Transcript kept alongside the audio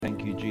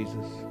Thank you,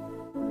 Jesus.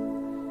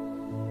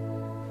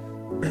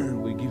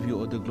 We give you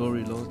all the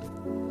glory, Lord.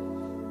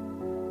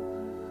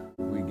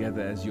 We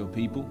gather as your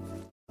people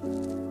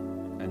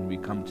and we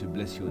come to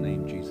bless your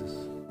name,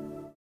 Jesus.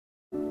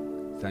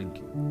 Thank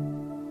you.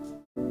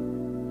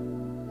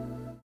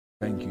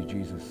 Thank you,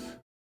 Jesus.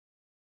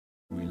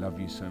 We love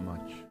you so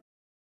much.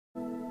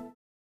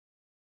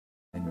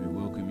 And we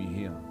welcome you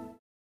here.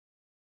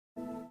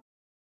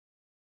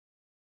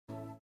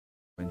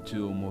 When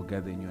two or more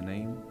gather in your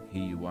name,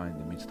 here you are in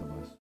the midst of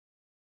us.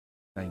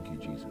 Thank you,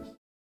 Jesus.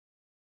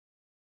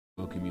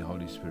 Welcome you,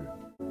 Holy Spirit.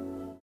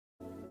 And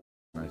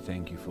I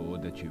thank you for all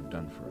that you've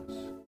done for us.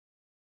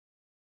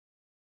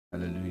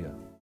 Hallelujah.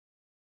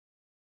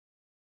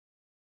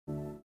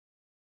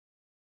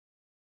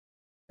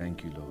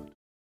 Thank you, Lord.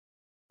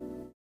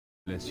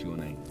 Bless your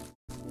name.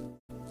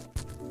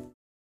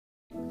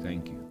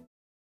 Thank you.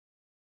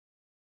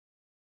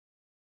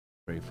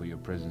 Pray for your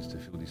presence to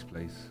fill this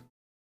place.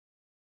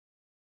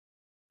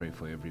 Pray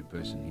for every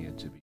person here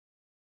to be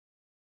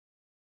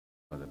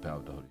by the power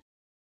of the Holy Spirit.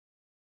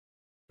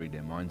 Free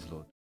their minds,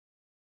 Lord.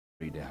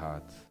 Free their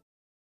hearts.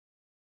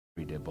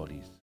 Free their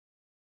bodies.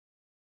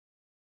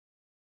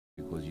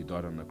 Because you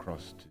died on the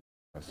cross to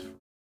us.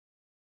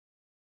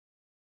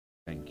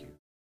 Thank you.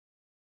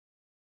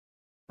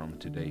 From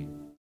today,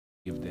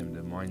 give them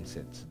the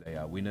mindsets. They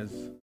are winners.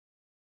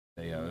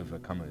 They are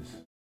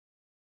overcomers.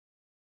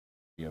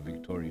 We are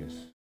victorious.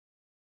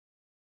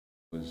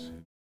 Because who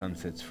the Son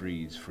sets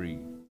free is free.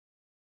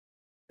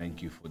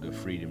 Thank you for the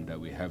freedom that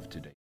we have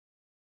today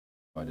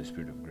by the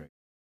Spirit of grace.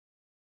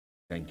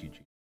 Thank you,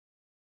 Jesus.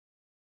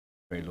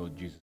 Pray, Lord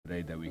Jesus,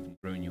 today that we can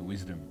grow in your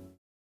wisdom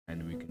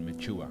and we can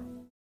mature.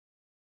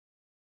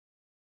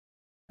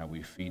 How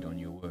we feed on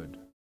your word.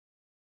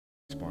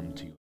 Respond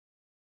to you.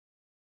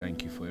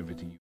 Thank you for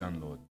everything you've done,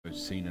 Lord, both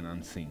seen and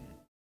unseen.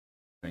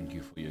 Thank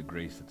you for your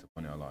grace that's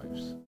upon our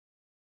lives.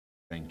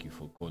 Thank you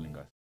for calling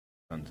us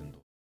sons and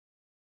daughters.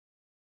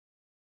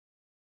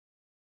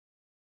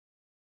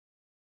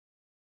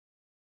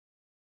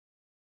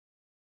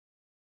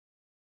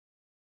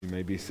 You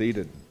may be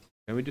seated.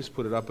 Can we just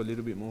put it up a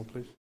little bit more,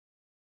 please?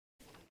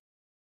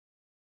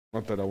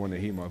 Not that I want to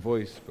hear my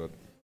voice, but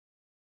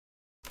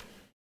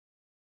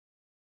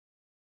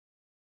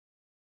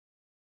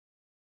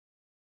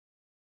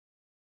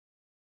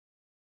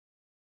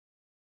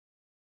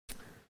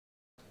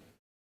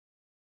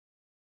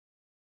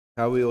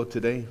how are we all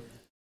today?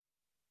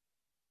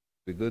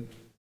 We good?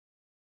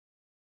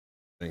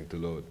 Thank the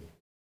Lord.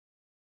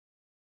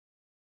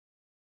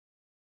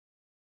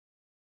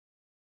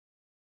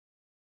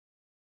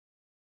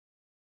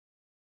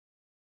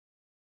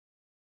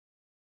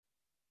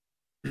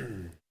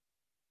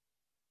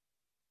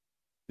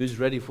 Who's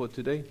ready for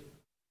today?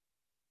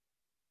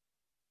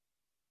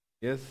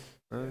 Yes?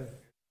 No?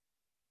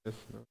 Yes?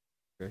 No?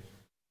 Okay.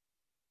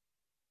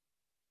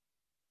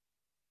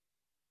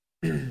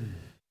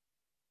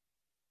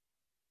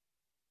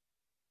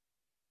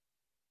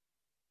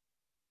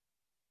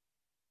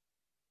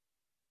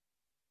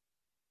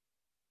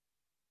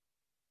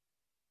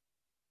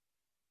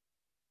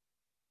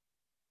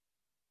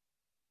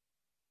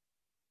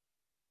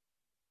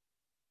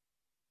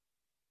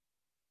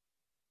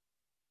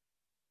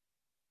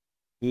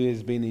 Who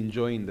has been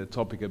enjoying the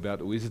topic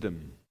about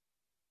wisdom?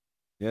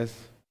 Yes?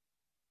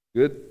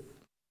 Good?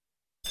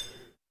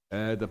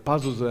 The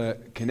puzzles are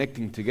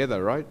connecting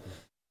together, right?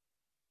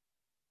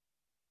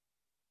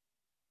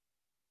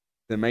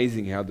 It's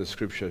amazing how the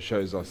scripture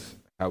shows us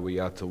how we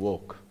are to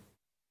walk.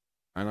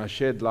 And I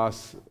shared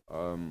last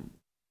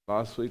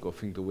week, or I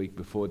think the week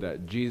before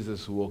that,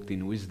 Jesus walked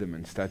in wisdom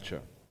and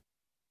stature.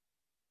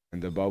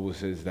 And the Bible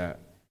says that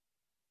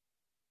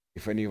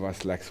if any of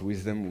us lacks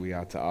wisdom, we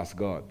are to ask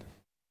God.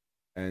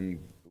 And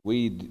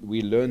we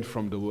learned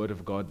from the Word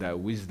of God that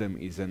wisdom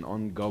is an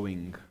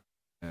ongoing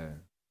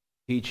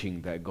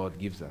teaching that God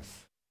gives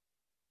us.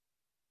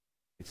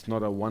 It's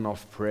not a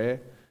one-off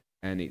prayer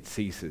and it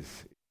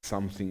ceases. It's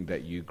something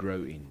that you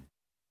grow in.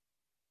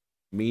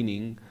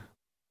 Meaning,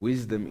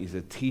 wisdom is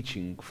a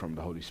teaching from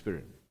the Holy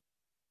Spirit.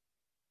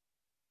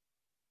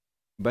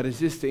 But it's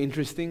just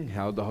interesting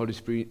how the Holy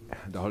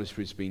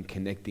Spirit's been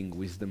connecting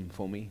wisdom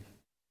for me.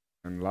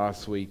 And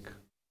last week,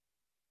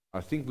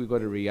 I think we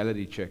got a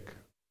reality check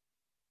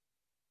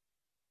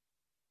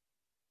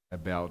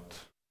about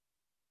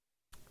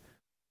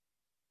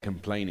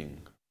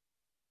complaining.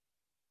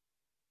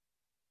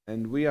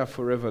 And we are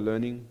forever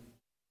learning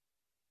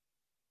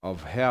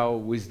of how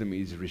wisdom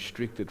is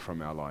restricted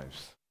from our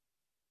lives.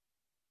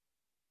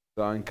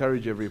 So I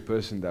encourage every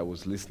person that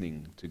was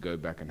listening to go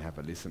back and have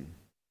a listen,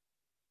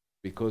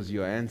 because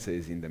your answer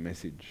is in the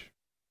message.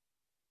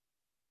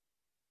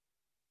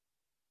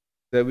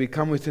 So we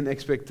come with an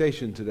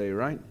expectation today,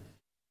 right?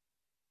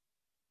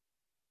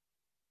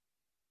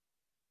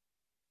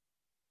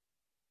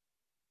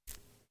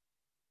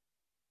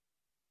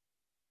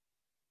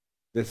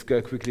 Let's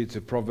go quickly to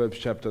Proverbs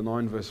chapter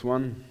 9, verse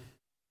 1,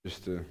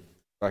 just to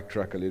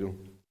backtrack a little.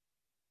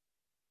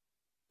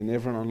 Can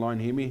everyone online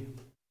hear me?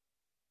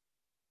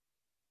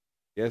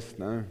 Yes?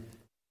 No?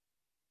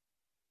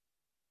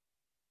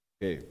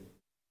 Okay.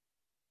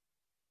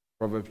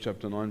 Proverbs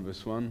chapter 9,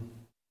 verse 1.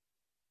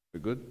 We're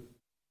good?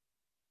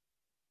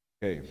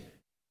 Okay.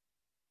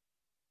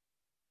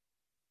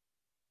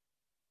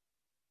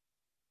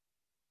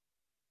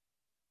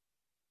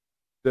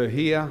 So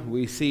here,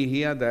 we see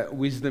here that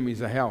wisdom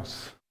is a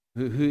house.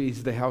 Who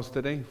is the house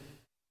today?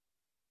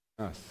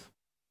 Us.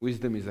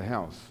 Wisdom is a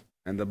house.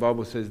 And the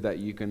Bible says that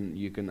you can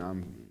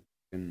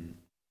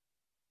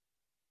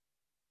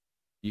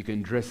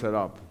dress it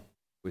up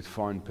with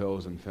fine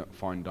pearls and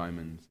fine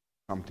diamonds,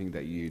 something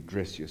that you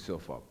dress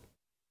yourself up.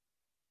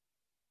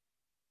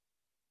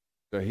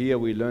 So here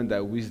we learn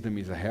that wisdom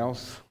is a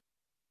house.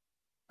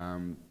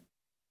 It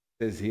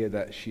says here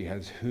that she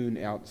has hewn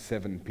out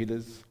 7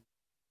 pillars.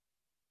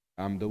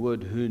 The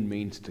word hewn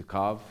means to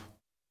carve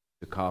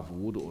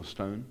wood or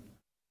stone,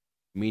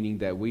 meaning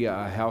that we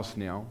are a house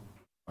now.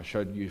 I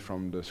showed you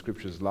from the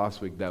scriptures last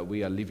week that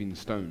we are living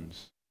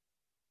stones,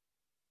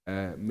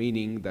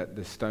 meaning that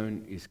the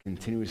stone is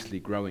continuously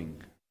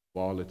growing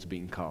while it's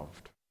being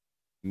carved,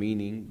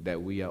 meaning that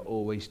we are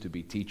always to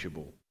be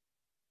teachable,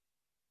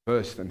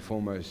 first and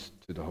foremost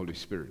to the Holy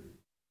Spirit,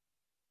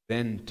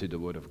 then to the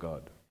Word of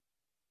God,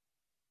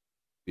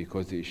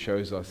 because it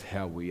shows us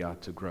how we are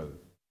to grow.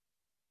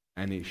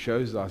 And it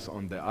shows us,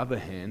 on the other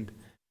hand,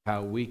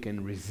 how we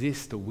can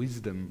resist the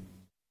wisdom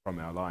from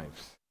our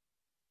lives.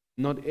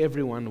 Not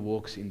everyone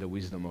walks in the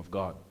wisdom of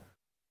God.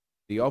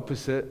 The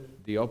opposite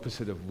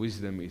of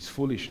wisdom is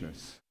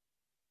foolishness,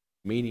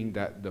 meaning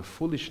that the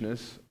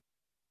foolishness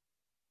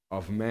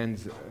of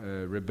man's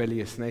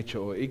rebellious nature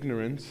or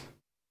ignorance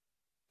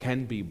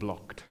can be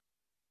blocked.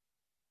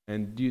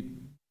 And do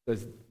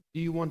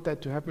you want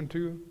that to happen to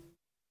you?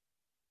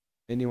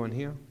 Anyone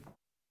here?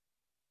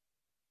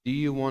 Do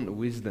you want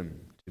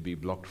wisdom to be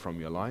blocked from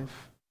your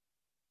life?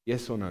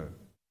 Yes or no?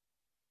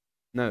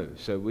 No.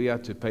 So we are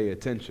to pay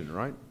attention,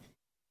 right?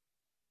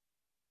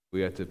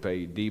 We are to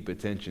pay deep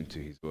attention to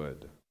His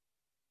Word.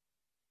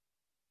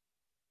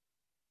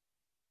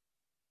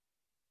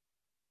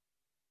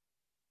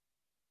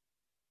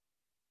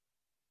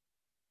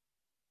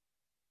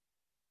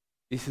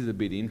 This is a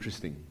bit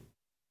interesting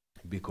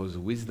because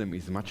wisdom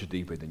is much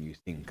deeper than you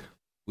think.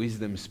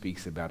 Wisdom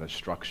speaks about a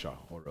structure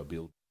or a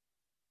building.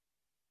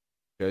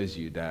 Shows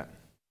you that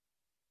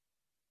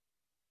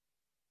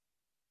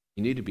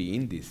you need to be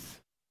in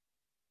this.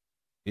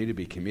 You need to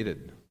be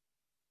committed.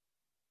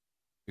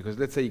 Because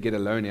let's say you get a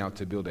loan out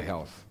to build a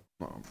house.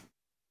 Well, I'll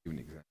give an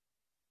example.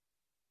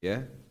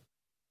 Yeah?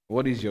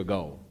 What is your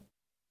goal?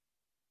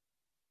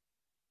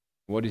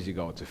 What is your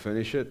goal? To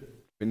finish it?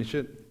 Finish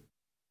it?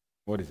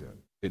 What is it?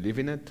 To live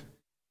in it?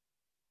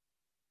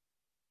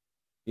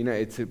 You know,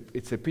 it's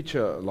a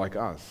picture like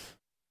us.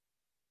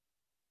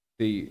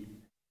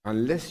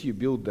 Unless you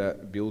build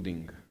that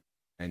building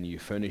and you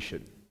furnish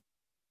it,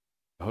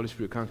 the Holy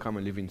Spirit can't come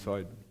and live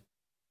inside.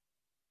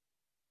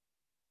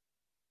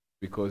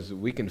 Because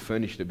we can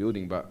furnish the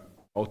building, but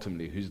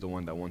ultimately, who's the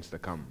one that wants to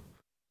come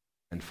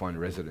and find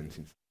residence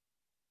inside?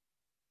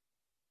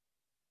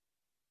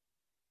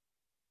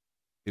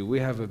 See,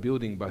 we have a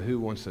building, but who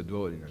wants to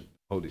dwell in it?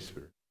 Holy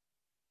Spirit.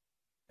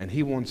 And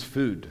He wants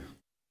food.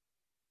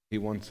 He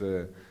wants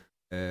a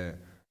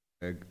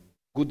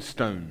good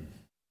stone.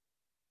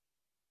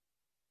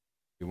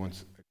 He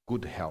wants a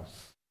good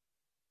house.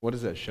 What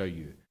does that show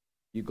you?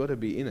 You've got to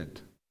be in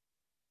it.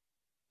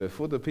 So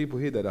for the people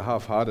here that are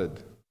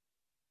half-hearted,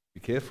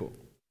 be careful.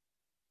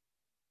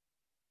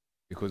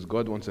 Because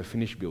God wants a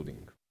finished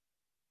building.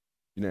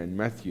 You know, in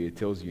Matthew it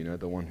tells you,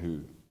 the one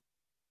who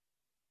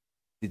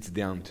sits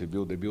down to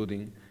build a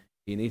building,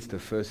 he needs to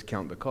first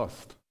count the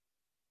cost.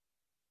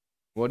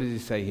 What does he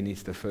say? He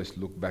needs to first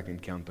look back and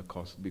count the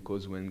cost.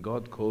 Because when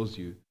God calls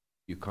you,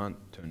 you can't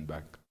turn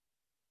back.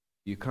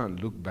 You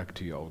can't look back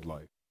to your old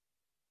life.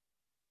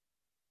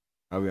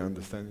 Are we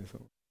understanding so?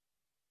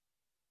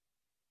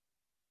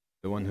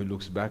 The one who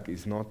looks back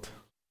is not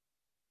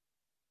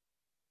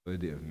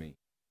worthy of me.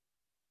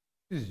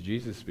 This is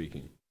Jesus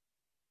speaking.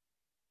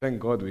 Thank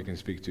God we can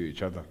speak to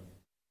each other.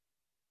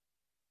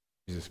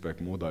 Jesus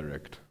spoke more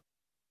direct.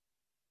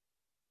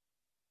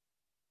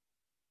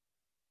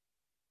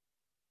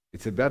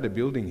 It's about a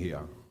building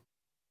here.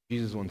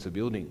 Jesus wants a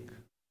building.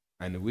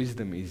 And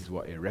wisdom is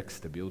what erects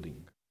the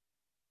building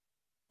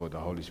for the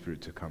Holy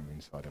Spirit to come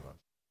inside of us.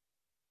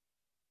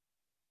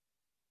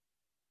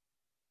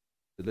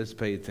 So let's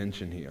pay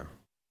attention here.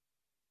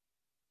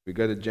 We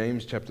go to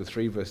James chapter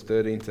 3, verse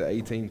 13 to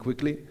 18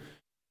 quickly.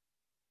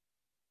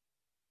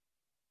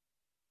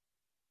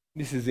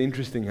 This is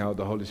interesting how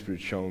the Holy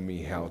Spirit showed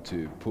me how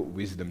to put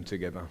wisdom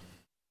together.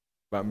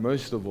 But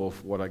most of all,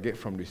 what I get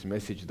from this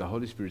message, the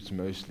Holy Spirit's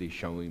mostly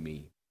showing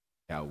me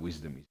how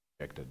wisdom is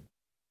rejected,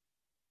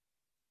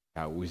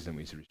 how wisdom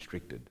is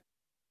restricted,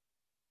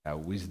 how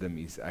wisdom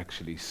is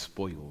actually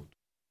spoiled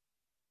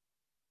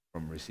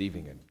from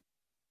receiving it.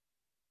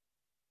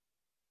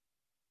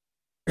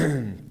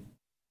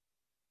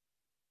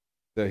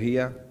 So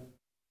here,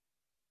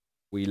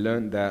 we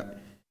learned that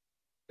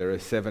there are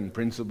 7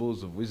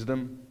 principles of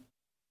wisdom.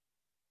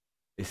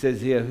 It says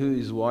here, who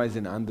is wise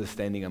and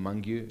understanding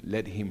among you?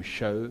 Let him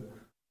show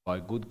by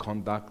good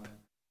conduct,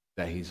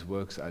 that his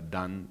works are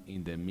done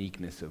in the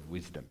meekness of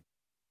wisdom.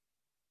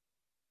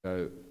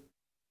 So,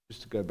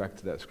 just to go back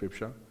to that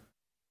scripture,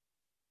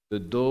 the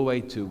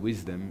doorway to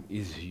wisdom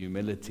is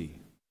humility.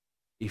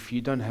 If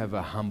you don't have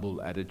a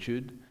humble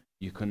attitude,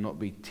 you cannot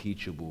be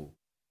teachable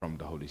from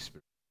the Holy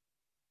Spirit.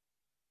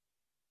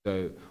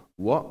 So,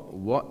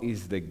 what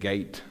is the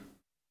gate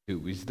to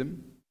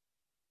wisdom?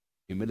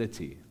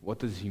 Humility. What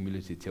does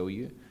humility tell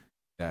you?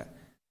 That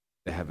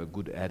they have a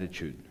good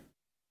attitude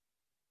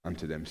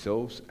unto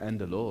themselves and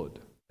the Lord.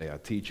 They are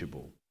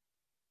teachable.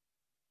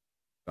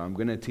 So I'm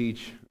going to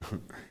teach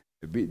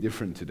a bit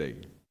different today.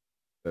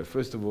 So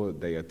first of all,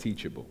 they are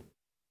teachable.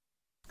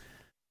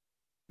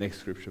 Next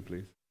scripture,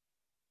 please.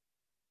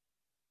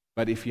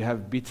 But if you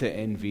have bitter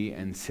envy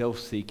and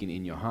self-seeking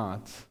in your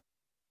hearts,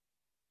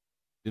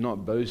 do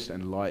not boast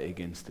and lie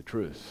against the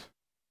truth.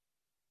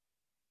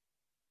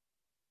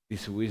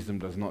 This wisdom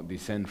does not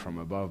descend from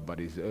above, but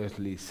is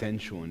earthly,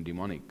 sensual, and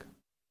demonic.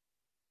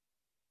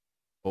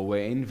 For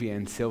where envy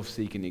and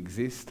self-seeking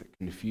exist,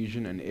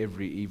 confusion and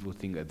every evil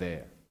thing are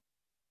there.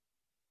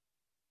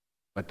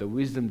 But the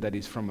wisdom that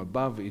is from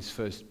above is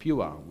first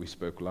pure. We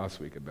spoke last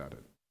week about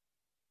it.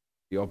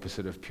 The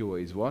opposite of pure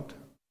is what?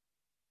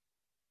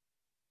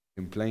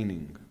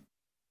 Complaining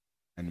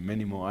and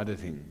many more other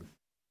things.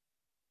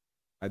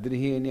 I didn't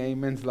hear any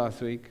amens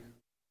last week.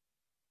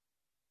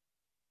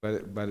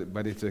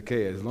 But it's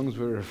okay, as long as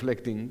we're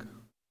reflecting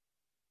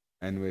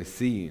and we're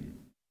seeing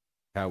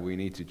how we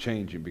need to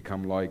change and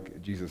become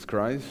like Jesus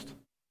Christ,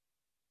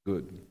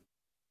 good.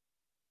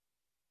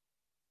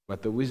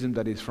 But the wisdom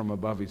that is from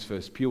above is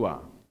first pure,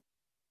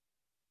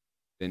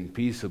 then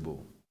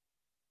peaceable,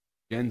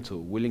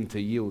 gentle, willing to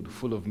yield,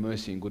 full of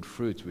mercy and good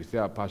fruits,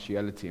 without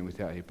partiality and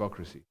without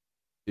hypocrisy.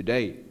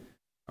 Today,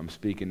 I'm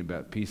speaking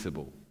about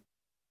peaceable.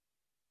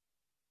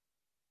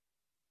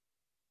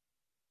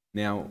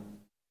 Now,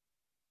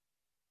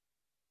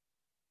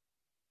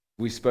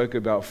 we spoke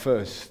about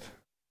first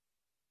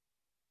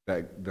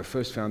that the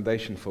first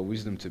foundation for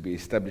wisdom to be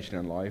established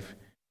in life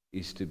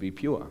is to be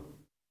pure.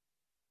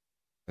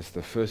 That's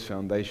the first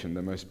foundation,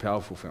 the most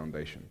powerful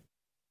foundation.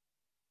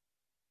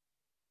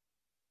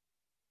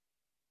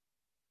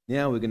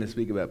 Now we're going to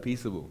speak about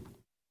peaceable.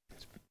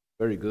 It's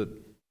very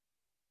good.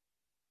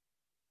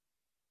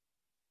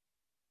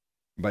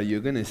 But you're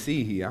going to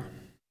see here,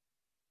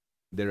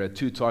 there are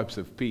two types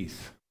of peace.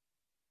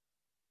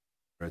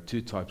 There are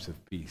two types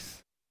of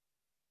peace.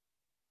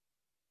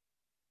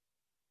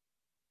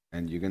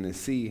 And you're going to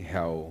see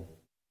how,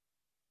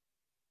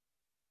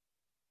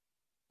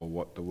 or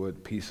what the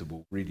word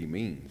peaceable really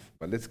means.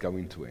 But let's go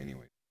into it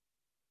anyway.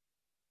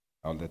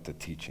 I'll let the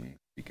teaching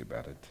speak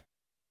about it.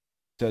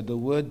 So the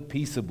word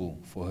peaceable,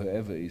 for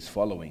whoever is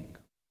following,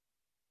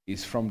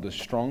 is from the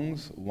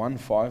Strong's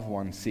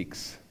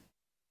 1516.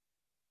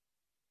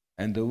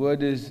 And the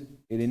word is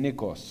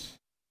irinikos.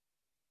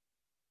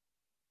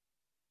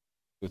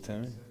 Good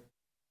time?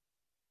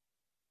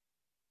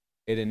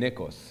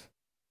 Irinikos.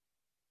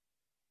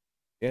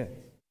 Yeah,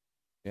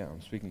 I'm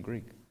speaking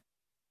Greek.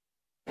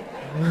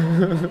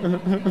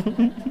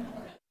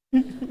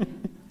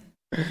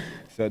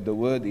 So the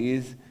word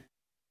is,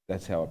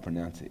 that's how I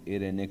pronounce it,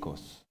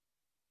 irinikos.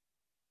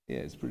 Yeah,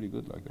 it's pretty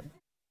good like that.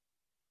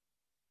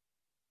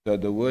 So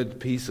the word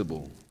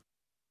peaceable,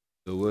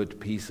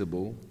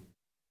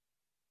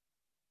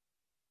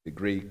 the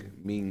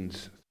Greek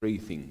means three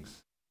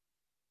things.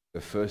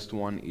 The first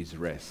one is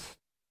rest.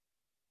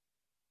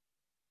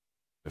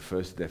 The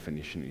first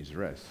definition is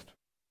rest.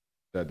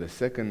 So the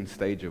second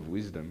stage of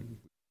wisdom,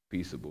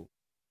 peaceable,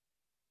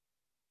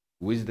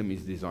 wisdom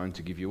is designed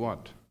to give you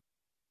what?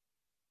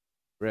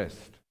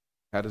 Rest.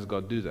 How does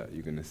God do that?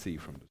 You're going to see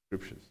from the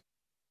scriptures.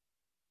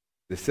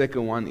 The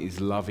second one is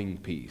loving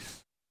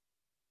peace.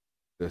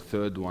 The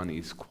third one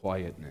is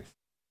quietness.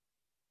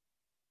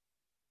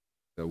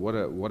 So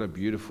what a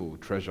beautiful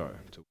treasure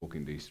to walk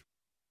in these,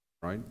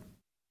 right?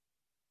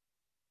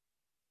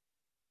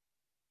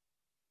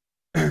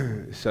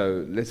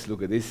 So let's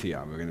look at this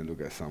here. We're going to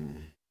look at some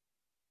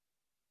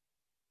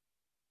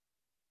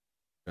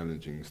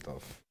challenging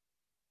stuff.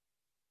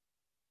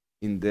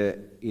 In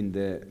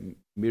the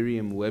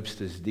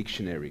Merriam-Webster's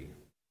dictionary,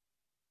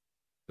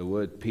 the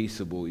word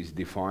peaceable is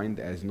defined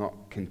as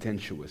not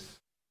contentious.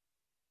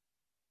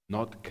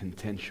 Not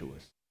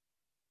contentious.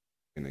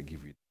 I'm going to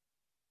give you.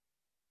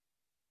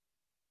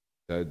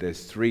 So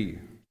there's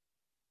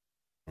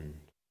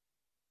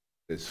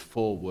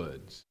four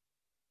words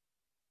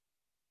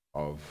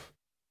of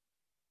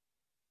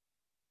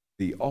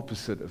the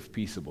opposite of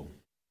peaceable.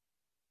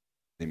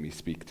 Let me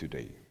speak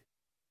today.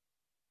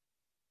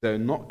 So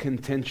not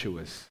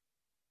contentious.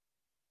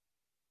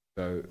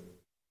 So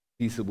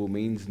peaceable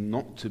means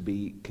not to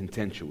be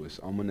contentious.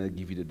 I'm going to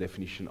give you the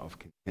definition of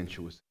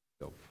contentious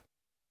itself.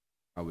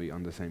 Are we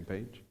on the same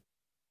page?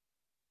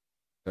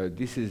 So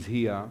this is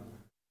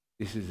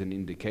an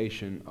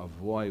indication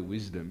of why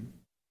wisdom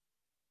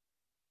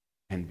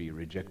can be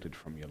rejected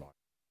from your life.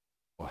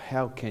 Or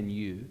how can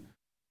you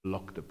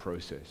block the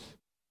process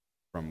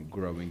from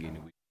growing in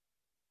wisdom?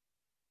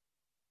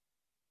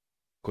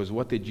 Because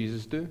what did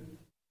Jesus do?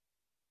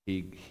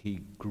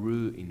 He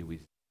grew in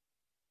wisdom.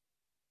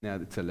 Now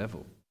it's a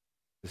level,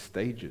 the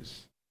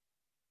stages.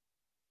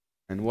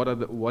 And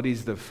what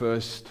is the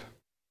first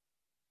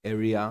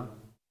area?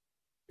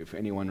 If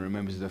anyone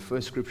remembers the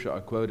first scripture I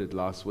quoted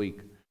last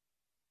week,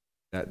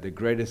 that the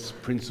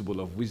greatest principle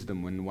of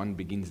wisdom when one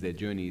begins their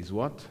journey is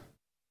what?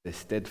 The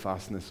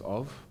steadfastness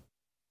of.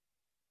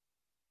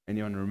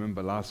 Anyone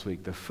remember last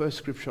week? The first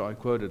scripture I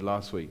quoted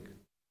last week,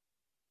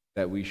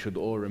 that we should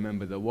all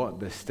remember the what?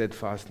 The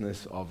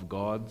steadfastness of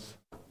God's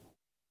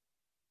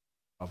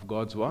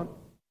what?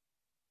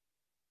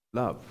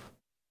 Love.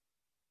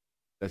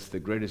 That's the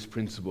greatest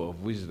principle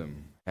of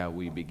wisdom. How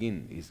we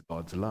begin is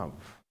God's love.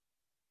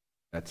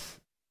 That's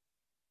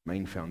the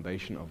main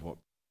foundation of what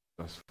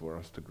does for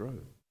us to grow.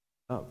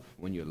 Love.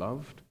 When you're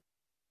loved,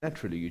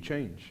 naturally you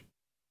change,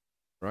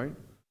 right?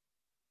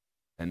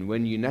 And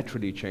when you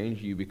naturally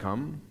change, you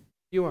become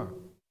pure.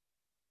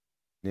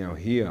 Now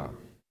here,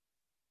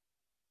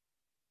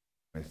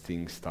 when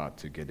things start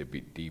to get a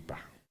bit deeper.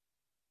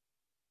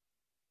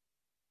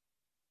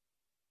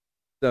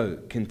 So,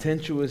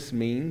 contentious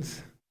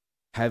means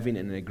having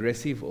an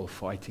aggressive or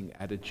fighting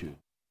attitude.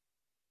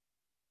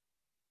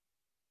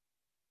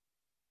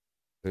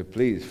 So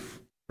please,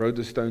 throw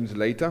the stones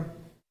later,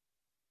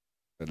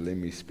 but let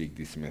me speak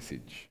this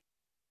message.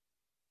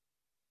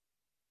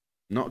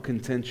 Not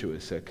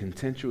contentious. So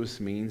contentious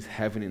means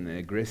having an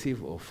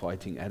aggressive or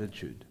fighting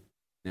attitude.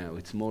 Now,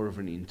 it's more of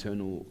an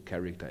internal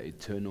character,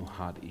 internal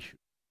heart issue.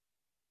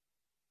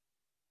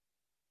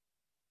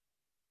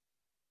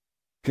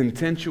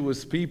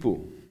 Contentious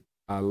people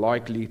are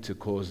likely to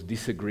cause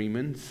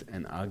disagreements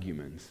and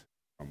arguments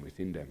from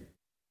within them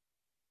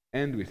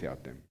and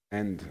without them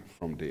and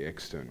from the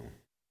external.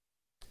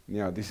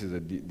 Now, this is a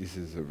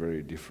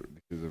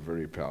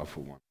very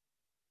powerful one.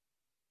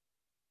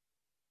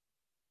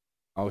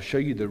 I'll show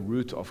you the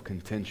root of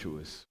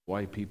contentious,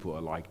 why people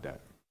are like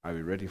that. Are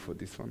we ready for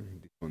this one?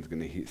 This one's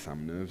going to hit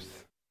some nerves.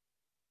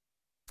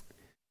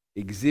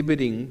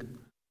 Exhibiting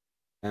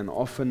an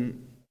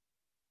often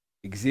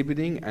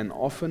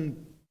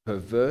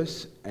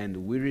perverse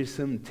and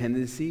wearisome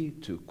tendency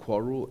to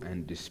quarrel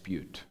and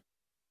dispute.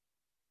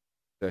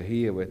 So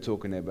here we're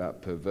talking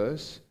about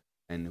perverse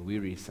and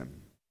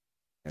wearisome.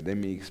 Now let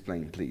me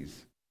explain,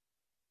 please.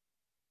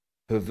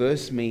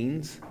 Perverse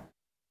means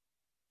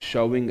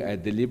showing a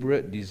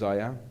deliberate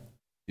desire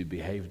to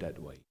behave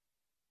that way.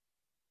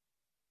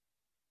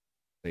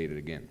 Say it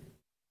again.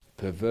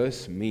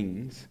 Perverse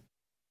means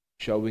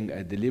showing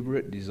a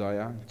deliberate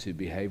desire to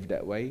behave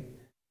that way,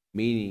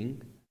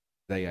 meaning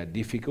they are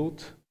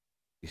difficult.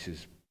 This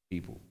is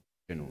people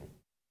in general.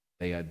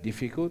 They are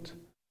difficult,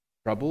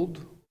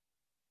 troubled,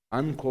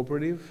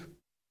 uncooperative,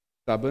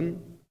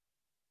 stubborn,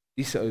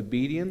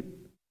 disobedient,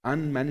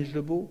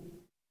 unmanageable,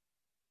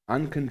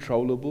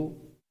 uncontrollable,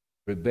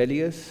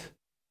 rebellious,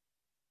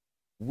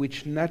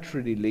 which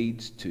naturally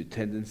leads to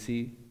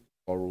tendency,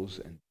 quarrels,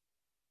 and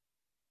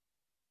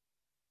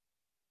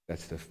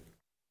that's the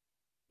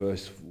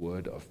first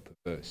word of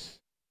perverse.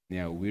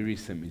 Now,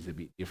 wearisome is a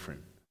bit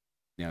different.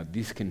 Now,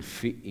 this can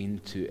fit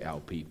into our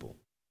people.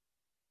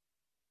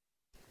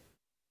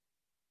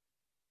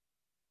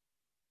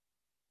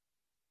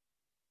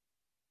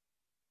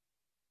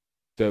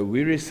 So,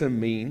 wearisome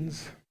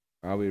means,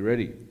 are we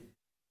ready?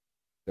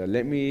 So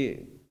let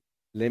me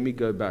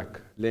go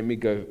back. Let me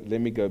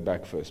go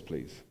back first,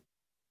 please.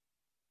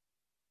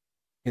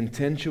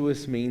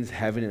 Contentious means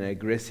having an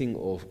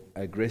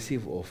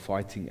aggressive or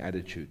fighting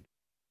attitude.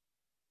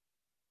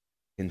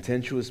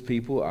 Contentious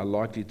people are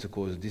likely to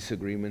cause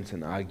disagreements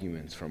and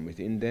arguments from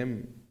within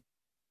them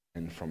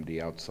and from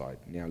the outside.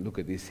 Now look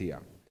at this here.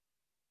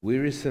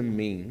 Wearisome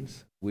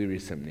means,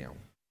 wearisome now.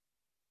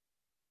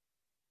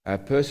 A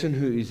person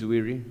who is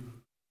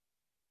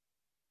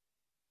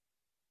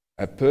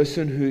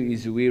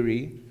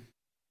weary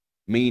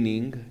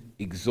meaning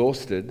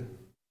exhausted,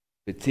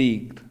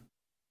 fatigued,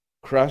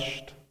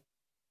 crushed,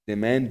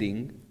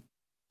 demanding,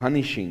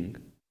 punishing,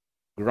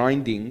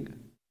 grinding,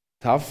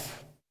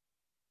 tough,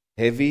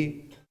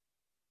 heavy,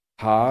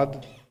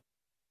 hard,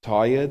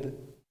 tired,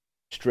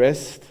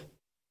 stressed,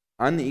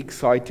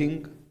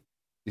 unexciting.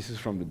 This is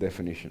from the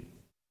definition.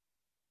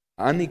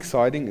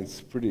 Unexciting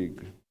is pretty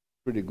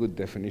good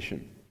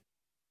definition.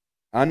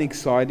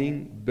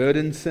 Unexciting,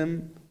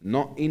 burdensome,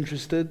 not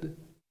interested.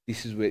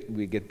 This is where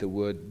we get the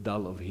word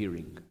dull of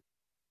hearing.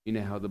 You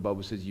know how the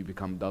Bible says you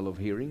become dull of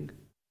hearing?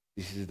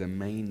 This is the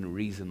main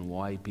reason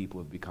why people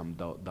have become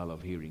dull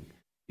of hearing.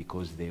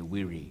 Because they're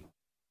weary.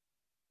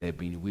 They've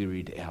been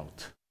wearied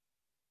out.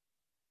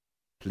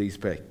 Please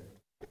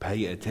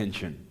pay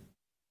attention.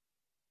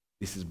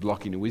 This is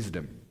blocking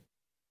wisdom.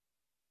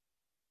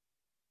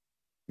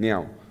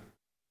 Now,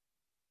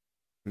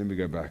 let me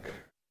go back.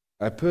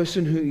 A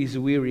person who is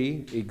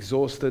weary,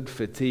 exhausted,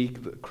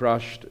 fatigued,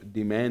 crushed,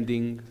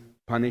 demanding,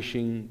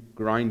 punishing,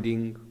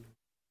 grinding,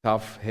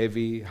 tough,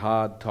 heavy,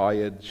 hard,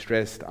 tired,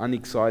 stressed,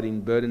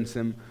 unexciting,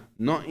 burdensome,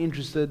 not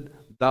interested,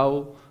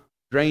 dull,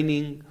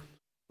 draining,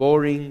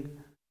 boring,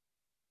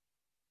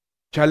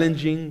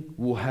 Challenging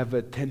will have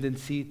a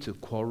tendency to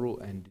quarrel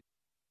and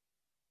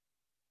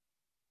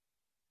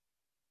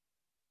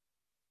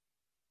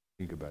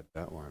think about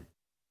that one.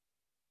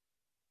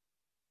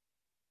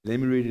 Let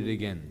me read it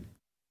again.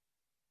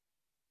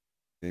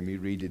 Let me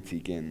read it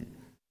again.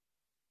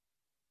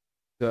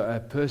 So a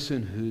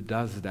person who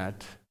does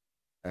that,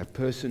 a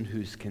person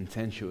who's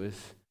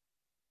contentious,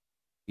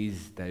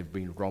 they've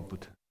been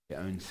robbed their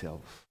own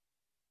self.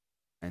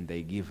 And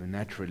they give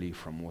naturally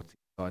from what's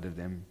inside of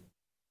them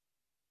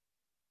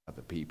to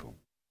other people.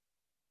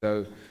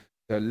 So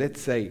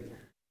let's say,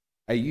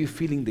 are you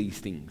feeling these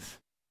things?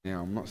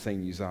 Now, I'm not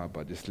saying you are,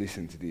 but just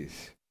listen to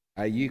this.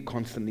 Are you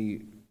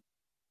constantly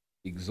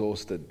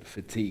exhausted,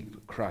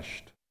 fatigued,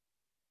 crushed?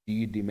 Do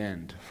you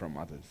demand from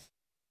others?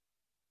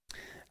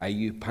 Are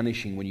you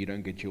punishing when you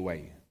don't get your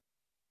way?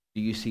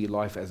 Do you see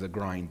life as a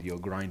grind? You're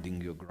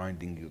grinding,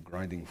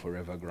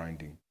 forever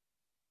grinding.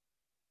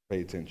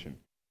 Pay attention.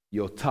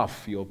 You're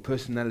tough. Your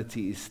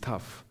personality is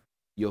tough.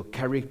 Your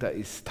character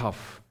is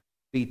tough.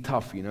 Be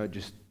tough,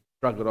 just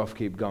shrug it off,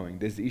 keep going.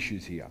 There's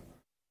issues here.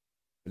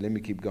 But let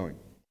me keep going.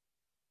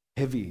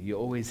 Heavy. You're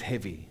always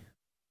heavy.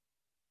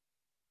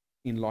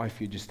 In life,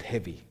 you're just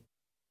heavy.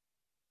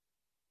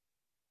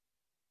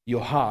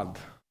 You're hard.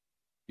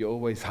 You're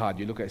always hard.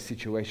 You look at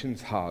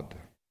situations, hard.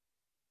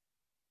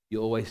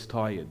 You're always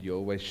tired. You're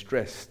always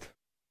stressed.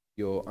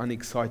 You're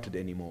unexcited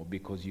anymore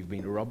because you've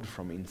been robbed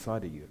from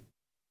inside of you.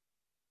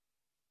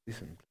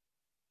 Listen.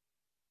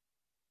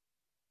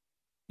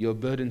 You're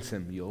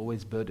burdensome. You're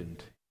always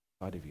burdened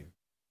inside of you.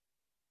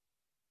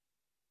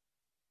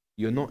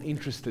 You're not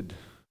interested.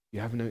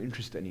 You have no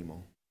interest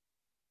anymore.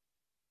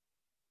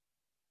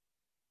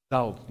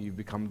 Dull. You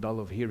become dull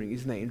of hearing.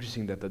 Isn't that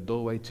interesting that the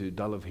doorway to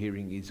dull of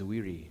hearing is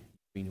weary?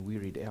 Being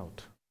wearied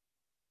out.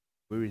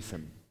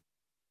 Wearisome.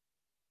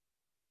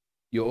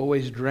 You're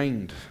always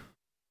drained.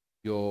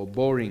 You're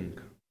boring.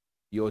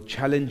 You're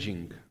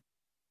challenging.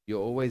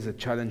 You're always a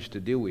challenge to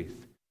deal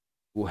with.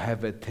 Will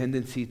have a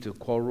tendency to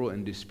quarrel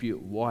and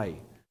dispute. Why?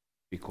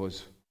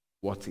 Because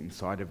what's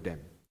inside of them.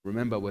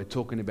 Remember, we're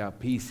talking about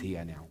peace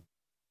here now.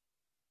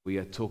 We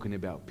are talking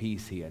about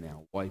peace here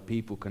now. Why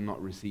people cannot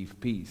receive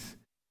peace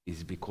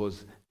is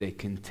because they're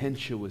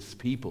contentious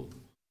people.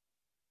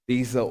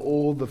 These are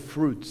all the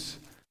fruits.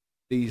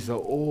 These are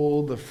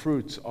all the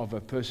fruits of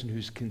a person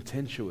who's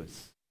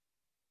contentious.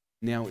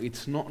 Now,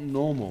 it's not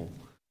normal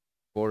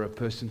for a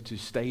person to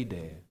stay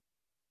there.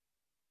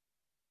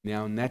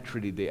 Now,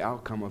 naturally, the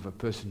outcome of a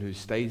person who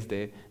stays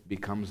there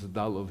becomes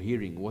dull of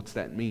hearing. What's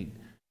that mean?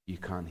 You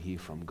can't hear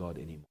from God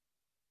anymore.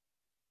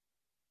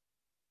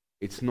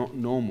 It's not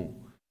normal.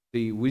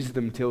 The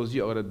wisdom tells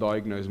you, I've got to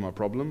diagnose my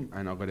problem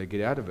and I've got to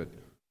get out of it.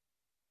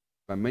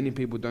 But many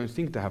people don't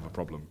think they have a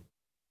problem.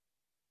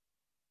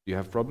 Do you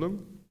have a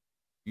problem?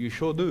 You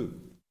sure do.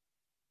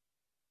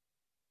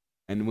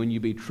 And when you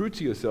be true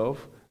to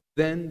yourself,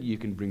 then you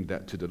can bring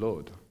that to the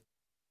Lord.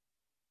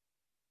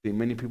 See,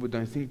 many people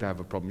don't think they have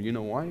a problem. You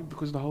know why?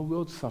 Because the whole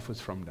world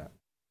suffers from that.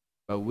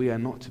 But we are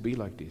not to be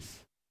like this.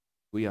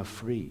 We are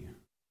free.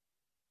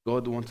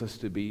 God wants us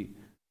to be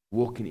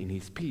walking in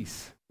His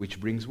peace, which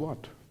brings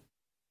what?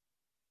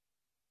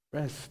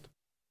 Rest,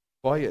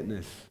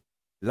 quietness,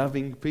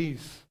 loving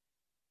peace.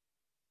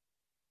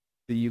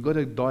 So you've got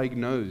to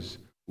diagnose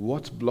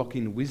what's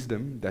blocking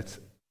wisdom that's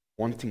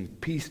wanting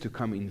peace to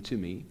come into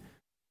me.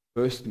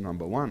 First,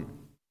 number one,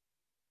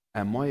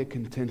 am I a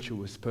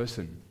contentious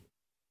person?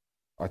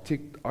 I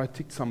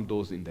ticked some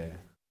doors in there,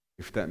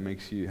 if that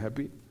makes you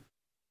happy.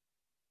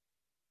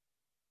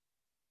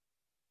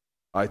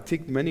 I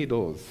ticked many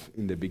doors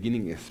in the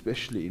beginning,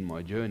 especially in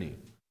my journey,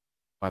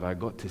 but I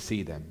got to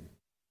see them.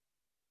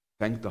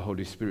 Thank the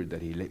Holy Spirit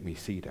that He let me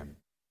see them.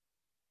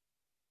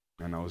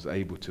 And I was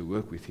able to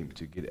work with Him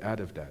to get out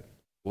of that.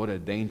 What a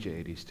danger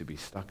it is to be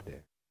stuck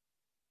there.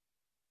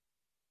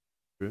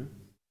 True?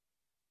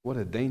 What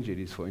a danger it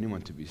is for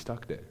anyone to be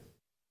stuck there.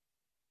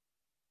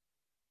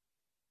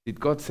 Did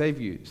God save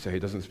you so He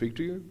doesn't speak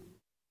to you? He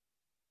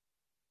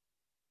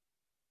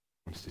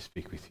wants to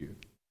speak with you.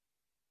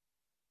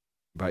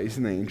 But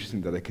isn't it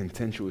interesting that a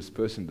contentious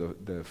person,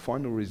 the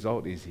final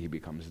result is he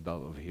becomes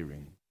dull of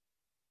hearing.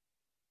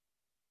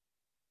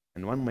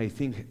 And one may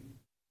think,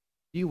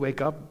 do you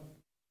wake up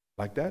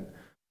like that?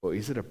 Or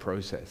is it a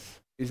process?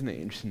 Isn't it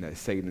interesting that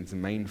Satan's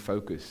main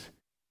focus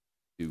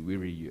is to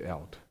weary you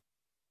out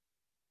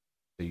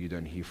so you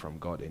don't hear from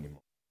God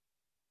anymore?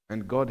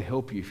 And God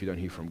help you if you don't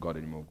hear from God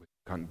anymore. You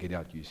can't get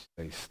out, you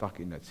stay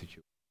stuck in that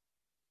situation.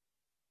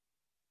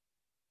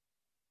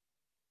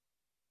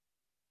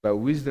 But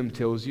wisdom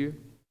tells you,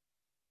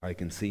 I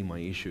can see my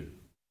issue.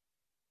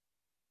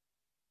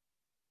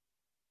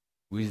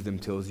 Wisdom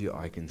tells you,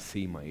 I can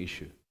see my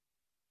issue.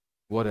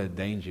 What a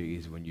danger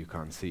is when you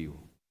can't see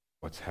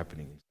what's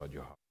happening inside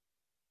your heart.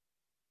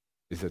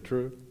 Is that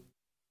true?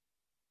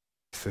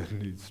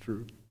 Certainly it's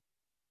true.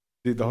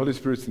 See, the Holy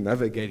Spirit's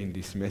navigating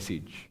this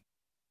message.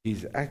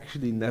 He's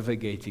actually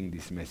navigating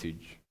this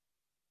message.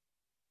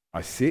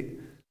 I sit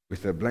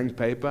with a blank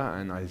paper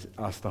and I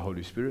ask the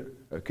Holy Spirit,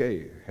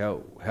 okay,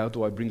 how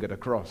do I bring it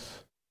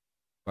across?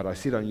 But I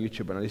sit on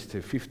YouTube and I listen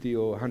to 50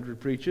 or 100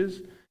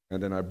 preachers,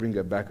 and then I bring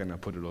it back and I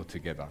put it all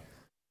together.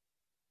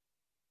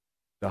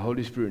 The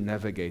Holy Spirit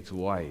navigates.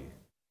 Why?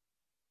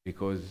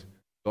 Because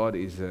God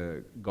is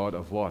a God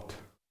of what?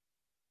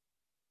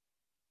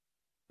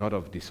 Not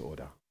of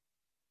disorder,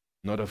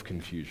 not of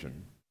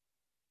confusion.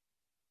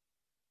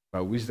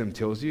 But wisdom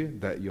tells you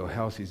that your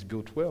house is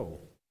built well,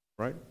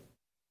 right?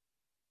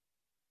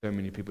 So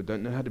many people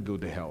don't know how to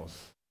build a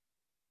house.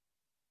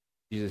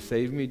 Jesus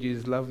saved me,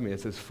 Jesus loved me.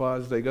 It's as far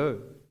as they go.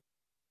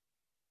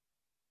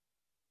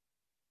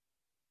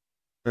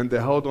 And they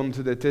hold on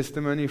to their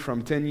testimony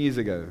from 10 years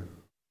ago.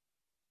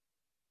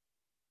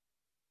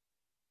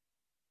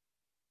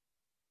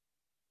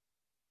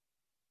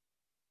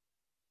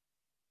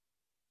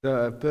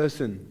 The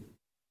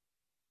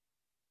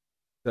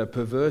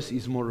perverse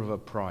is more of a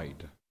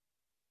pride.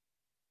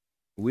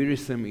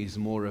 Wearisome is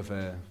more of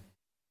a,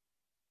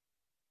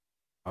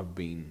 I've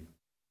been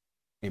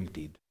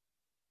emptied.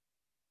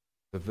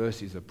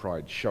 Perverse is a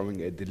pride,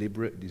 showing a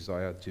deliberate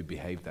desire to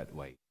behave that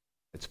way.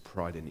 It's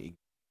pride and ignorance.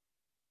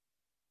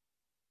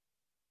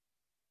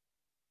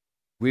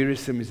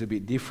 Wearisome is a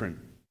bit different.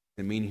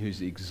 They mean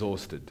who's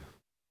exhausted.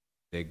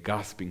 They're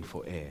gasping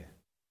for air.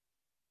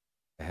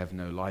 They have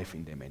no life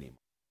in them anymore.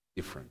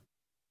 Different.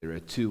 There are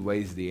two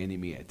ways the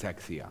enemy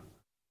attacks here.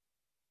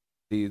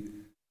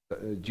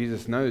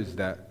 Jesus knows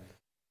that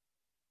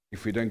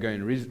if we don't grow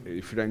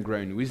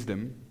in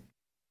wisdom,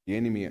 the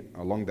enemy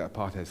along that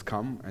path has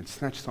come and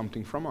snatched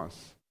something from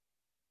us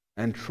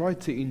and tried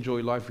to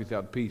enjoy life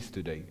without peace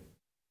today.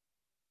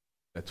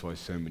 That's why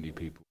so many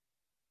people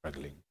are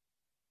struggling,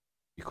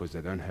 because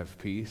they don't have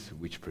peace,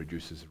 which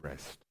produces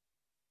rest.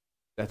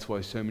 That's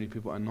why so many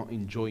people are not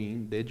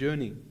enjoying their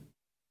journey.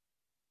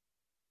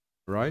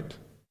 Right?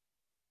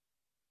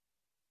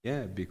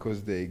 Yeah,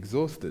 because they're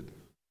exhausted.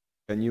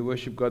 Can you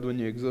worship God when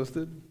you're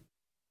exhausted?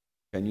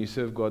 Can you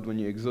serve God when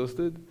you're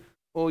exhausted?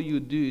 All you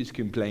do is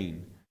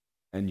complain,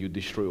 and you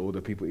destroy all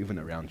the people even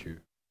around you.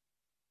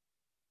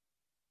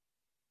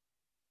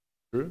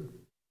 True?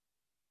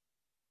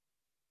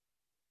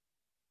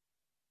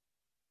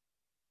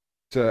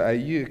 So are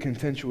you a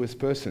contentious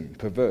person,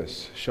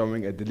 perverse,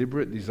 showing a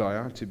deliberate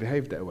desire to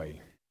behave that way?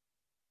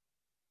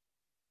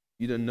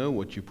 You don't know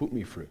what you put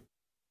me through.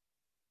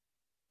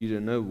 You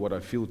don't know what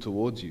I feel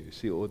towards you.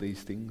 See all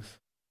these things?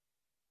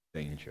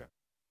 Danger.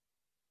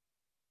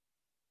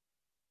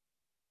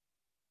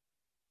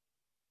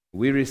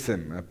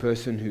 Wearisome, a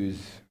person who's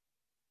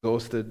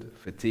exhausted,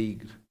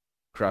 fatigued,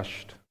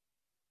 crushed,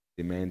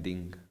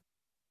 demanding,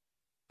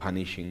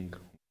 punishing,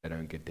 they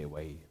don't get their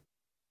way.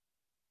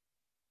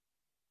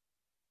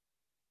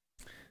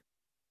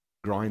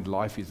 Grind,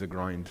 life is a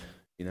grind.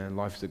 You know,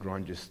 life's a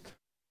grind, just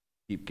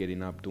keep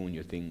getting up, doing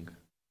your thing.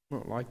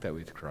 Not like that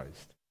with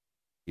Christ.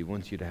 He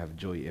wants you to have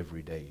joy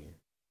every day.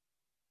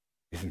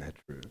 Isn't that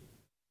true?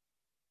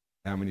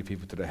 How many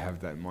people today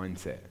have that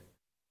mindset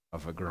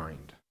of a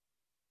grind?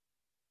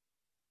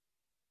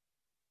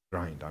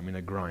 Grind, I'm in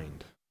a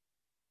grind.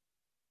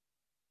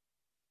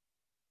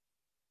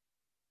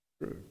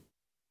 True.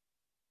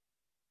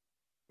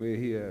 We're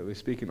here, we're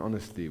speaking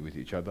honestly with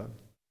each other.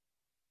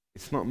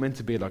 It's not meant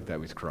to be like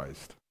that with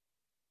Christ.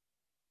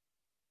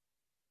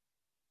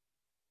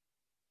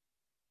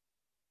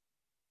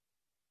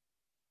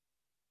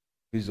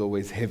 Who's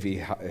always heavy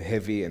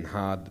and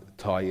hard,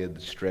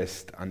 tired,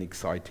 stressed,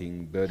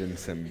 unexciting,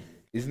 burdensome.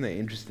 Isn't it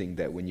interesting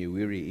that when you're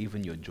weary,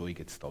 even your joy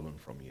gets stolen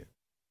from you?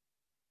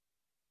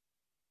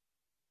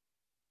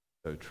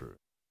 So true.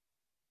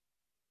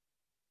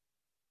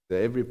 So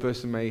every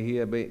person may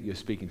hear, but you're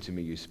speaking to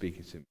me, you're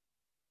speaking to me.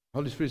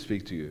 Holy Spirit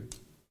speak to you.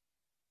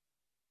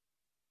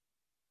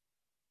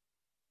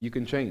 You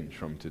can change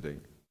from today.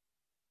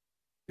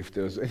 If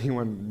there was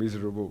anyone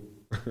miserable,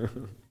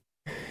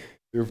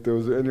 if there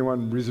was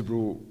anyone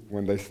miserable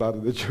when they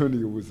started the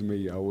journey, it was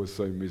me. I was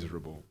so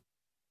miserable.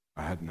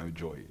 I had no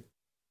joy.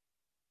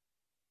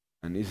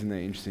 And isn't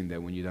it interesting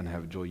that when you don't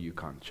have joy, you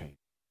can't change?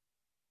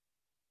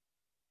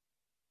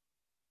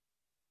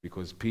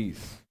 Because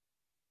peace,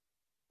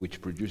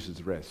 which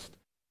produces rest,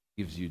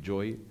 gives you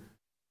joy,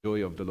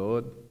 joy of the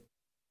Lord.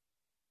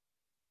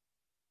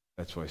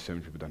 That's why so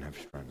many people don't have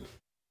strength.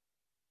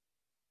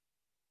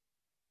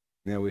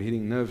 Now we're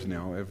hitting nerves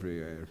now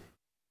everywhere.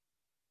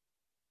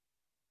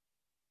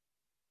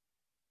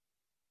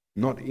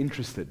 Not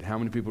interested. How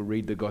many people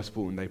read the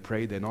gospel and they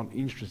pray? They're not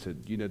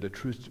interested. You know, the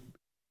truth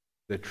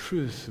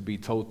be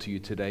told to you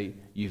today,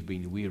 you've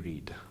been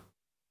wearied.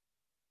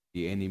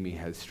 The enemy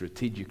has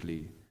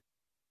strategically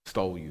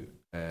stole you,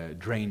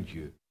 drained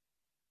you,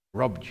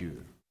 robbed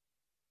you.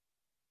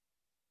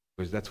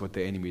 Because that's what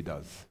the enemy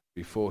does.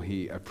 Before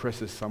he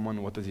oppresses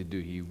someone, what does he do?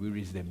 He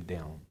wearies them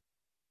down.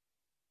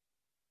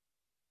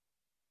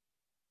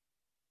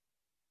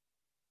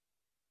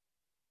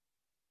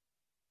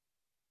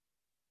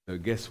 So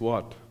guess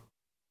what?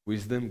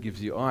 Wisdom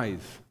gives you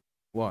eyes.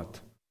 What?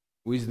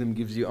 Wisdom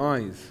gives you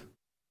eyes.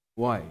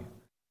 Why?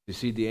 To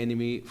see the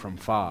enemy from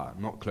far,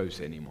 not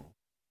close anymore.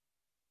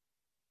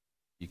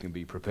 You can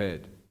be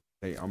prepared.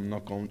 Say, I'm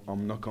not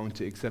going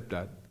to accept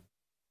that.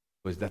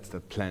 because that's the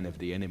plan of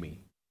the enemy.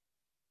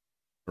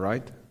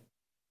 Right?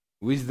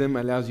 Wisdom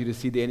allows you to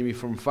see the enemy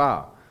from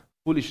far.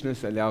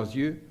 Foolishness allows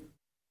you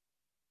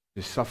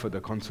to suffer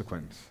the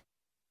consequence.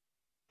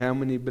 How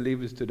many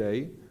believers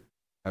today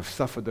have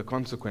suffered the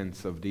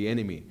consequence of the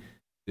enemy?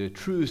 The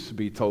truth to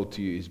be told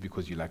to you is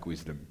because you lack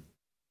wisdom.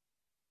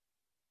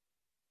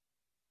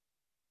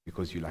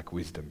 Because you lack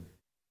wisdom.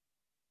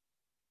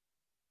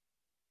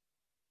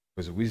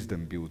 Because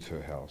wisdom builds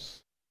her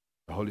house.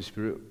 The Holy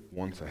Spirit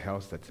wants a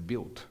house that's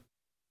built,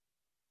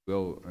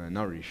 well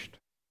nourished,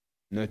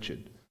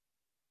 nurtured,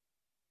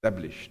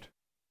 established.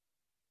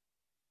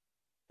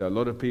 There are a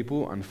lot of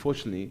people,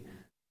 unfortunately,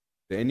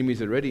 the enemy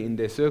is already in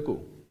their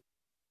circle.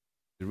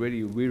 He's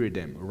already wearied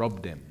them,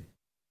 robbed them.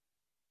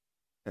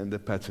 And the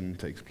pattern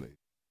takes place.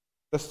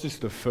 That's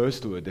just the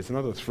first word. There's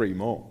another 3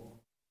 more.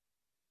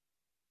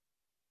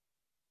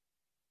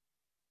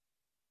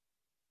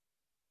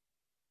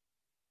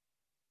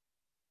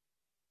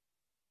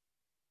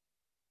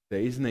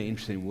 Isn't it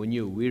interesting? When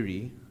you're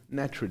weary,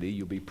 naturally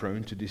you'll be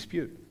prone to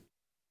dispute.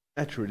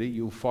 Naturally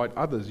you'll fight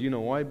others. You know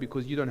why?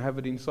 Because you don't have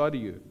it inside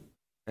of you.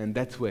 And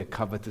that's where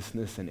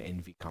covetousness and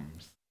envy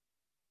comes.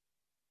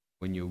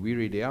 When you're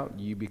wearied out,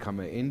 you become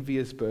an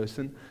envious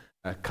person,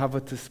 a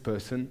covetous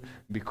person,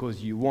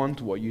 because you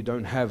want what you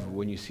don't have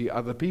when you see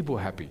other people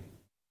happy.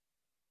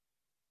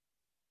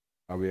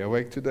 Are we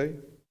awake today?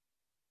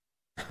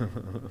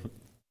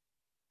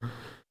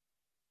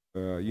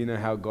 You know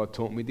how God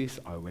taught me this?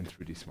 I went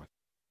through this myself.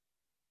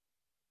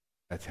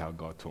 That's how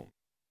God taught me.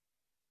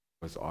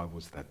 Because I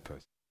was that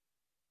person.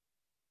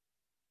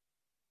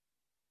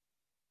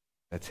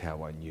 That's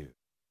how I knew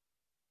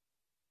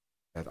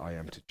that I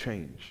am to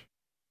change.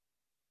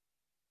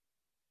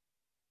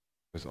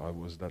 Because I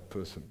was that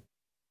person.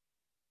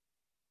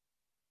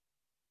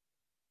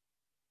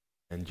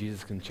 And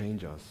Jesus can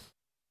change us.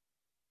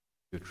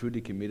 If you're truly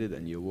committed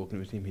and you're walking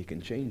with Him, He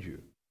can change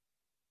you.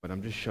 But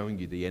I'm just showing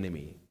you the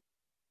enemy.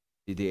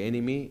 The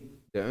enemy,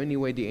 the only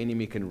way the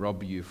enemy can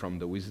rob you from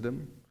the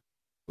wisdom,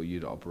 for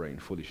you to operate in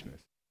foolishness.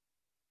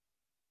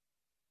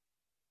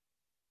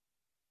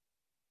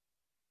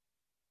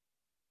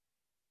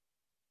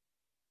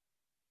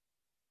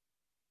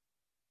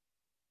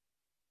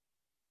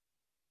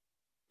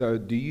 So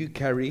do you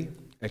carry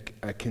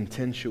a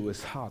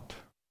contentious heart?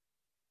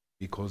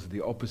 Because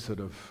the opposite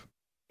of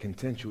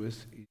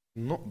contentious is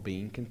not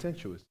being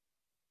contentious,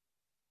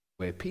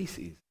 where peace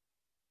is.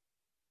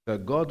 So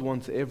God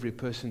wants every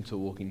person to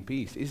walk in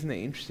peace. Isn't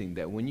it interesting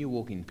that when you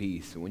walk in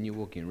peace, when you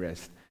walk in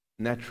rest,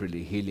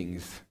 naturally healing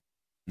is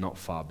not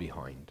far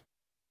behind?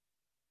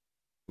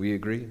 We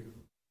agree?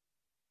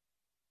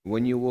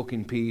 When you walk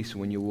in peace,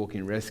 when you walk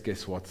in rest,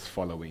 guess what's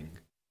following?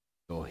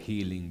 Your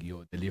healing,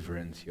 your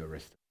deliverance, your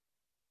rest.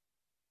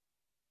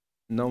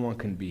 No one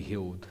can be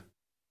healed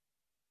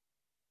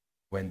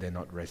when they're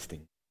not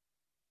resting.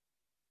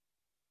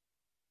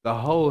 The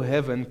whole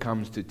heaven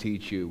comes to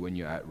teach you when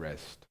you're at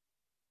rest.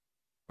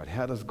 But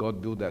how does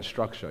God build that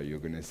structure? You're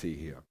going to see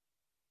here.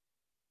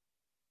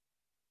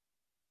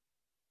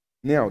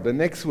 Now, the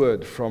next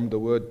word from the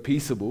word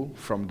peaceable,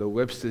 from the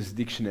Webster's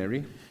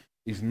dictionary,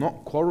 is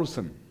not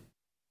quarrelsome.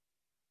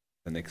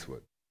 The next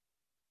word.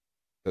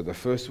 So the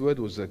first word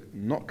was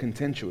not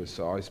contentious,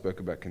 so I spoke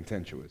about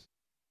contentious.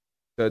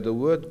 So the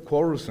word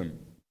quarrelsome.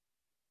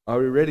 Are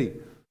we ready?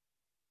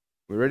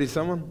 We ready,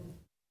 someone?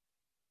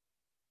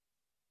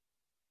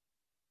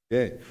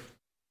 Yeah.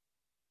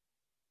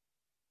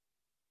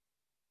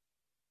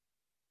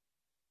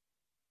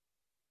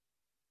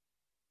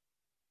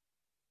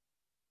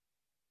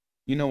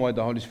 You know why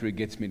the Holy Spirit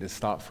gets me to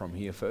start from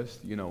here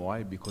first? You know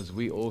why? Because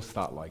we all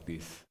start like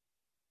this.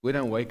 We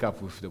don't wake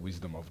up with the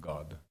wisdom of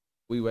God.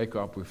 We wake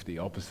up with the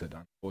opposite,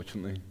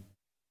 unfortunately.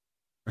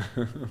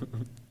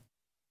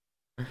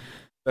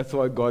 That's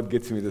why God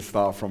gets me to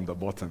start from the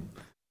bottom.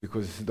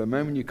 Because the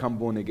moment you come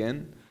born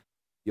again,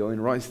 you're in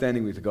right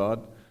standing with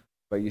God,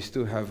 but you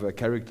still have a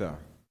character,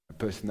 a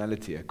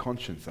personality, a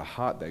conscience, a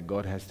heart that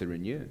God has to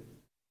renew.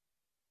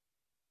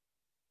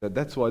 So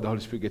that's why the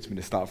Holy Spirit gets me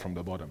to start from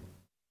the bottom.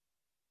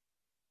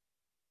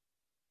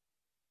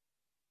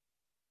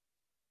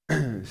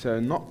 So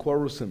not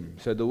quarrelsome.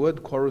 So the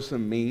word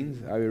quarrelsome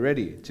means, are we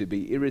ready? To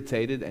be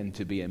irritated and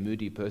to be a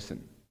moody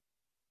person.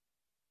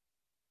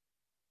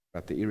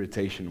 But the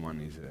irritation one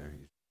is...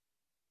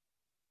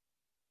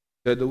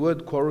 So the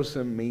word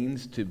quarrelsome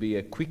means to be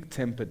a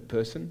quick-tempered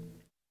person,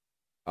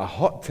 a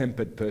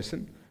hot-tempered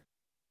person,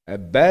 a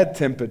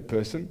bad-tempered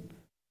person,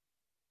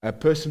 a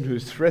person who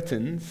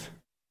threatens,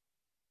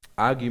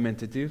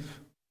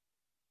 argumentative,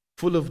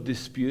 full of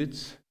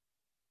disputes,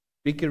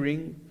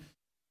 bickering,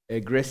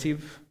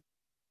 aggressive,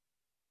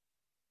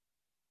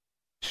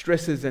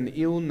 stresses an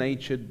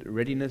ill-natured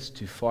readiness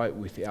to fight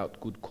without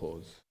good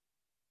cause.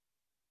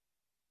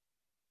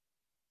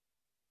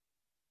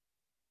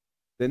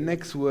 The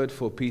next word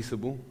for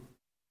peaceable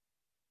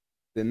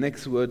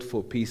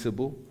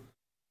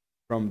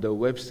from the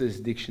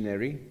Webster's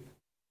dictionary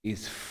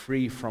is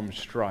free from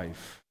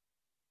strife.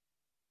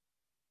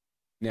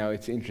 Now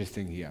it's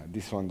interesting here.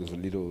 This one is a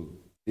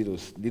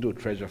little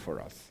treasure for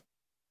us.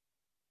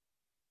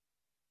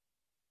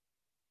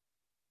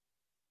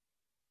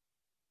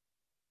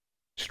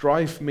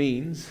 Strife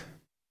means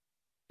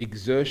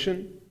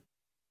exertion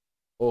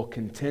or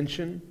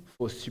contention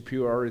for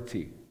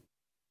superiority.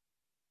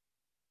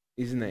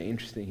 Isn't that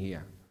interesting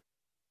here?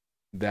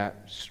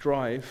 That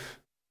strife,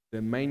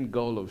 the main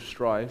goal of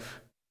strife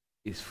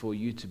is for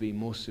you to be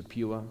more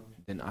superior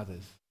than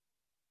others.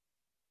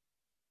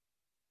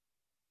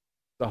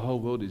 The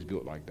whole world is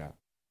built like that.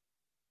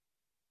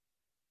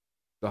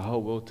 The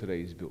whole world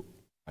today is built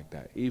like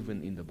that,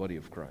 even in the body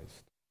of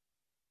Christ.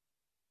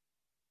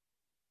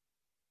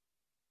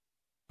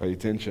 Pay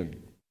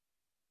attention.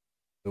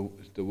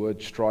 The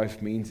word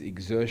strife means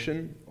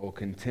exertion or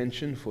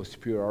contention for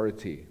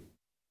superiority,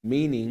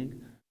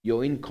 meaning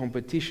you're in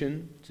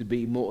competition to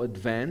be more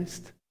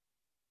advanced,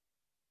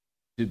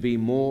 to be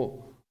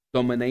more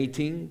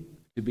dominating,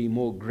 to be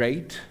more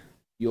great.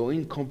 You're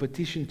in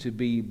competition to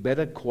be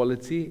better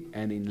quality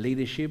and in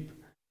leadership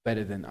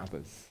better than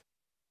others.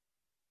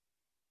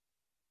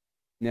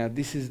 Now,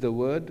 this is the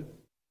word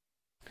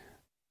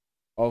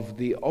of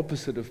the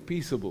opposite of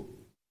peaceable.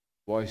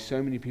 Why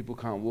so many people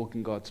can't walk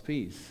in God's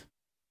peace.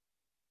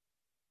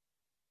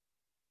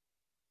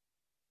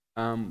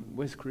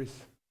 Where's Chris?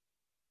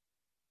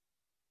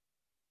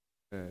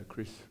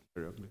 Chris,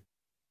 very ugly.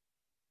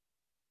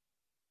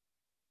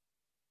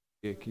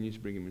 Yeah, can you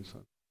just bring him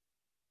inside?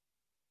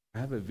 I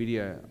have a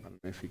video, I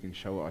don't know if you can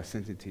show it. I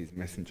sent it to his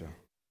messenger,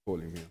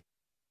 calling me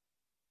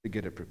to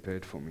get it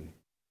prepared for me.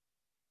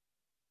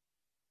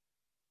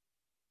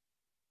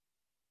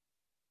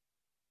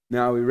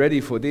 Now, are we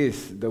ready for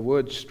this? The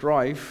word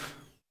strife,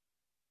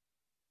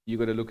 you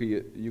got to look at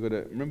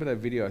remember that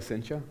video I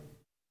sent you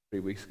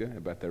 3 weeks ago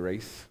about the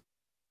race?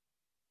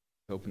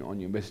 Open it on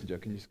your messenger.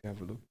 Can you just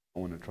have a look? I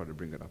want to try to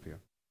bring it up here.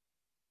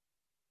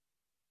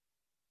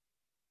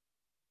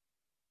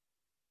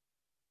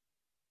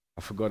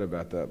 I forgot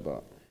about that,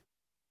 but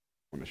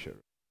I want to share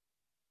it.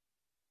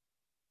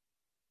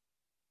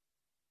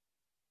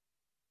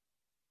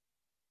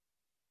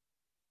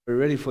 Are you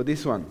ready for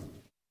this one?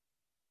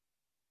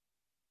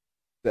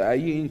 So are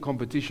you in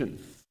competition?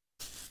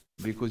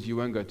 Because you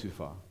won't go too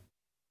far.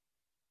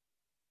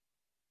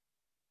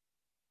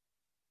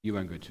 You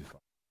won't go too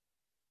far.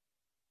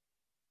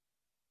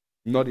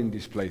 Not in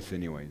this place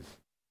anyways.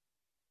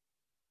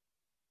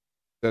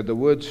 So the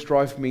word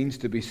strife means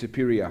to be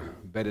superior,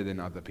 better than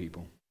other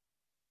people.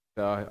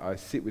 So I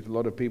sit with a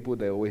lot of people,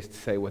 they always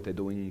say what they're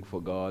doing for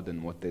God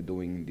and what they're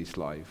doing in this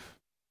life.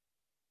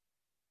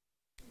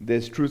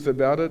 There's truth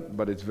about it,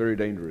 but it's very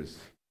dangerous.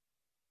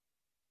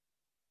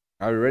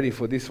 Are you ready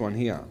for this one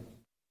here?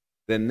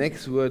 The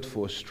next word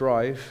for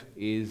strife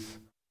is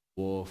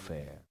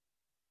warfare.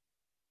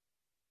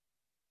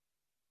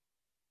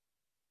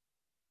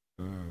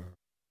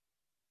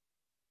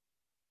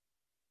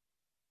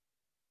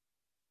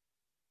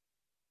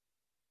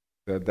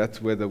 So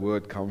that's where the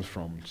word comes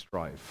from,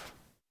 strife.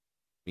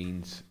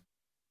 Means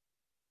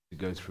to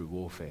go through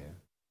warfare.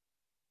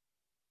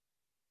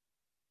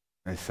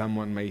 And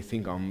someone may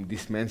think, I'm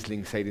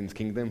dismantling Satan's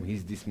kingdom,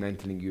 he's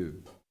dismantling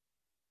you.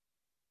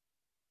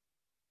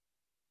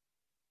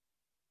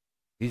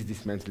 He's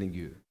dismantling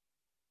you.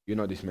 You're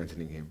not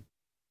dismantling him.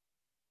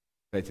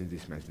 Satan's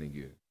dismantling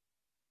you.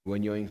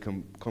 When you're in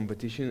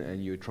competition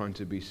and you're trying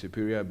to be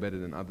superior, better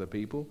than other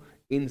people,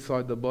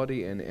 inside the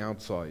body and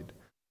outside,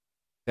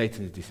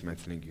 Satan's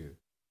dismantling you.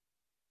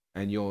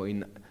 And you're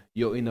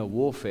in a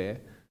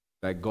warfare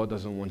that God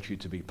doesn't want you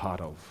to be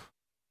part of.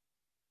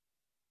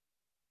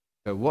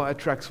 So what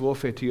attracts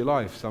warfare to your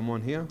life?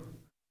 Someone here?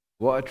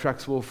 What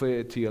attracts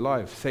warfare to your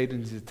life?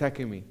 Satan's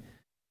attacking me.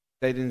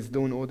 Satan's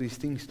doing all these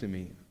things to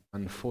me.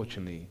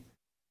 Unfortunately,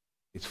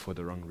 it's for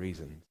the wrong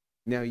reasons.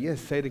 Now,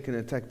 yes, Satan can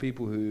attack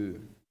people who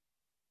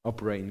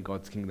operate in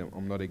God's kingdom.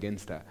 I'm not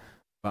against that.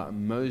 But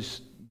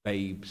most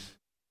babes,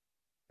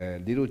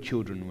 little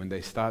children, when they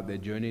start their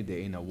journey, they're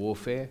in a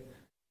warfare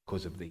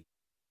because of these.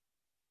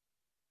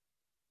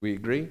 We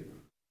agree?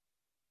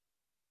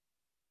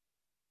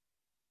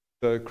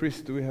 So,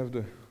 Chris, we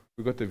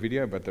got the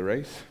video about the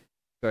race?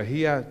 So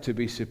here, to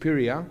be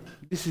superior,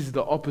 this is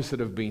the opposite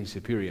of being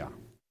superior.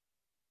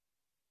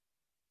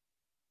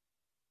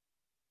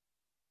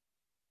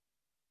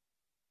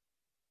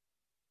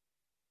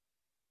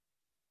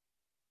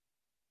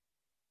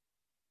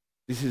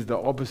 This is the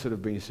opposite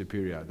of being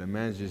superior. The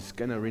man's just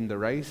going to win the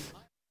race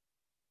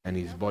and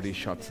his body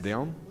shuts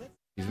down.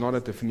 He's not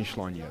at the finish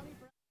line yet.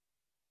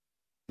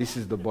 This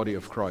is the body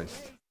of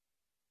Christ.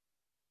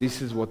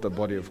 This is what the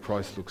body of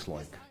Christ looks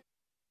like.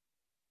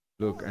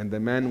 Look, and the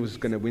man was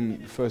going to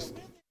win first.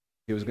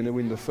 He was going to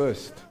win the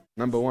first.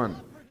 Number one.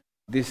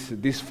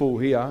 This fool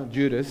here,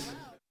 Judas,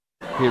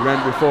 he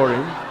ran before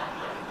him.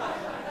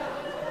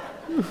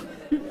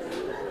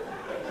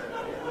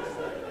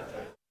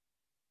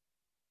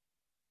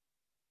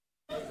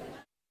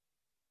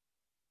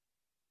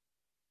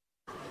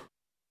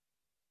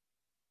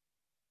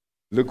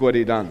 Look what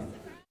he done.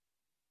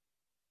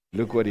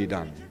 Look what he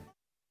done.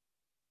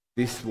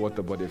 This is what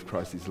the body of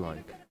Christ is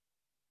like.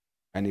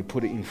 And he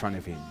put it in front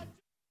of him.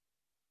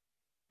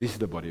 This is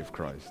the body of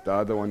Christ. The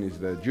other one is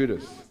the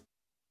Judas.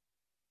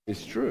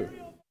 It's true.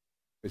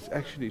 It's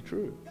actually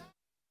true.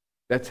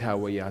 That's how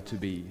we are to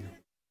be.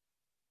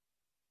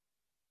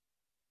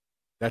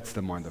 That's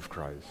the mind of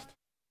Christ.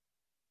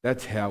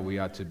 That's how we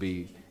are to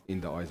be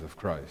in the eyes of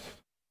Christ.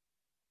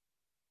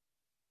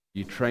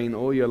 You train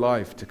all your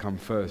life to come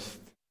first,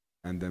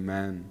 and the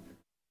man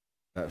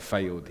that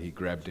failed, he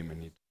grabbed him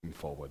and he took him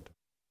forward.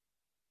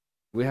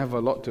 We have a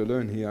lot to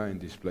learn here in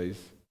this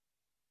place.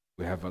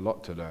 We have a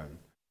lot to learn.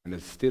 And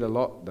there's still a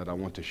lot that I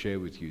want to share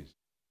with you.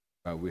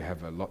 But we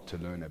have a lot to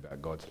learn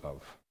about God's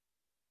love.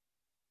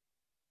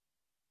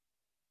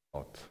 A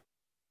lot.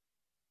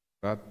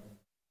 But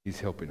He's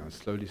helping us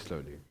slowly,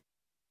 slowly.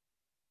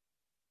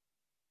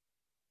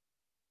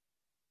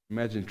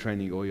 Imagine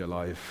training all your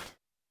life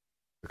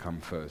to come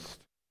first.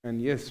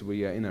 And yes,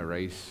 we are in a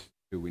race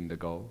to win the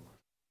goal.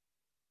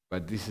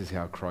 But this is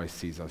how Christ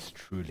sees us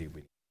truly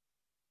win.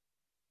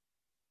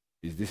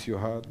 Is this your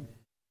heart?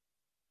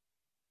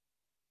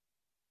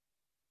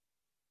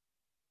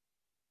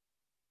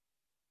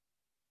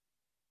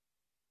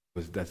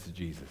 Because that's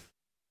Jesus.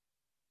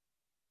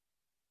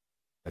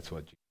 That's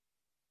what Jesus.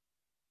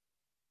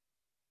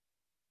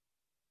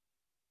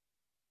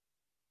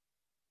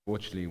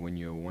 Fortunately, when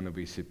you want to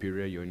be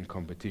superior, you're in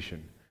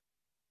competition.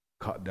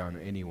 Cut down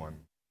anyone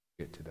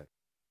to get to that.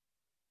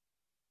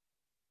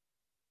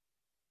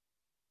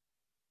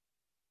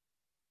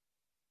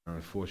 And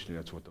unfortunately,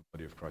 that's what the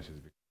body of Christ has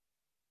become.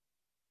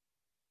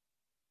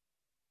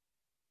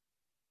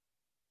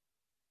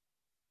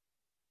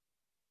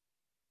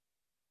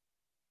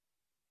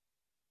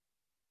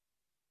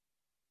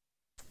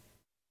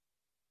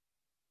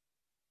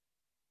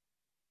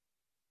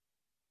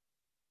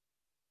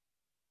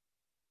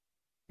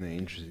 And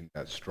interesting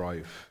that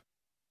strife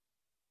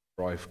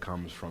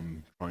comes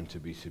from trying to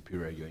be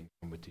superior. You're in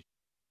competition.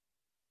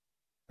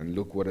 And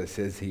look what it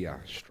says here.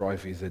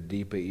 Strife is a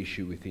deeper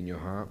issue within your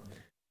heart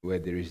where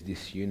there is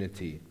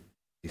disunity,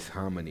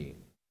 disharmony,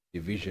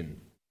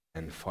 division,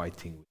 and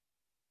fighting.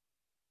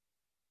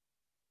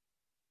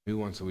 Who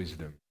wants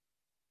wisdom?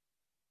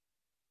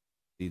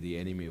 See the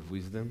enemy of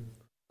wisdom?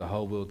 The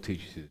whole world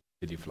teaches you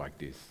to live like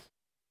this.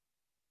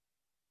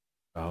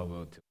 The whole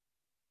world.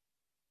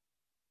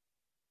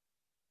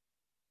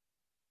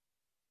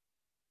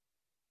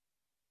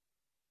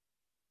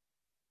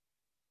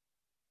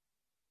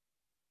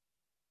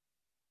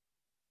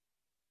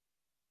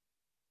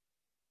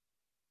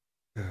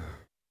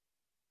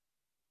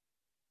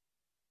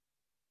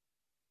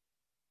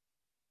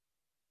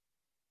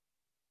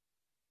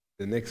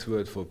 The next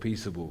word for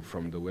peaceable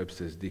from the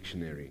Webster's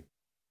dictionary,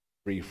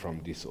 free from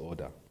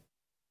disorder.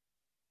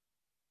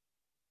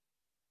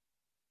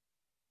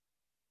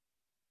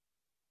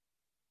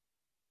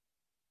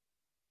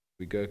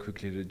 We go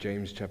quickly to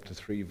James chapter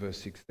 3, verse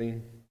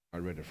 16. I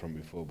read it from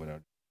before, but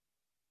not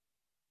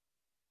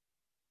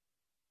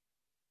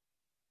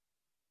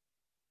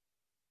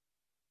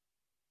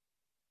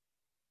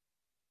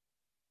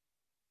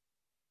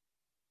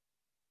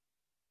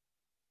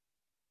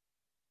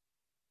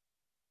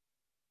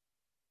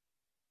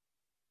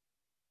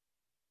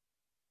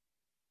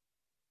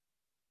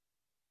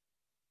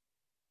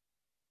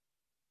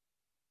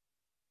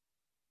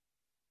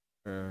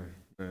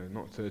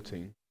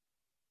 13.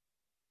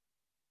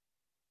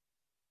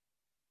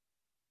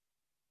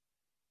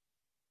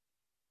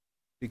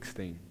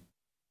 $16.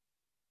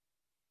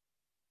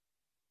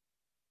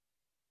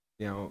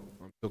 Now,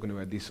 I'm talking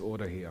about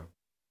disorder here.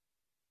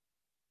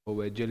 For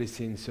where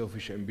jealousy and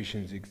selfish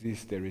ambitions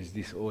exist, there is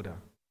disorder.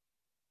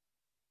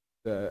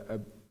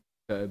 The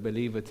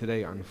believer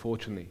today,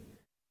 unfortunately,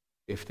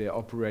 if they're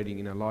operating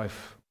in a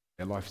life,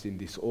 their life's in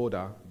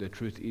disorder, the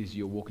truth is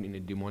you're walking in a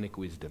demonic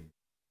wisdom.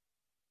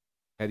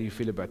 How do you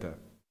feel about that?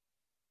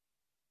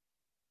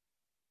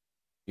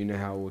 You know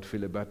how I would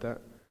feel about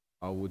that?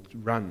 I would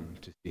run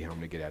to see how I'm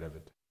going to get out of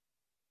it.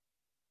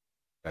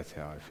 That's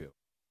how I feel.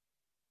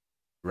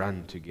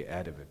 Run to get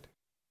out of it.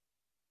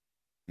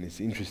 And it's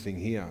interesting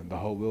here, the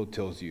whole world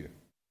tells you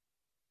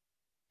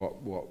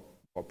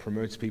what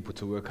promotes people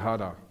to work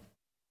harder.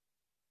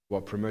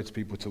 What promotes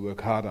people to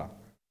work harder.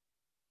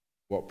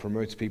 What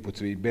promotes people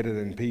to be better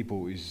than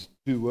people is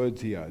two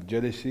words here,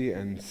 jealousy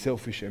and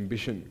selfish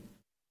ambition.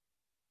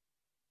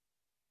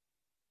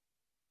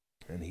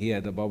 And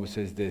here the Bible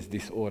says there's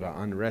disorder,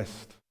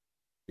 unrest,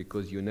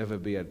 because you'll never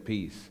be at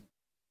peace,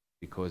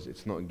 because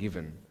it's not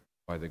given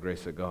by the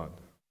grace of God.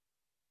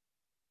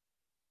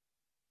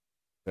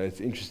 So it's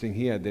interesting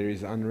here, there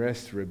is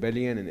unrest,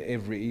 rebellion, and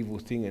every evil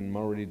thing and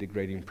morally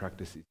degrading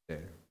practice is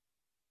there.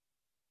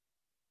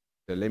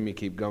 So let me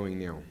keep going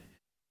now.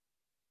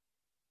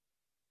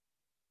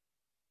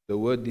 The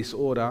word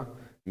disorder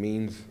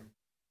means,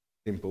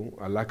 simple,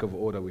 a lack of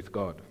order with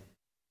God.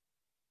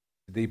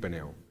 Deeper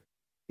now.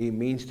 It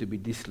means to be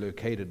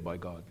dislocated by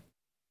God.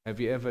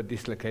 Have you ever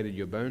dislocated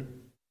your bone?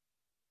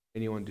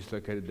 Anyone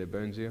dislocated their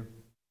bones here?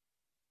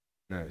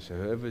 No. So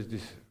whoever's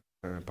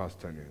past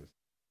 10 years.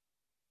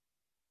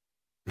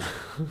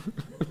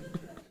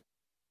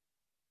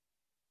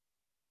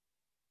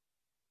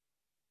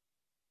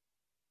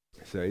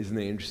 So isn't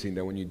it interesting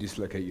that when you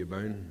dislocate your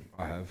bone,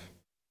 I have,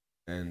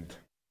 and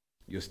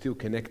you're still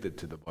connected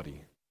to the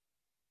body.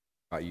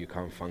 but you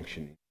can't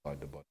function inside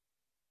the body.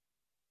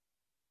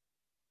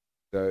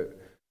 So,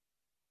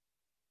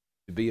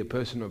 to be a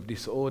person of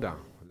disorder,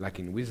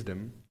 lacking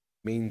wisdom,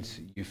 means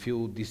you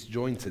feel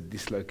disjointed,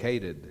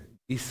 dislocated,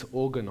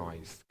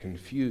 disorganized,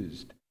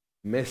 confused,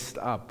 messed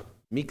up,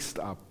 mixed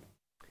up,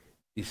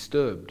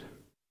 disturbed,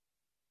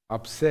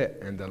 upset,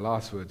 and the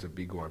last word's a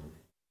big one: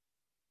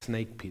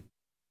 snake pit.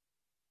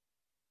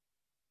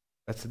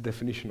 That's the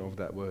definition of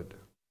that word,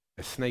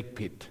 a snake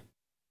pit.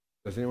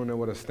 Does anyone know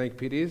what a snake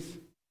pit is?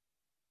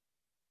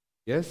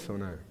 Yes or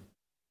no?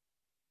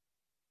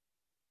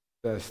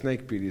 The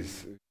snake pit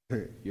is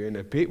you're in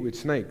a pit with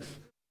snakes.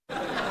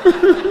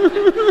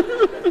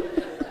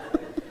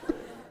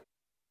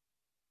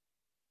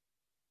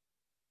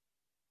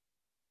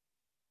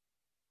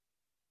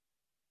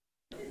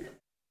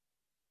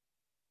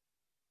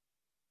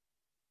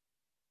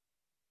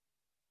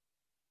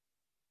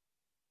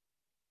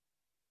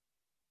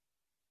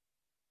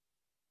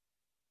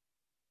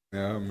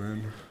 Yeah,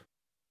 man.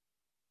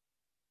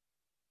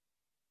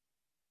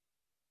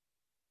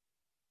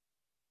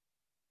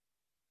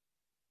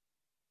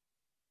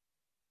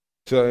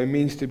 So it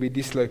means to be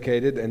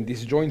dislocated and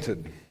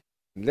disjointed.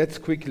 Let's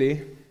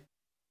quickly,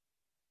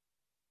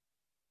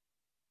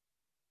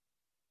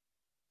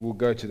 we'll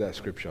go to that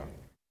scripture.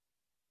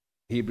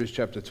 Hebrews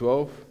chapter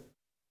 12,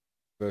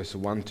 verse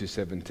 1 to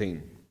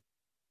 17.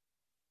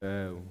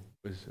 You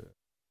want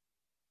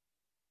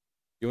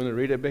to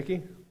read it,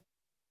 Becky?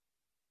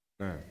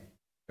 No,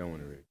 don't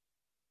want to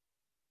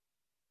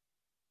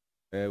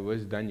read.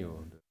 Where's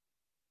Daniel?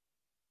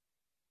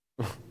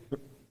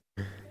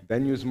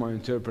 Daniel's my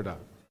interpreter.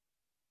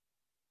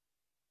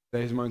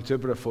 He's my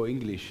interpreter for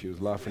English. He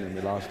was laughing at me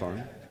last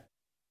time.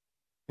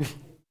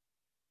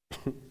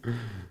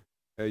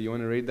 You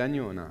want to read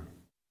Daniel or not?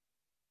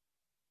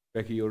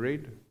 Becky, you'll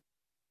read?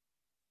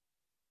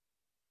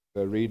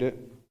 So read it.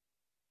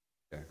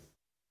 Okay.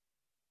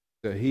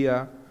 So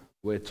here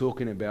we're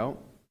talking about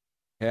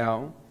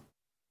how,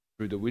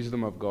 through the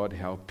wisdom of God,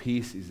 how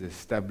peace is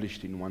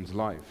established in one's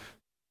life.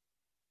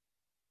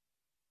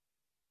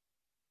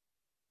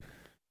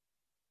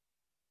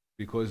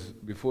 Because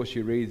before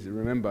she reads,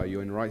 remember,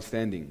 you're in right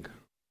standing.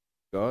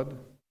 God,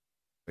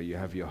 but you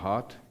have your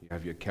heart, you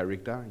have your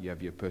character, you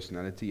have your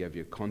personality, you have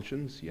your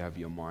conscience, you have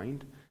your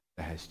mind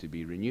that has to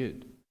be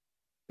renewed.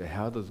 So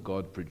how does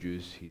God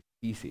produce His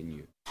peace in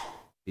you?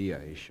 Here,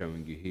 He's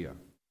showing you here.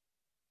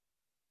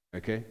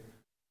 Okay?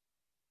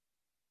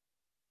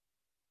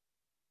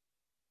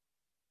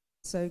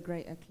 So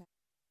great a class.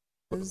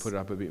 Put it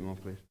up a bit more,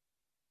 please.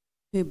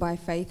 Who by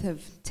faith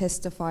have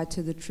testified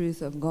to the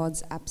truth of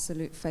God's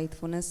absolute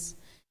faithfulness,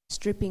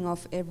 stripping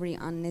off every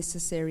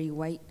unnecessary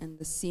weight and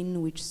the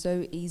sin which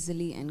so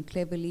easily and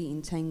cleverly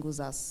entangles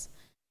us.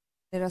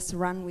 Let us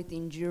run with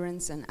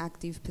endurance and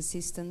active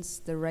persistence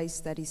the race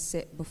that is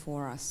set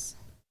before us.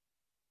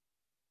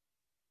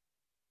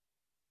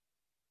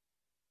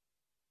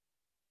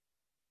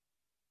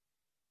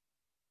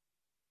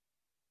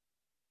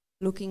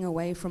 Looking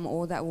away from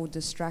all that will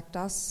distract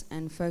us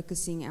and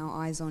focusing our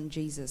eyes on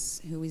Jesus,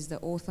 who is the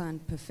author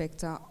and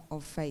perfecter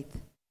of faith,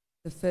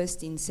 the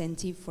first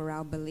incentive for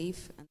our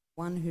belief and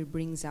one who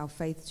brings our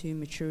faith to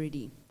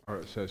maturity. All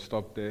right, so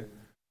stop there.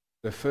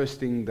 The first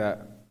thing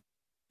that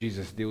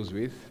Jesus deals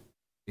with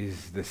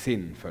is the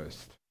sin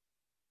first,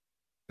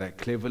 that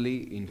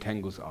cleverly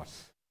entangles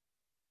us.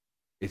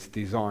 It's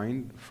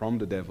designed from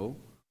the devil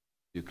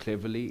to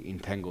cleverly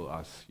entangle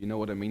us. You know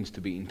what it means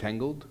to be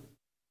entangled?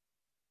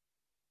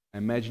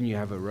 Imagine you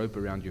have a rope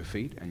around your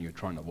feet and you're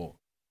trying to walk.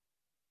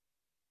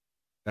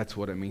 That's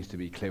what it means to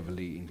be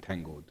cleverly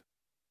entangled.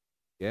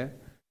 Yeah?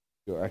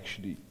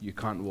 You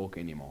can't walk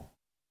anymore.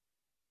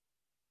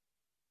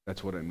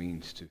 That's what it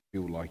means to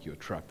feel like you're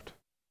trapped.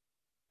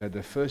 Now,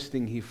 the first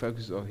thing he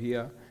focuses on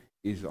here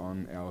is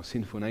on our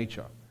sinful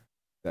nature,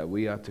 that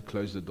we are to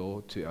close the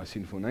door to our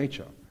sinful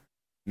nature.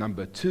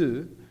 Number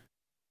 2,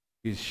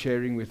 he's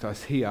sharing with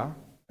us here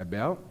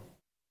about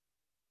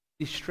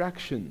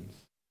distractions.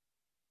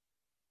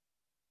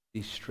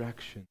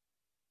 Distraction.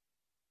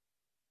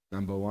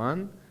 Number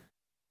 1,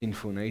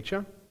 sinful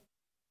nature.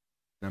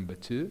 Number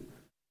 2,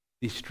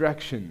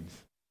 distractions.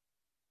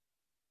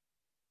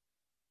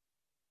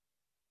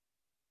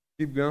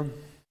 Keep going.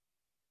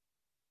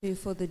 Who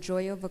for the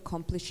joy of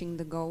accomplishing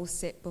the goal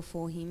set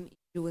before him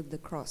endured the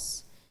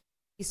cross,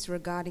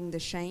 disregarding the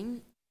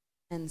shame,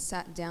 and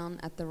sat down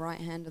at the right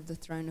hand of the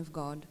throne of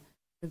God,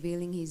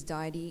 revealing his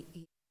deity,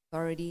 his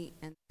authority,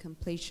 and the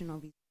completion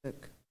of his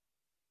work.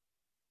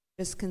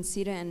 Just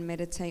consider and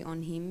meditate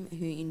on him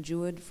who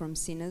endured from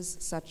sinners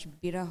such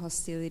bitter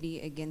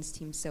hostility against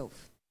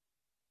himself.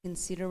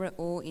 Consider it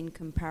all in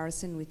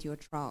comparison with your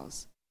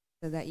trials,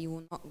 so that you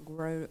will not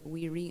grow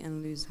weary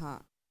and lose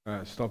heart.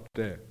 Stop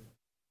there.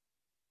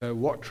 So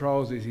what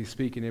trials is he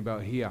speaking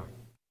about here?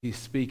 He's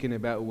speaking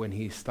about when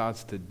he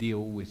starts to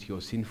deal with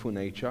your sinful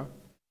nature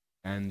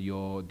and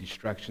your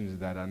distractions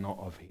that are not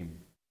of him.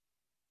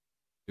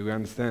 Do we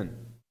understand?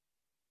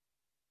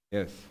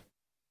 Yes.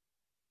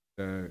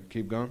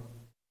 Keep going.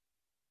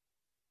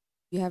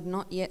 You have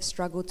not yet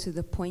struggled to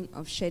the point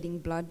of shedding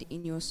blood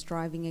in your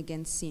striving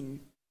against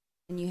sin,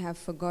 and you have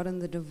forgotten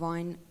the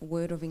divine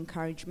word of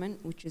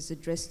encouragement which is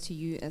addressed to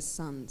you as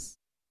sons.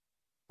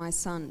 My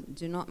son,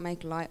 do not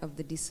make light of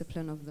the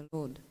discipline of the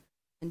Lord,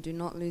 and do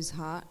not lose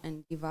heart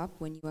and give up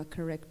when you are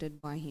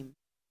corrected by him.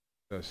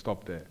 So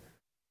stop there.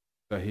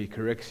 So he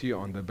corrects you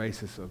on the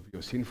basis of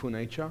your sinful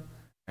nature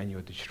and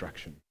your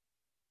distraction.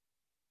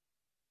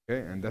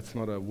 Okay, and that's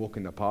not a walk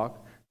in the park.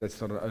 That's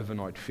not an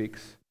overnight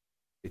fix.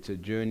 It's a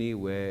journey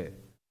where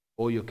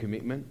all your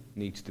commitment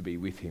needs to be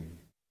with him.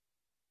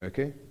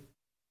 Okay?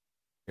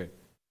 Okay.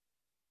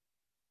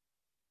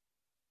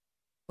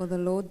 For the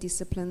Lord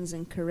disciplines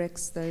and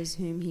corrects those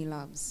whom he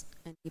loves,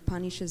 and he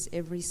punishes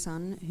every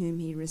son whom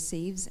he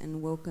receives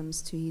and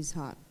welcomes to his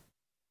heart.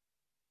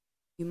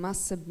 You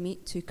must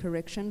submit to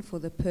correction for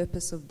the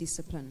purpose of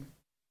discipline.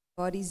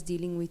 God is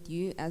dealing with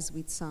you as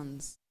with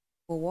sons.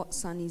 For what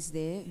son is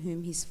there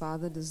whom his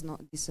father does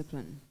not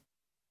discipline?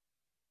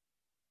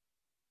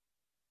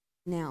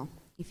 Now,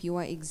 if you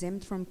are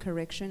exempt from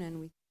correction and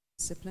with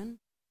discipline,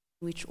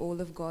 which all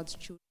of God's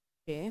children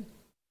share,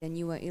 then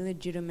you are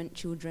illegitimate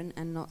children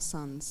and not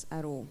sons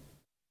at all.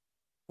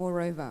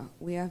 Moreover,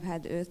 we have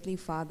had earthly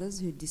fathers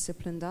who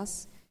disciplined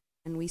us,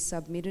 and we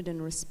submitted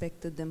and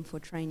respected them for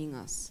training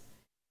us.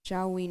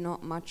 Shall we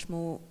not much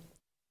more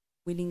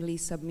willingly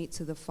submit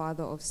to the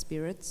Father of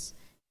spirits,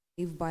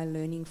 live by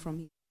learning from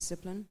his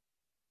discipline?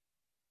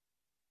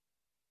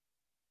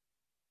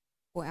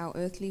 For our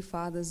earthly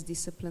fathers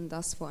disciplined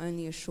us for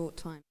only a short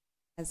time,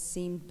 as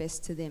seemed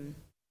best to them.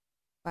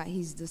 But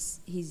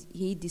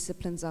he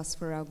disciplines us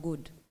for our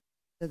good,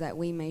 so that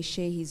we may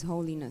share his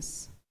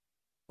holiness.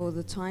 For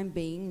the time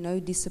being, no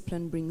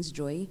discipline brings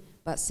joy,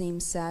 but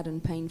seems sad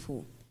and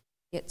painful.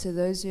 Yet to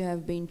those who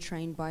have been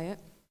trained by it,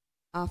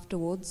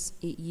 afterwards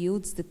it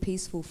yields the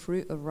peaceful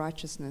fruit of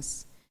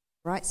righteousness,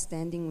 right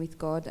standing with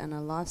God, and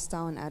a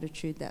lifestyle and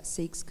attitude that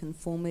seeks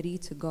conformity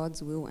to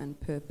God's will and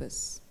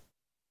purpose.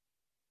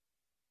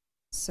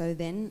 So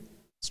then,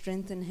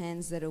 strengthen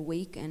hands that are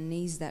weak and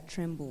knees that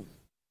tremble.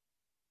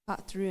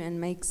 Cut through and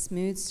make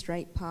smooth,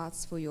 straight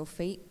paths for your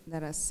feet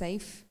that are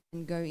safe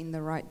and go in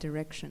the right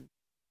direction,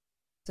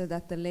 so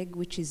that the leg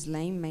which is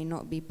lame may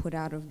not be put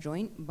out of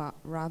joint, but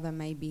rather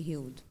may be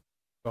healed.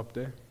 Stop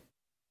there.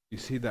 You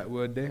see that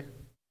word there?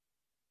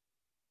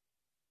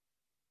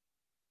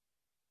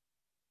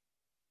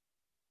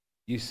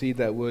 You see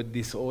that word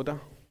disorder?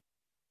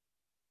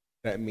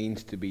 That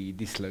means to be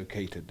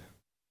dislocated.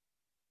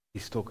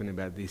 He's talking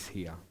about this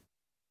here.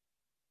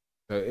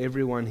 So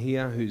everyone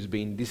here who's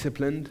been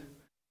disciplined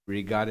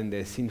regarding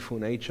their sinful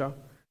nature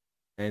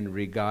and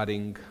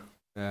regarding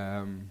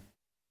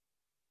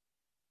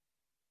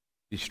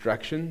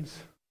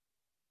distractions,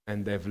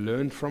 and they've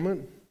learned from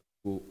it,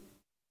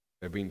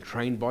 they've been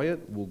trained by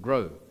it, will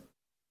grow.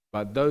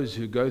 But those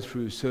who go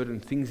through certain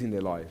things in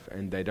their life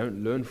and they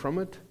don't learn from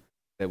it,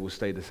 they will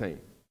stay the same.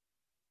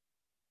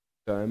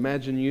 So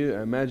imagine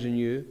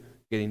you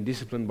getting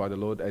disciplined by the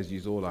Lord, as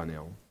you all are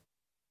now.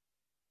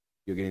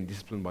 You're getting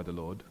disciplined by the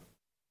Lord.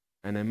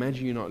 And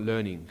imagine you're not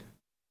learning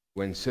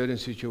when certain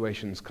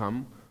situations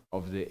come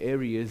of the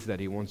areas that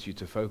he wants you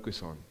to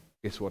focus on.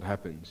 Guess what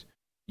happens?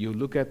 You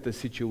look at the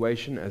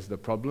situation as the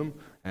problem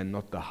and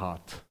not the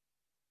heart.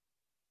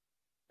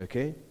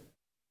 Okay?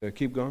 So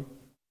keep going.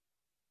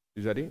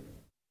 Is that it?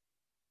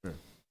 No.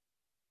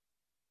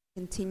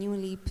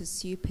 Continually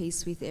pursue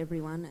peace with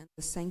everyone and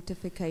the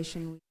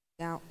sanctification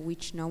without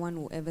which no one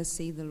will ever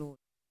see the Lord.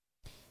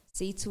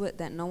 See to it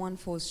that no one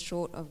falls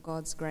short of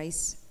God's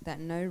grace,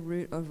 that no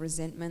root of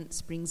resentment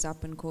springs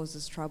up and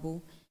causes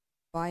trouble.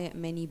 By it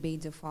many be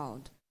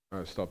defiled. All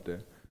right, stop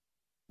there.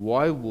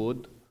 Why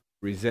would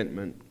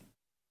resentment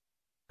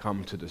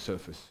come to the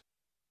surface?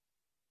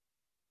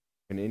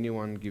 Can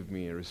anyone give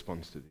me a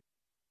response to this?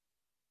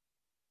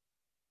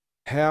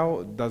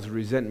 How does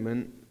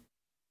resentment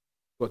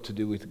got to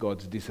do with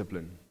God's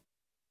discipline?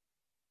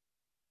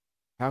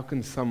 How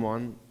can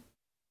someone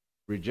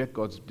reject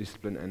God's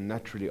discipline and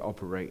naturally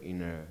operate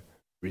in a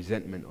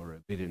resentment or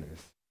a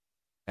bitterness?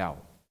 How?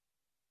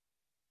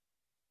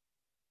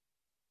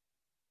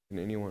 Can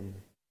anyone?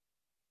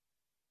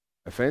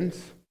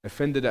 Offense?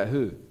 Offended at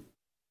who?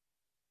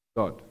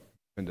 God.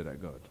 Offended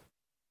at God.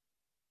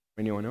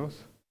 Anyone else?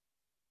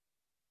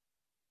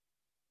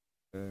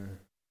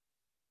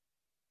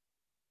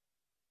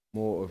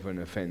 More of an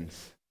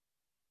offense.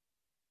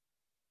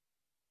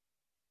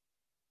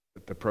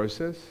 At the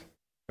process?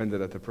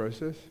 Offended at the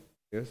process?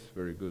 Yes,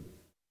 very good.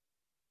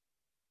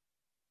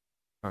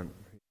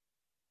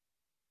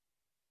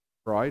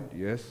 Pride?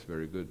 Yes,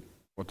 very good.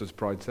 What does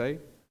pride say?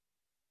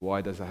 Why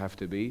does it have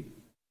to be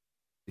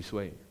this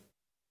way?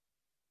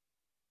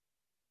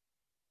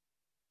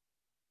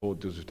 Paul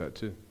deals with that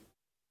too.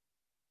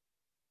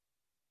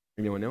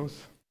 Anyone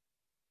else?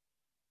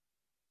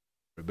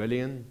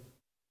 Rebellion?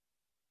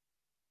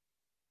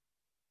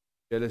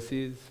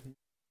 Jealousies?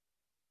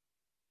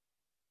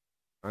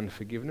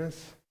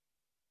 Unforgiveness?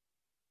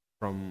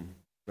 No,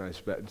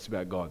 it's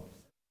about God.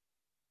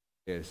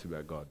 Yeah, it's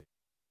about God.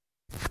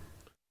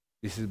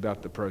 This is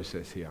about the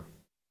process here.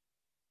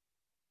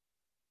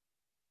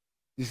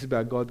 This is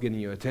about God getting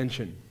your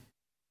attention.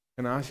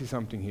 Can I ask you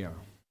something here?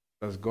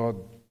 Does God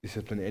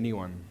discipline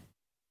anyone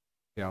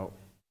without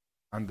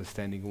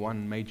understanding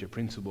one major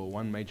principle,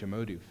 one major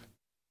motive?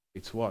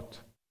 It's what?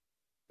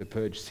 To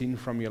purge sin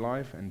from your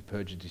life and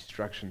purge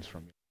distractions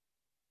from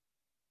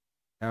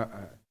you.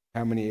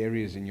 How many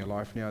areas in your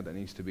life now that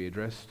needs to be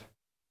addressed?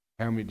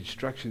 How many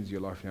distractions in your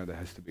life now that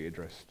has to be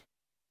addressed?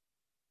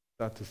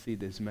 Start to see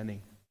there's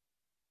many.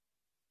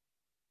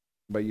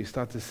 But you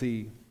start to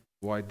see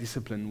why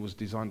discipline was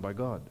designed by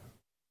God.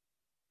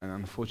 And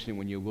unfortunately,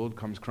 when your world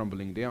comes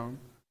crumbling down,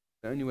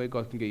 the only way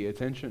God can get your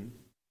attention.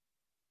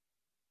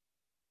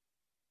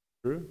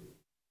 True?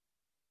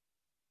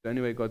 The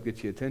only way God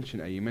gets your attention,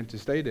 are you meant to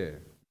stay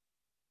there?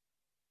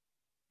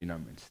 You're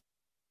not meant to.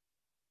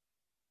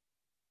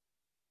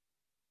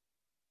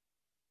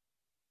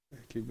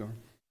 Keep going.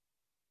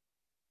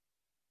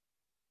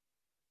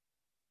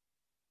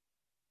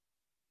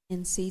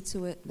 And see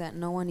to it that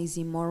no one is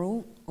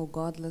immoral or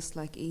godless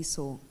like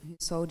Esau, who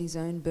sold his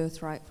own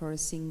birthright for a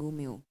single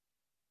meal.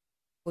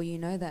 For you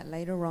know that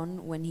later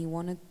on, when he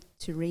wanted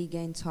to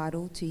regain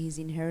title to his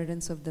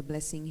inheritance of the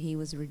blessing, he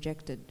was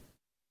rejected.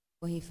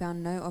 For he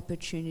found no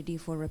opportunity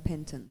for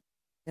repentance.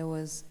 There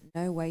was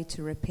no way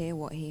to repair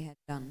what he had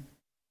done,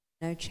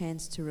 no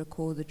chance to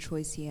recall the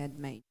choice he had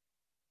made,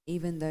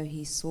 even though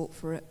he sought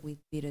for it with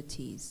bitter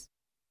tears.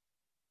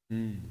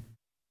 No,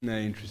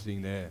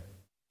 interesting there.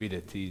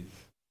 Bitter tears.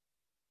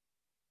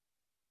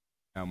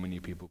 How many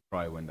people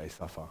cry when they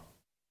suffer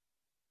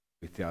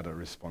without a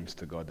response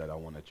to God that I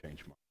want to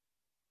change my life?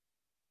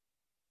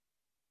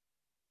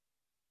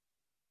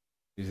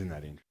 Isn't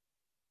that interesting?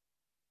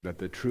 That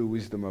the true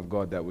wisdom of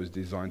God that was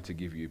designed to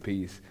give you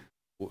peace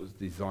was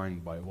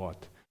designed by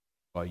what?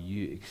 By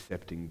you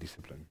accepting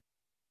discipline.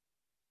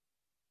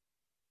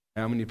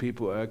 How many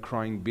people are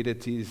crying bitter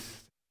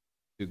tears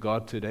to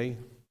God today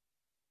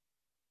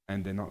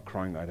and they're not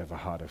crying out of a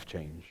heart of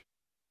change?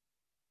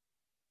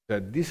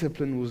 That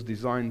discipline was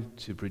designed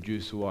to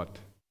produce what?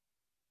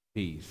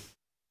 Peace.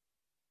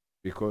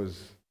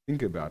 Because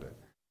think about it.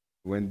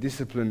 When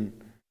discipline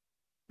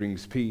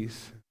brings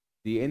peace,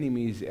 the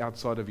enemy is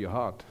outside of your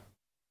heart.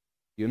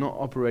 You're not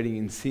operating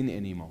in sin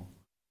anymore.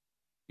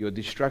 Your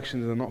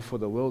distractions are not for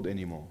the world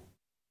anymore.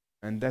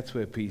 And that's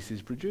where peace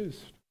is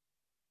produced.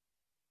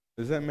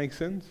 Does that make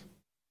sense?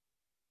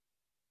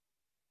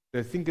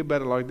 So think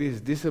about it like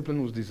this.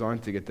 Discipline was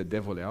designed to get the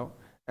devil out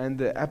and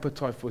the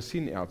appetite for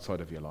sin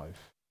outside of your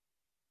life.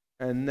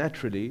 And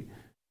naturally,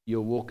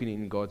 you're walking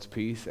in God's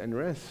peace and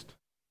rest.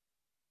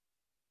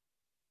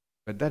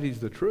 But that is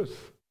the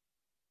truth.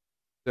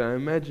 So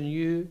imagine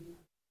you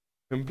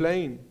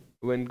complain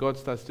when God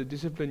starts to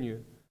discipline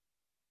you.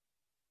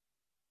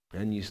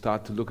 And you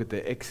start to look at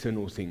the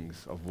external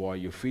things of why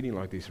you're feeling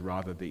like this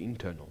rather than the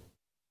internal.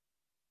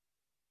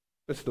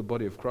 That's the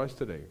body of Christ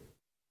today.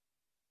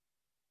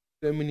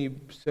 So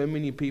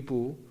many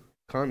people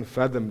can't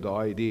fathom the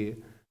idea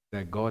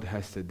that God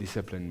has to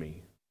discipline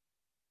me.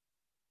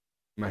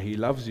 Now, He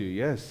loves you,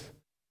 yes.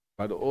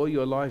 But all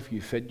your life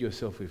you fed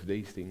yourself with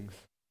these things.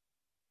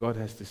 God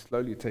has to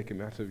slowly take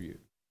them out of you.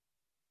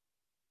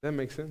 Does that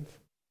make sense?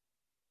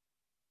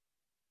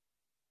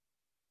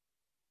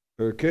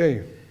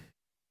 Okay.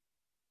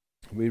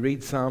 We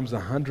read Psalms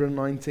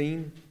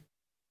 119,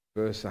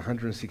 verse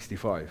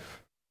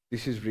 165.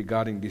 This is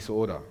regarding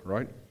disorder,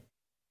 right?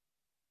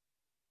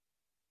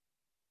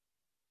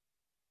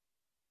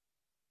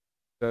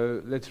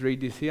 So let's read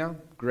this here.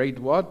 Great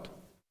what?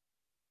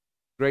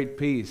 Great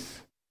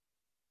peace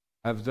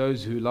have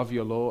those who love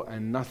your law,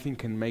 and nothing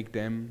can make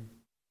them.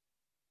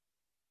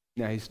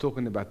 Now he's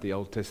talking about the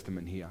Old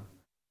Testament here,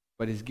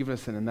 but he's given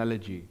us an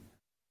analogy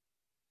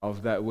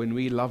of that when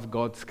we love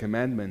God's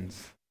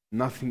commandments,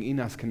 nothing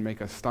in us can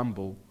make us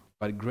stumble,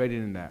 but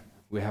greater than that,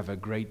 we have a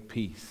great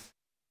peace.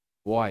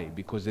 Why?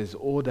 Because there's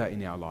order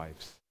in our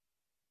lives.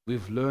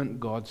 We've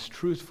learned God's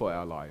truth for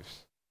our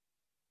lives.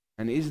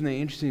 And isn't it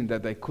interesting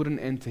that they couldn't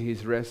enter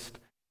His rest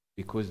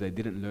because they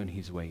didn't learn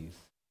His ways?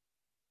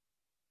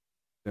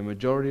 The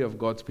majority of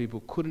God's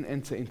people couldn't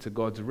enter into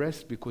God's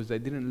rest because they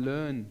didn't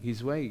learn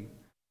His way.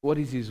 What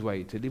is His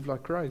way? To live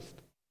like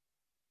Christ.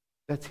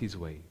 That's His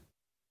way.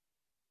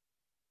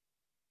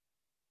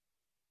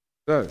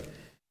 So,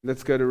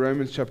 let's go to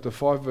Romans chapter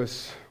 5,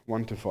 verse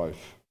 1 to 5.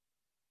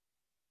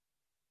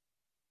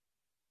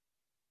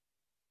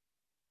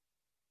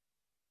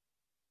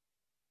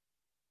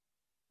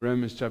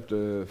 Romans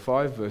chapter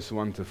 5, verse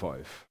 1 to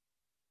 5.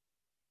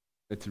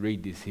 Let's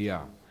read this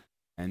here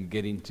and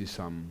get into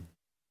some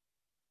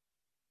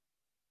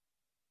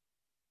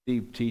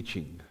deep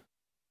teaching.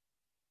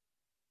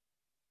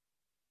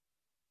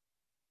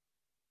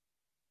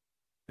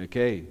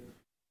 Okay,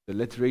 so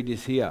let's read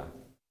this here.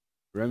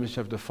 Romans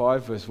chapter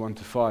 5, verse 1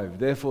 to 5.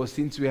 Therefore,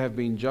 since we have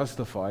been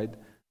justified,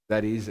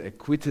 that is,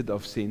 acquitted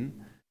of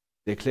sin,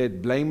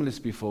 declared blameless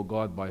before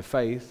God by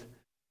faith,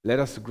 let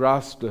us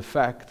grasp the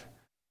fact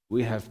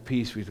we have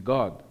peace with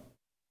God,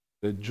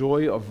 the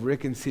joy of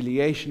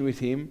reconciliation with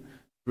Him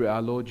through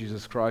our Lord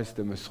Jesus Christ,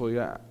 the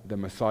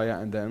Messiah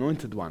and the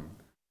Anointed One.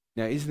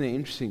 Now, isn't it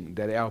interesting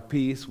that our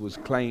peace was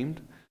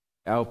claimed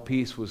Our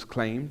peace was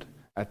claimed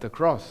at the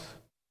cross.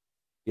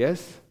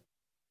 Yes?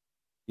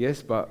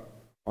 Yes, but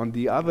on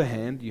the other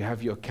hand, you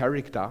have your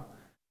character,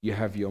 you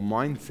have your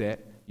mindset,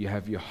 you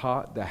have your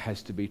heart that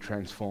has to be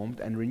transformed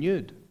and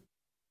renewed.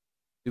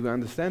 Do we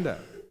understand that?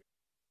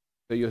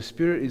 So your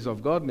spirit is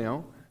of God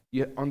now.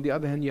 On the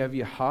other hand, you have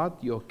your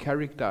heart, your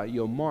character,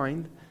 your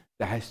mind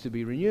that has to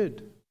be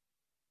renewed.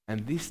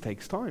 And this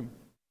takes time.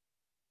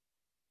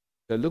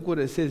 So look what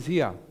it says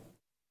here.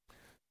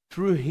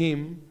 Through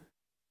him,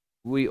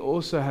 we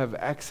also have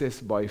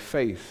access by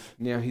faith.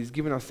 Now, he's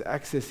given us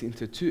access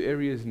into two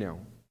areas now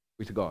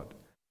with God.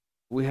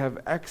 We have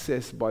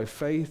access by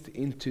faith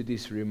into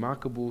this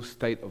remarkable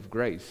state of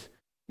grace.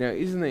 Now,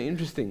 isn't it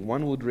interesting?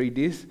 One would read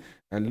this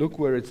and look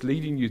where it's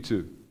leading you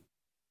to.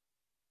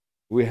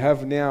 We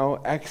have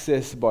now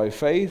access by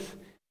faith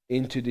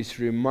into this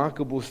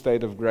remarkable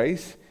state of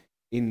grace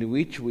in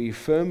which we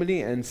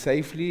firmly and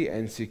safely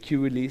and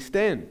securely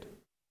stand.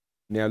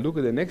 Now look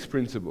at the next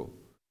principle.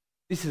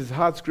 This is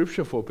hard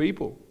scripture for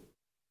people.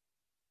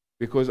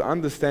 Because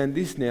understand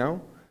this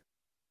now,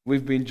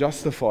 we've been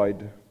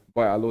justified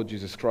by our Lord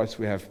Jesus Christ.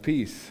 We have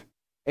peace.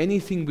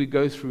 Anything we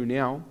go through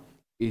now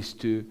is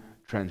to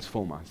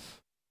transform us,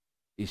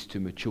 is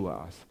to mature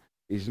us.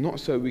 It's not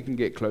so we can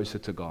get closer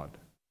to God.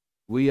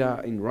 We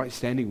are in right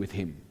standing with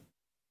him.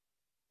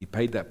 He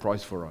paid that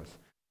price for us.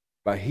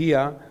 But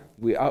here,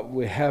 we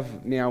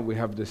have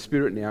the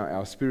Spirit now.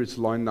 Our spirit's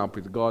lined up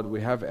with God.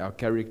 We have our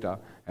character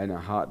and our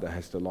heart that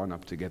has to line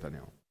up together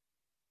now.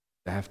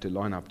 They have to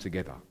line up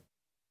together.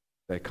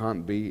 They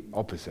can't be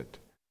opposite.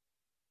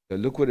 So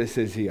look what it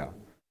says here.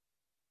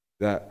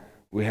 That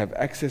we have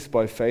access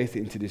by faith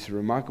into this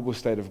remarkable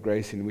state of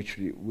grace in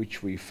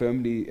which we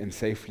firmly and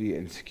safely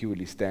and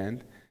securely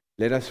stand.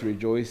 Let us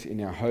rejoice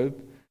in our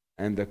hope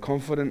and the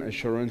confident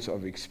assurance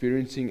of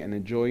experiencing and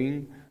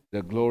enjoying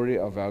the glory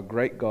of our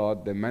great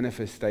God, the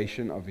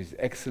manifestation of his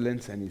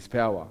excellence and his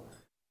power.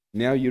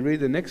 Now you read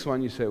the next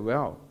one, you say,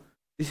 wow,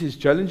 this is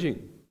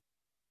challenging.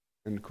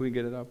 And can we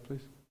get it up,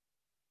 please?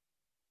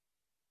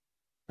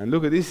 And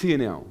look at this here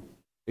now.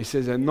 It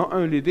says, and not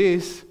only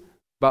this,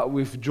 but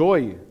with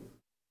joy,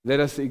 let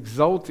us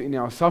exult in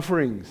our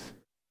sufferings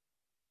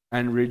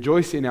and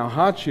rejoice in our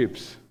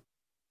hardships.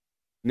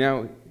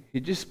 Now, he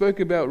just spoke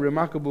about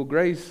remarkable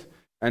grace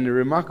and the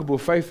remarkable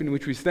faith in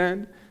which we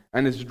stand,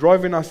 and it's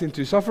driving us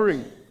into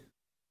suffering.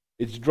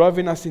 It's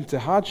driving us into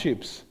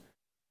hardships,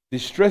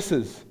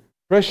 distresses,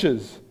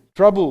 pressures,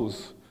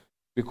 troubles,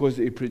 because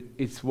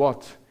it's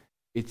what?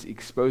 It's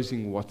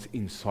exposing what's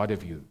inside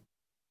of you.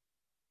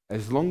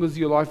 As long as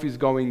your life is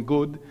going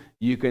good,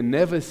 you can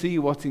never see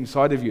what's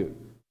inside of you.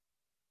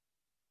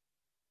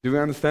 Do we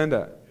understand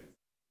that?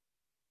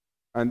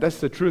 And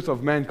that's the truth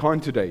of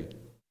mankind today.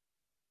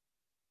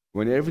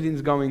 When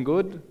everything's going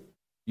good,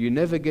 you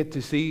never get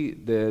to see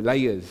the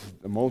layers,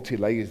 the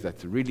multi-layers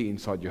that's really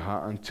inside your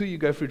heart until you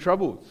go through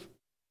troubles.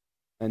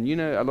 And you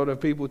know, a lot of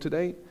people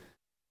today,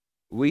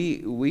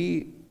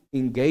 we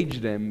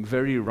engage them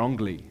very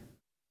wrongly.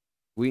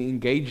 We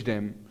engage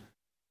them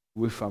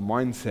with a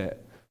mindset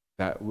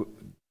that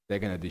they're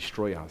going to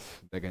destroy us,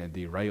 they're going to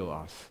derail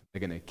us, they're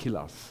going to kill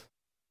us.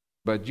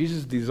 But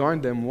Jesus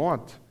designed them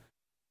what?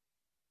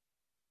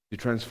 To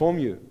transform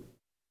you.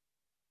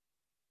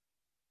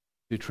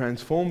 To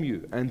transform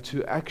you and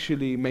to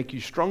actually make you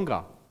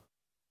stronger.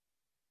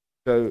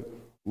 So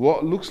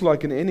what looks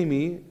like an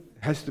enemy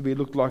has to be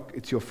looked like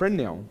it's your friend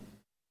now.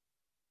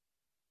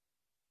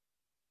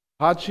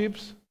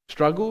 Hardships,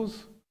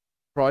 struggles,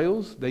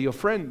 trials, they're your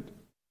friend.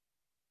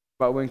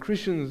 But when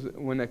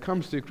it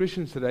comes to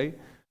Christians today,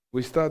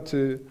 we start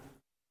to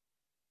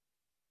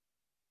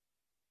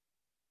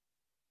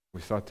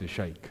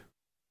shake.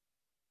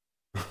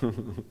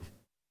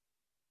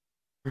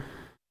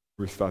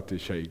 We start to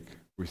shake.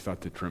 We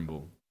start to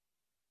tremble.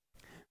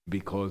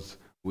 Because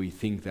we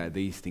think that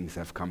these things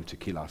have come to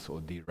kill us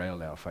or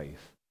derail our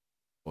faith,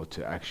 or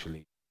to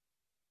actually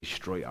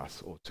destroy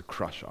us or to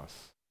crush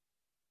us.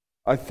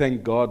 I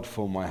thank God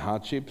for my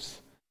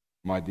hardships,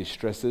 my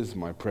distresses,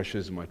 my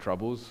pressures, my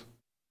troubles.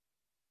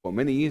 For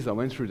many years I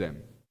went through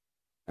them.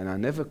 And I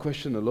never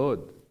questioned the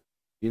Lord.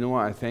 You know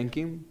why I thank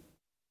him?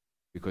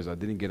 Because I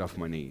didn't get off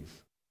my knees.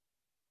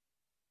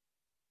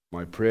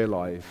 My prayer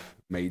life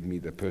made me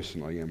the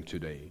person I am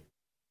today.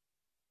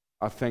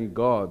 I thank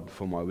God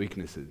for my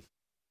weaknesses.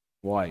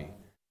 Why?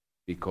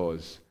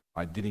 Because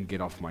I didn't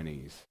get off my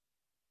knees.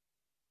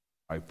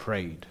 I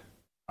prayed.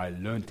 I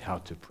learned how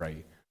to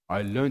pray.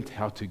 I learned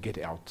how to get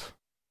out.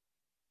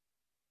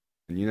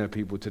 And you know,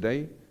 people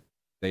today,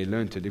 they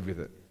learn to live with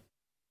it.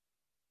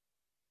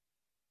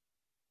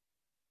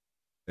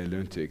 They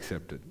learn to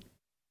accept it.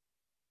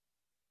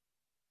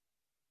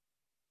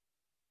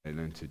 They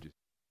learn to just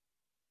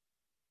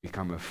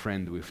become a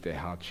friend with their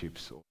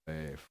hardships or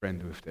a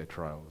friend with their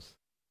trials.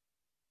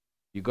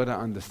 You've got to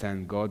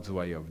understand God's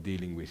way of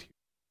dealing with you.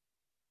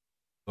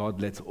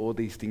 God lets all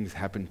these things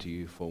happen to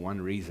you for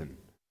one reason: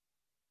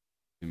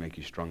 to make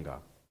you stronger.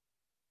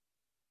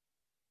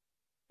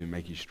 To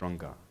make you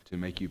stronger. To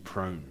make you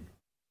prone.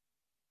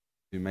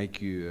 To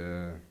make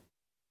you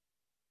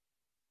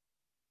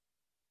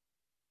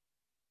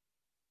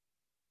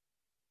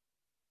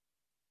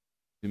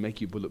to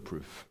make you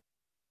bulletproof.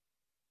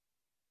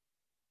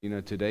 You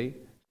know, today,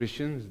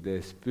 Christians,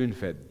 they're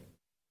spoon-fed.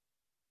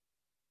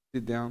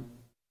 Sit down,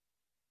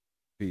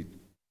 feed.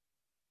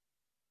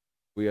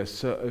 We are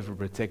so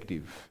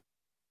overprotective,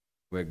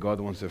 where God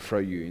wants to throw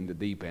you in the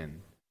deep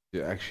end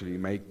to actually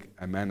make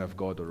a man of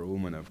God or a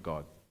woman of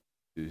God,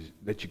 to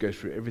let you go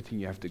through everything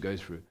you have to go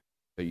through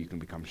so you can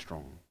become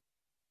strong.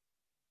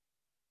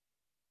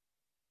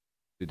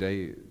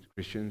 Today,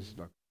 Christians,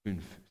 like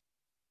spoon-fed.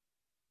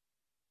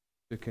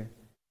 Okay.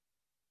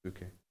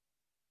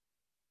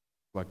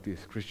 Like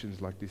this,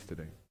 Christians like this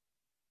today.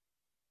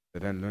 They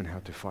don't learn how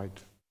to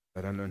fight.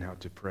 They don't learn how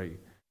to pray.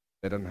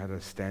 They don't know how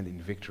to stand in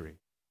victory.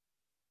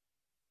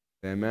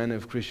 There are men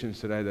of Christians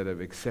today that have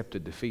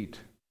accepted defeat,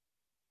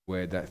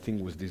 where that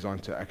thing was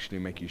designed to actually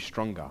make you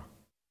stronger.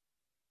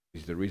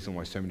 Is the reason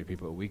why so many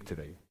people are weak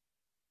today.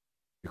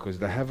 Because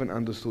they haven't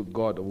understood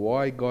God.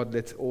 Why God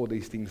lets all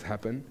these things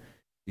happen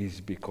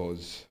is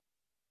because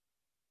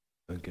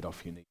don't get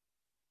off your knees.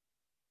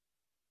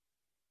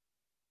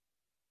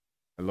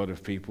 A lot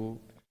of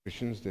people,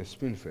 Christians, they're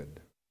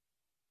spoon-fed.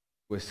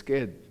 We're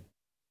scared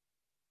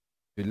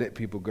to let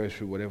people go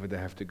through whatever they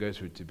have to go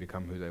through to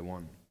become who they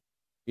want.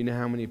 You know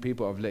how many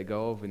people I've let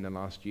go of in the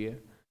last year?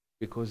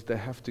 Because they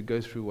have to go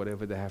through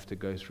whatever they have to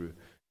go through to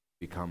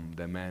become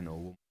the man or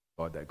woman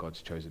of God that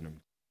God's chosen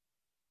them.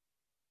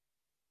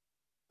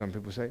 Some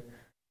people say,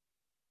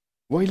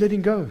 why are you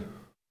letting go?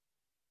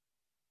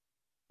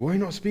 Why are you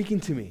not speaking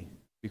to me?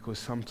 Because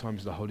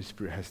sometimes the Holy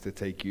Spirit has to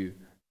take you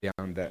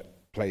down that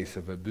place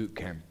of a boot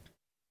camp.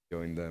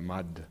 You're in the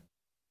mud.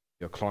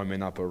 You're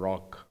climbing up a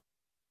rock.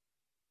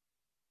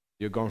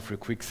 You're going through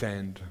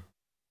quicksand.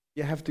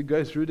 You have to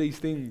go through these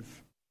things.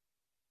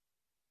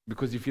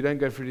 Because if you don't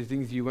go through these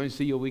things, you won't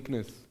see your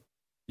weakness.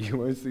 You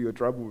won't see your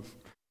troubles.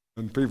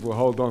 And people,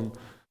 hold on.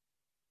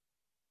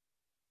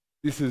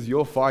 This is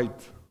your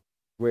fight.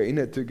 We're in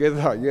it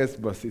together, yes,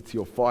 but it's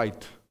your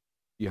fight.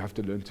 You have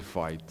to learn to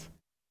fight.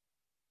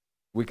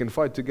 We can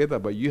fight together,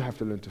 but you have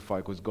to learn to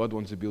fight because God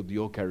wants to build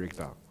your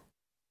character.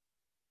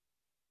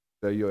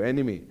 So your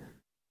enemy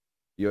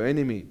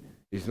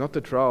is not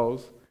the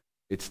trials,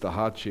 it's the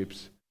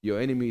hardships. Your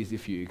enemy is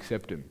if you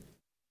accept him,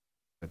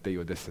 that they're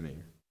your destiny.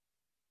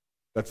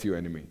 That's your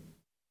enemy.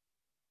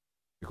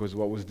 Because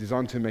what was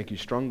designed to make you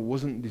strong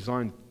wasn't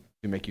designed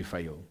to make you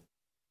fail.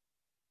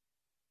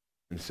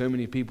 And so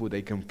many people,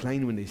 they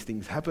complain when these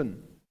things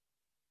happen.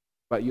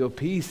 But your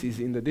peace is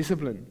in the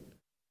discipline.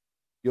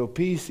 Your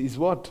peace is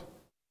what?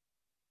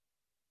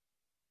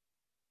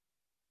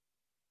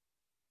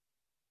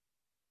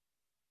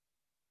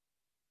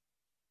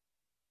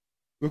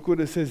 Look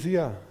what it says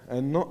here.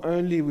 And not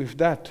only with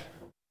that,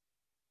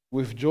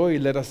 with joy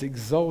let us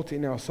exult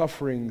in our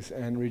sufferings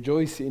and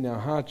rejoice in our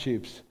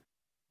hardships,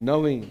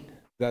 knowing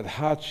that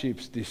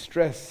hardships,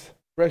 distress,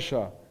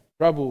 pressure,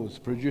 troubles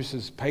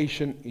produces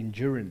patient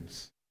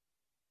endurance.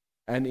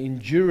 And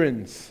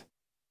endurance,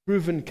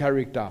 proven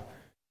character,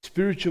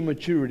 spiritual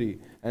maturity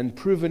and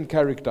proven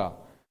character,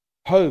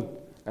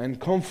 hope and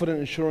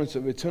confident assurance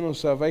of eternal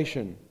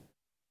salvation.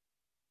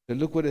 So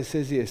look what it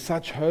says here.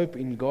 Such hope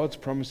in God's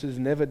promises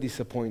never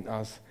disappoint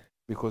us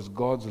because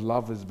God's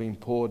love has been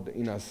poured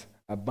in us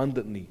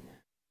abundantly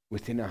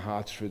within our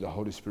hearts through the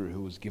Holy Spirit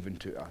who was given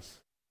to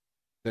us.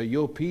 So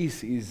your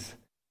peace is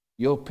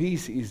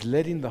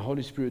letting the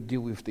Holy Spirit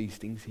deal with these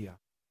things here.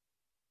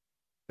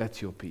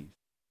 That's your peace.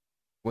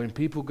 When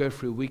people go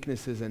through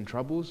weaknesses and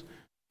troubles,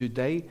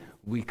 today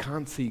we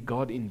can't see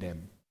God in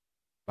them,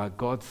 but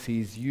God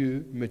sees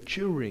you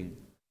maturing.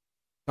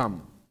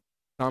 Some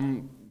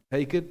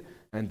take it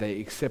and they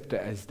accept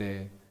it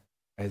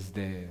as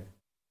their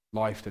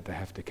life that they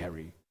have to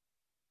carry.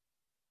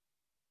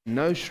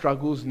 No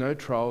struggles, no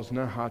trials,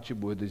 no hardship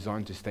were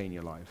designed to stay in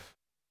your life.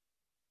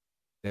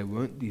 They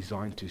weren't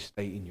designed to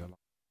stay in your life.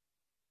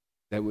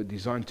 They were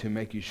designed to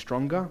make you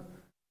stronger,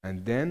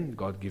 and then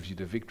God gives you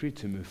the victory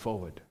to move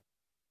forward.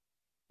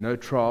 No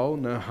trial,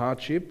 no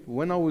hardship.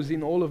 When I was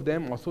in all of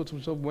them, I thought to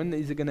myself, when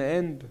is it going to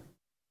end?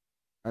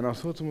 And I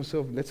thought to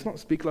myself, let's not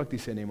speak like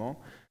this anymore.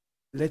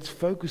 Let's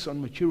focus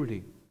on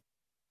maturity.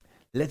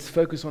 Let's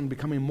focus on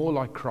becoming more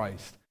like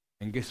Christ.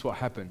 And guess what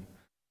happened?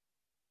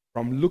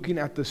 From looking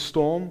at the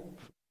storm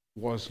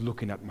was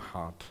looking at my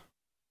heart.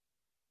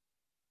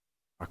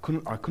 I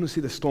couldn't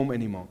see the storm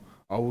anymore.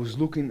 I was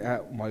looking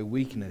at my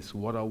weakness,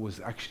 what I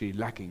was actually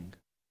lacking.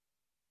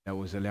 That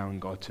was allowing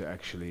God to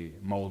actually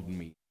mold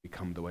me,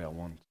 become the way I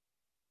want.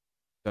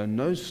 So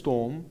no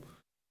storm,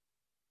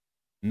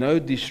 no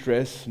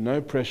distress,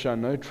 no pressure,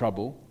 no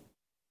trouble,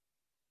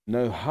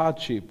 no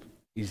hardship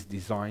is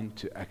designed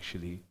to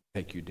actually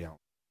take you down.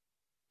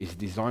 It's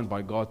designed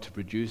by God to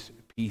produce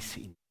peace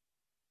in you.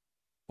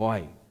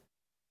 Why?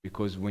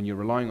 Because when you're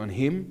relying on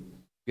Him,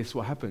 guess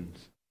what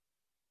happens?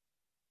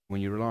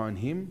 When you rely on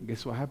Him,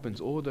 guess what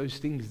happens? All those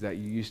things that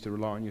you used to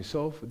rely on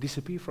yourself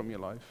disappear from your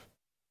life.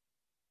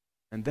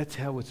 And that's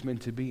how it's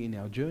meant to be in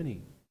our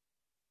journey.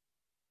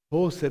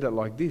 Paul said it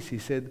like this. He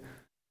said,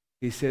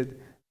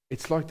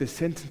 it's like the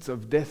sentence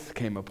of death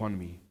came upon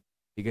me.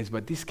 He goes,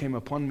 but this came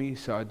upon me,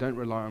 so I don't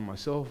rely on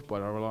myself,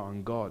 but I rely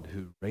on God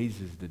who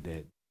raises the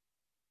dead.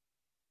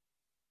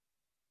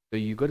 So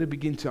you've got to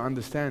begin to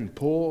understand.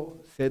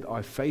 Paul said,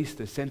 I faced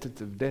the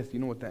sentence of death. You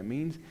know what that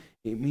means?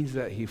 It means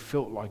that he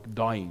felt like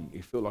dying.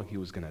 He felt like he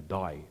was going to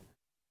die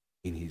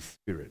in his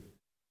spirit.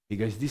 He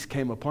goes, this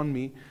came upon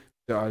me,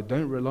 so I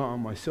don't rely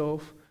on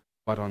myself,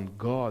 but on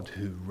God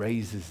who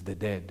raises the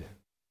dead.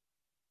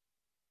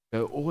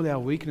 So all our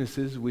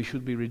weaknesses, we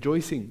should be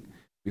rejoicing,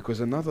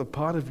 because another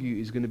part of you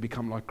is going to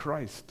become like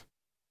Christ.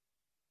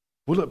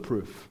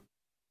 Bulletproof.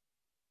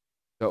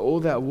 So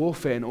all that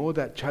warfare and all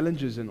that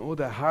challenges and all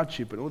that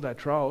hardship and all that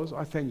trials,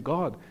 I thank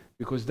God,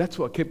 because that's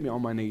what kept me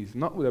on my knees.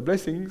 Not with the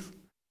blessings.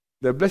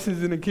 The blessings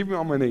didn't keep me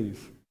on my knees.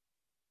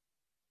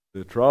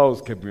 The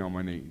trials kept me on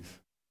my knees.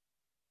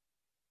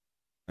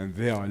 And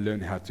there I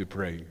learned how to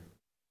pray.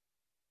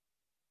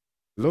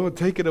 Lord,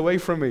 take it away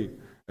from me.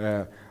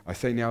 I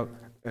say now,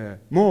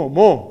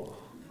 more.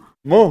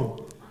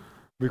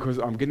 Because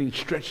I'm getting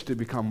stretched to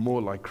become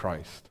more like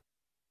Christ.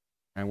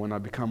 And when I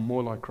become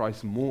more like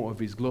Christ, more of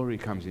His glory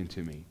comes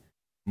into me.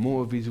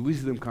 More of His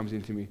wisdom comes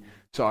into me.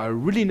 So I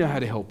really know how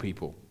to help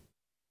people.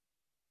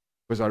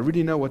 Because I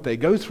really know what they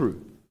go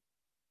through.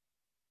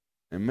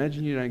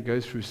 Imagine you don't go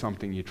through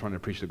something, you're trying to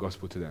preach the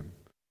gospel to them.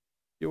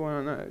 You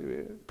want to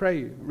know,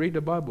 pray, read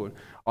the Bible.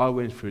 I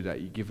went through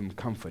that. You give them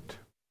comfort.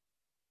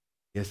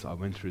 Yes, I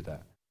went through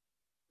that.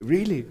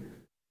 Really?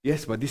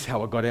 Yes, but this is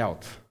how I got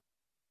out.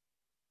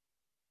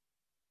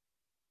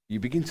 You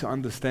begin to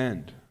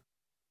understand.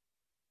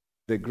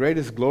 The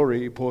greatest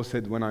glory, Paul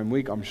said, when I'm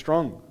weak, I'm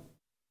strong.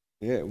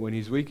 Yeah, when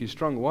he's weak, he's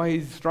strong. Why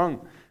is he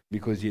strong?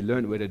 Because he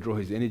learned where to draw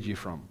his energy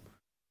from,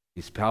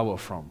 his power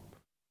from,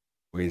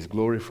 where his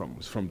glory from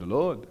was from the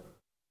Lord.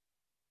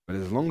 But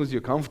as long as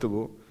you're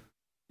comfortable,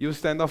 you'll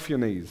stand off your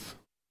knees.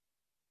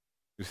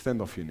 You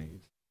stand off your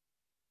knees.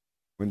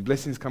 When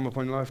blessings come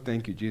upon your life,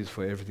 thank you, Jesus,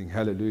 for everything.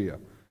 Hallelujah.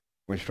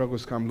 When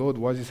struggles come, Lord,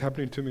 why is this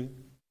happening to me?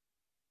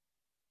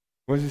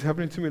 Why is this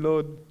happening to me,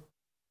 Lord?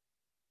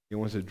 He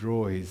wants to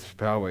draw His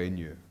power in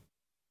you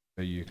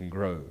so you can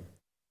grow.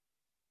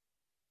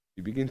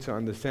 You begin to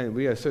understand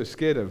we are so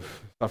scared of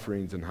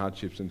sufferings and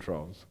hardships and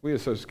trials. We are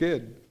so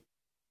scared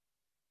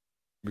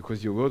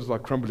because your world's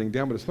like crumbling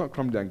down, but it's not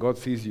crumbling down. God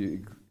sees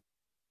you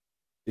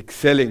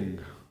excelling.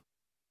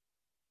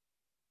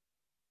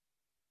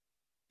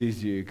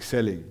 Sees you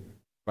excelling.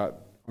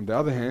 But on the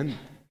other hand,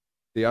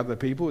 the other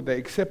people, they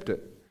accept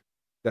it.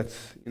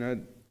 That's,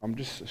 I'm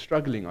just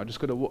struggling. I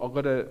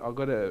gotta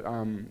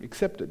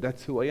accept it.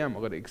 That's who I am.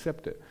 I gotta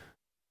accept it.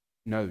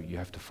 No, you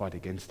have to fight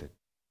against it.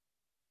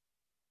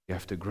 You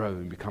have to grow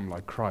and become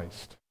like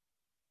Christ.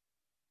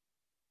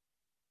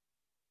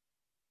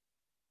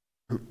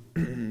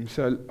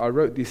 So I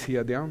wrote this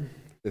here down.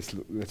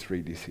 Let's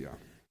read this here.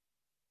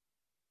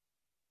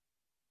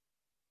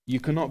 You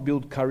cannot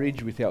build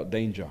courage without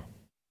danger.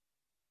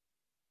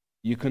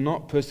 You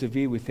cannot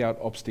persevere without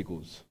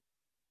obstacles.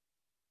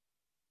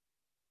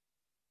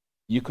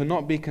 You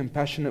cannot be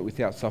compassionate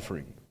without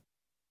suffering.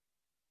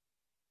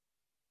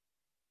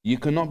 You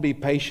cannot be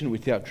patient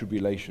without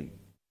tribulation.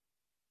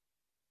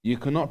 You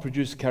cannot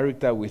produce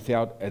character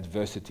without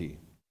adversity.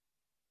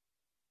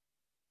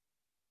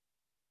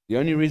 The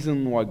only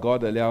reason why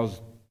God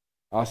allows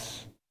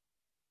us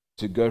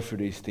to go through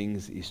these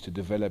things is to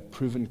develop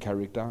proven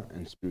character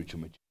and spiritual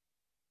maturity,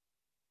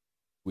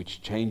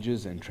 which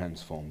changes and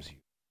transforms you.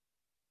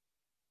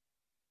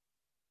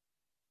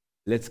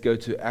 Let's go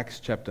to Acts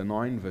chapter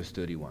 9, verse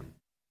 31.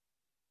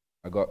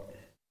 I got a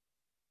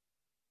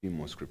few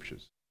more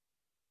scriptures.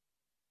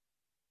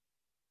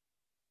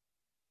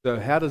 So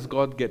how does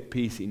God get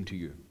peace into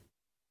you?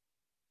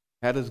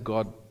 How does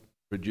God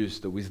produce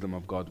the wisdom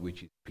of God,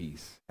 which is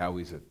peace? How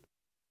is it?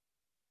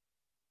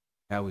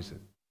 How is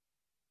it?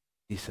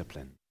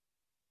 Discipline.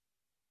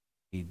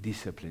 He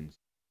disciplines.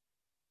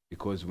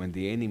 Because when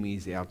the enemy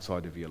is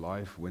outside of your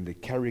life, when the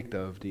character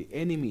of the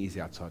enemy is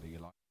outside of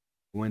your life,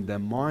 when the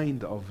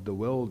mind of the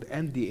world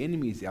and the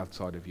enemy is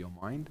outside of your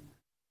mind,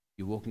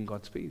 you walk in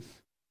God's peace.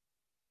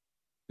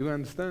 Do you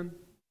understand?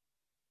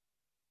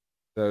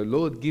 So,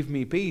 Lord, give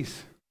me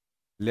peace.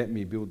 Let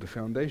me build the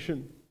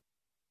foundation.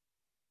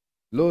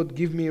 Lord,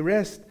 give me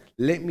rest.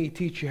 Let me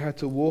teach you how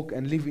to walk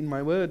and live in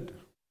my word.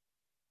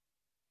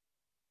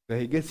 So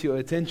He gets your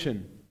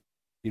attention.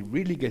 He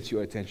really gets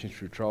your attention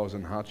through trials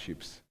and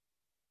hardships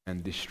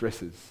and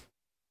distresses.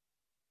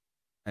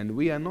 And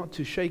we are not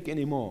to shake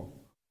anymore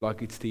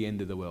like it's the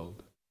end of the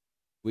world.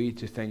 We need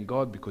to thank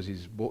God because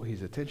He's brought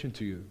His attention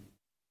to you.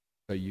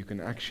 So you can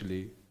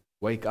actually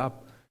wake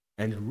up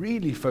and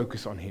really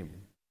focus on Him.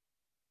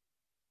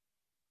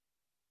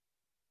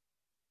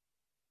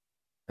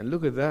 And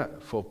look at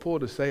that. For Paul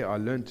to say, I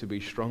learned to be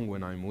strong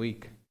when I'm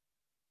weak,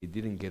 he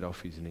didn't get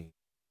off his knee.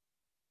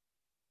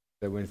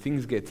 So when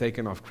things get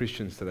taken off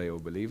Christians today or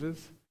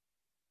believers,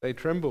 they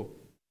tremble.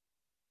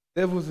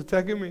 Devil's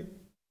attacking me.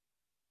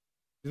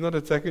 He's not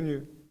attacking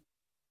you.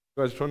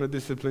 God's trying to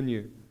discipline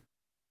you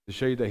to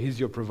show you that He's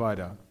your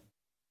provider.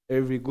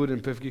 Every good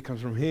and perfect gift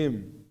comes from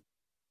Him.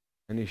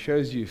 And He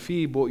shows you,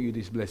 fear brought you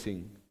this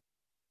blessing.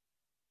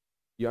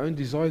 Your own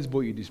desires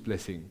brought you this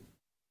blessing.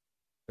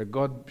 That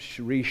God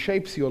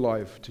reshapes your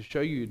life to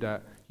show you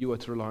that you are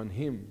to rely on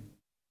Him.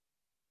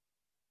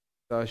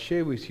 So I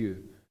share with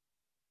you,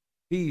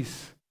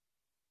 peace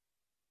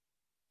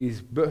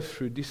is birthed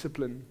through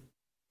discipline.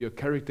 Your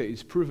character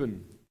is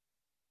proven.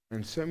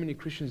 And so many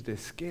Christians, they're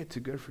scared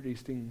to go through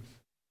these things.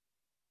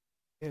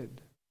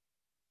 Scared.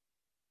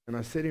 And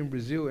I said in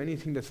Brazil,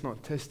 anything that's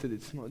not tested,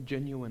 it's not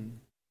genuine.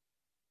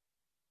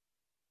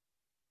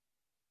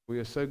 We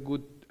are so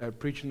good at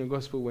preaching the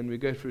gospel. When we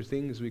go through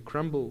things, we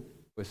crumble.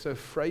 We're so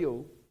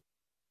frail.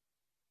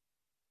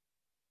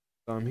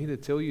 So I'm here to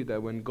tell you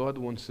that when God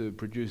wants to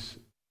produce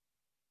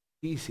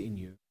peace in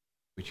you,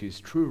 which is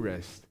true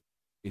rest,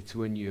 it's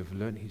when you have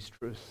learned His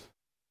truth.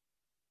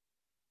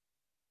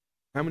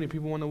 How many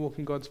people want to walk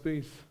in God's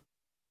peace?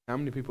 How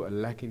many people are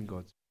lacking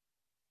God's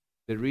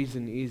peace? The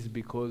reason is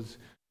because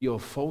you're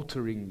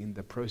faltering in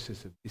the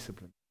process of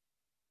discipline.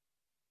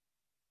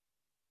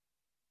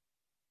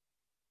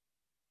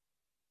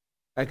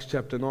 Acts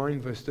chapter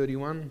 9, verse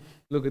 31.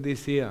 Look at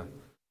this here.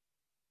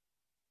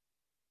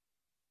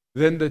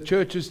 Then the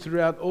churches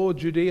throughout all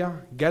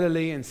Judea,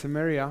 Galilee, and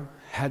Samaria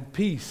had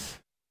peace.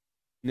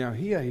 Now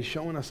here he's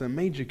showing us a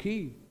major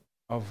key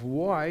of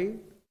why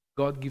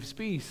God gives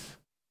peace.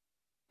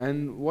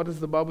 And what does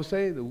the Bible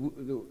say?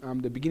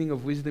 The beginning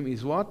of wisdom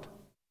is what?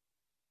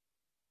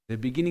 The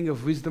beginning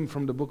of wisdom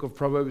from the book of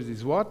Proverbs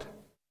is what?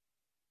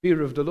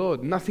 Fear of the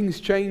Lord.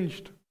 Nothing's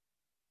changed.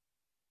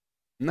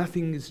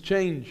 Nothing is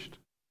changed.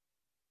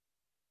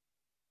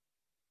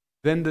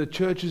 Then the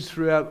churches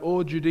throughout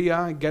all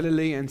Judea,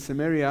 Galilee, and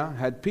Samaria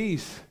had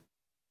peace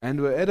and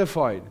were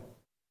edified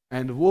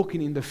and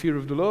walking in the fear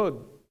of the Lord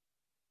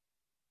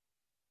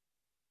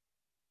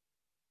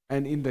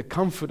and in the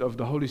comfort of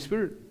the Holy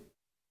Spirit,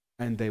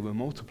 and they were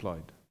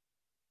multiplied.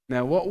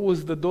 Now, what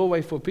was the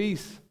doorway for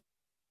peace?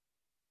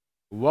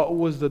 What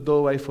was the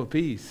doorway for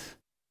peace?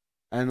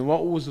 And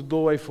what was the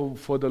doorway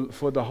for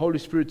the Holy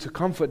Spirit to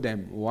comfort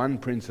them? One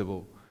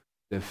principle,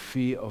 the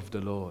fear of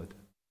the Lord.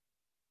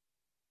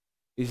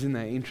 Isn't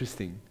that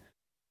interesting?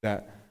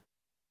 That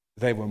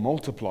they were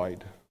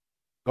multiplied.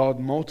 God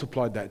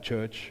multiplied that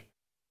church.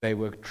 They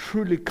were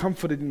truly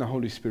comforted in the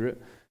Holy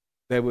Spirit.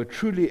 They were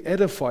truly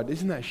edified.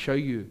 Doesn't that show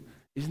you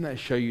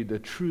the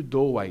true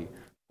doorway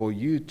for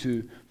you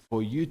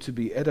to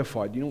be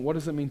edified? You know, what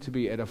does it mean to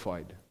be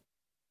edified?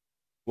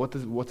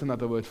 What's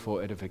another word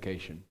for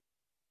edification?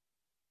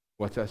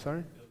 What's that,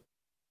 sorry?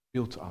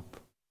 Built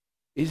up.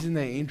 Isn't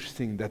that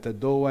interesting that the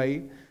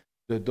doorway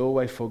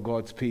for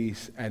God's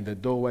peace and the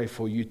doorway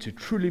for you to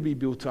truly be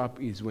built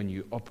up is when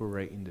you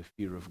operate in the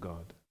fear of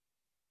God?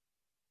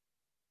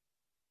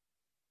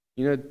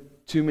 You know,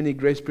 too many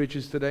grace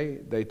preachers today,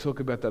 they talk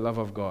about the love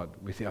of God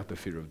without the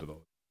fear of the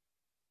Lord.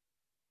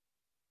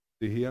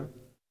 See here?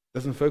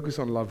 Doesn't focus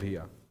on love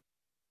here.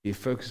 He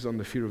focuses on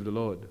the fear of the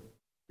Lord.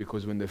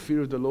 Because when the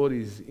fear of the Lord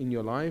is in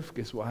your life,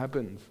 guess what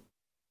happens?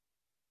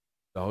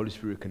 The Holy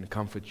Spirit can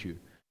comfort you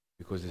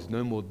because there's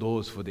no more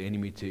doors for the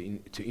enemy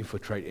to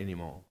infiltrate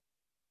anymore.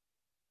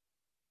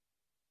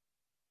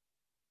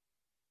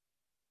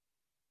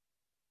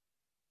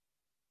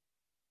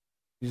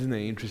 Isn't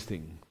it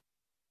interesting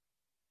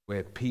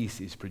where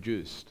peace is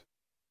produced?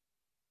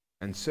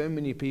 And so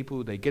many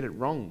people, they get it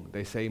wrong.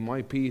 They say,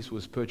 my peace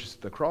was purchased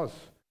at the cross.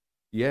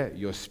 Yeah,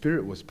 your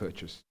spirit was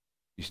purchased.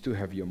 You still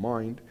have your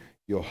mind,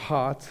 your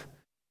heart,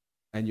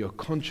 and your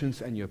conscience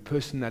and your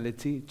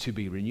personality to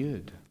be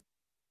renewed.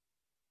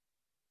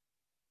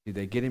 See,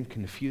 they get him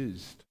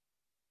confused.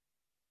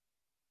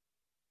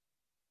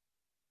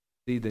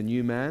 See, the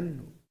new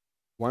man,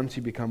 once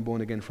you become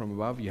born again from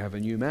above, you have a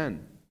new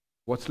man.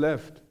 What's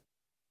left?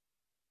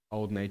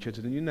 Old nature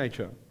to the new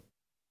nature.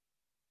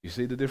 You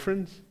see the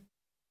difference?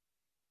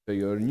 So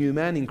you're a new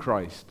man in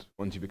Christ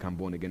once you become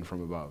born again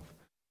from above.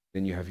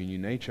 Then you have your new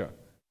nature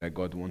that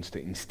God wants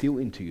to instill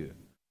into you.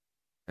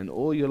 And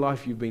all your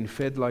life you've been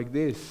fed like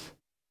this.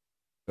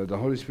 So the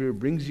Holy Spirit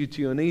brings you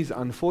to your knees,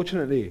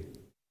 unfortunately,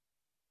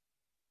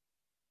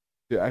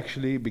 to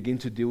actually begin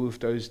to deal with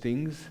those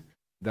things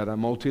that are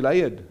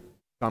multi-layered.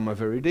 Some are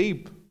very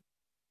deep.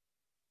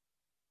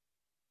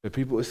 So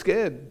people are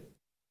scared.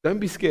 Don't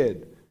be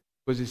scared.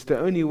 Because it's the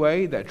only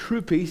way that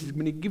true peace is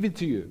going to give it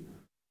to you.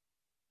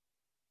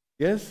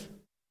 Yes?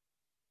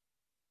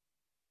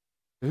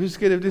 Who's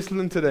scared of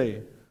discipline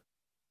today?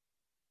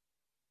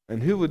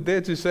 And who would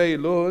dare to say,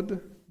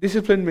 Lord,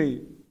 discipline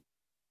me?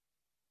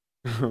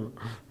 Oh,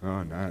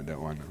 no,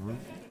 that one.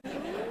 Huh?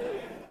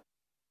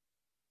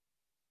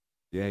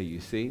 Yeah, you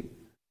see?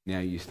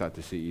 Now you start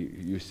to see.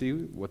 You see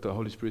what the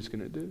Holy Spirit's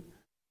going to do?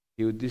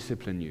 He will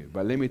discipline you.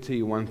 But let me tell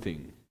you one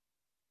thing.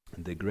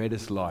 The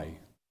greatest lie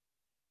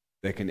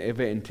that can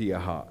ever enter your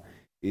heart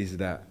is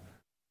that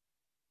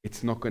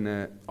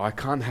I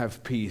can't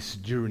have peace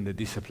during the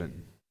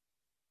discipline.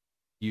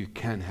 You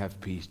can have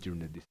peace during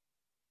the discipline.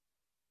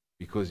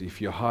 Because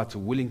if your heart's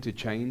willing to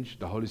change,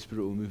 the Holy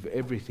Spirit will move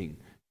everything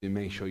to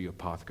make sure your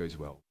path goes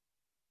well.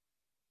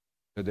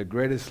 So the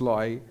greatest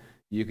lie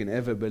you can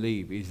ever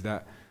believe is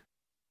that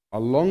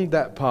along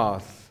that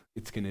path,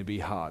 it's going to be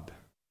hard.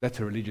 That's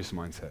a religious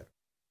mindset.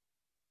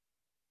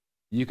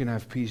 You can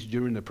have peace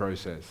during the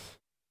process.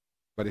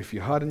 But if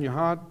you harden your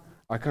heart,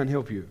 I can't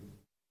help you.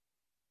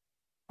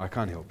 I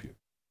can't help you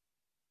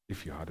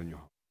if you harden your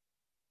heart.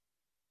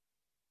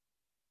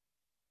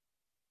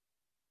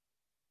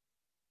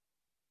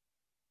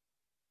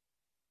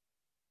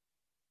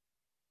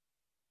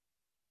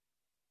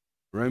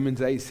 Romans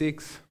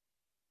 8:6,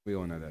 we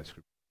all know that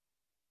scripture.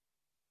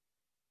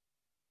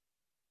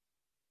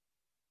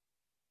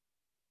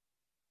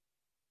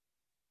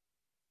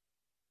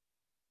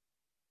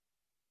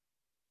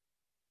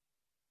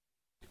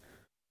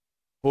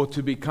 For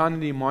to be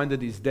carnally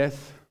minded is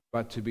death,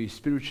 but to be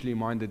spiritually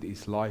minded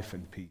is life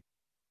and peace.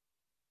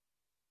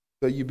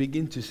 So you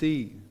begin to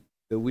see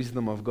the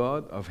wisdom of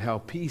God, of how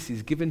peace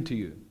is given to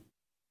you.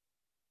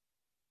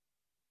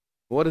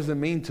 What does it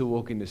mean to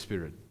walk in the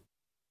Spirit?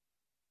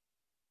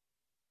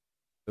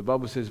 The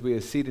Bible says we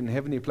are seated in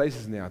heavenly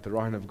places now at the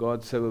right hand of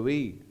God, so are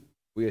we.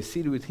 We are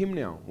seated with Him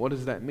now. What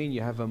does that mean?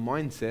 You have a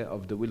mindset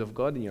of the will of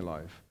God in your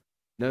life,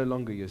 no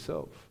longer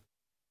yourself.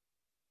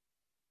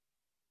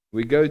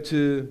 We go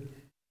to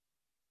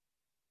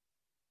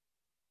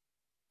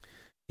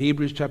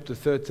Hebrews chapter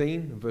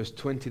 13, verse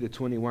 20 to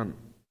 21.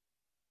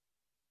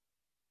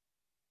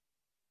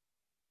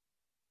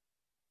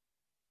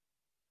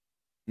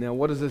 Now,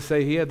 what does it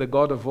say here? The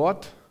God of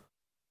what?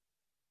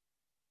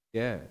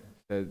 Yeah.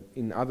 So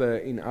in other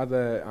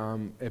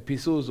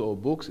epistles or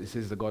books, it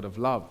says the God of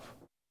love.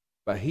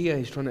 But here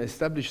he's trying to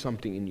establish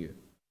something in you.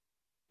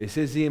 It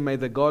says here, may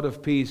the God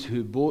of peace,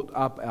 who brought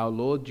up our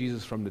Lord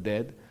Jesus from the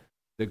dead,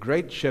 the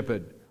great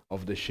shepherd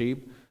of the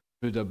sheep,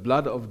 through the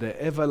blood of the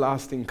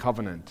everlasting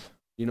covenant.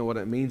 You know what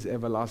it means,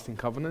 everlasting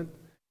covenant?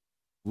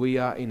 We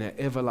are in an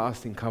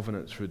everlasting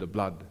covenant through the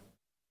blood.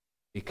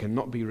 It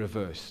cannot be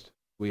reversed.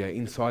 We are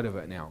inside of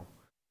it now.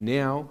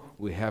 Now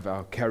we have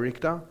our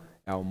character,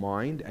 our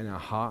mind, and our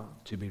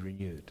heart to be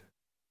renewed.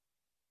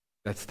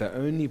 That's the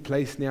only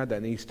place now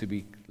that needs to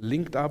be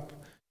linked up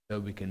so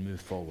we can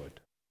move forward.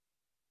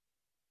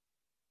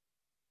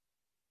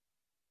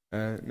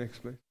 Next,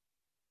 please.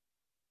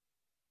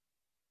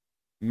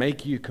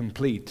 Make you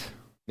complete.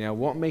 Now,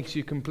 what makes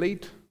you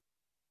complete?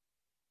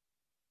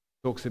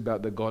 Talks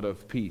about the God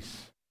of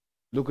peace.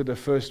 Look at the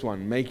first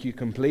one. Make you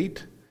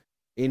complete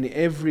in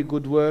every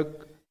good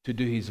work to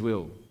do His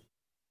will.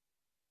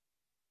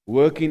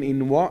 Working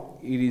in what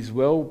it is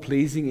well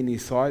pleasing in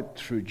His sight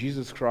through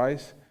Jesus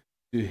Christ.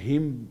 To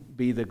Him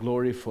be the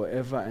glory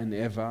forever and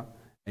ever.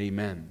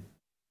 Amen.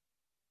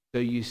 So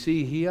you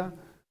see here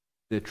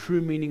the true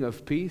meaning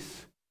of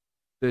peace.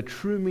 The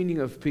true meaning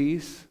of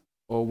peace,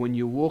 or when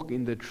you walk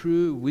in the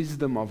true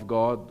wisdom of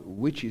God,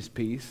 which is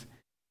peace,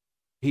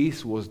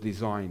 peace was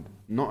designed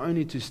not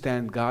only to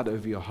stand guard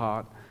over your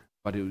heart,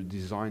 but it was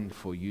designed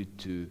for you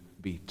to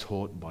be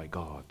taught by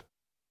God.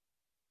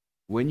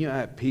 When you're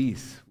at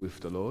peace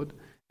with the Lord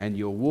and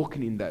you're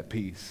walking in that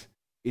peace,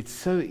 it's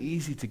so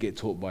easy to get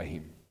taught by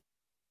Him.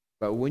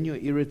 But when you're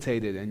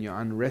irritated and you're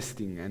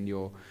unresting and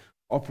you're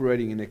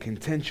operating in a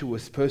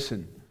contentious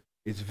person,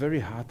 it's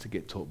very hard to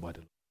get taught by the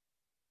Lord.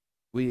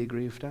 We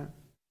agree with that?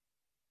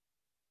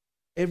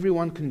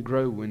 Everyone can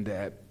grow when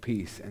they're at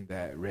peace and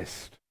they're at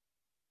rest.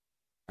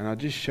 And I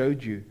just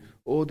showed you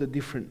all the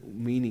different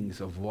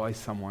meanings of why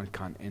someone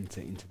can't enter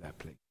into that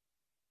place.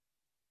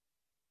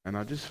 And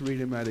I'll just read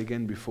them out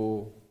again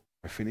before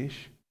I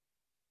finish.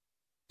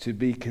 To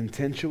be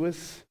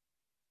contentious,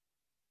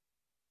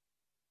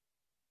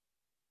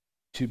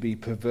 to be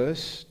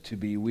perverse, to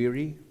be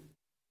weary,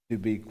 to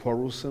be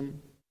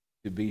quarrelsome,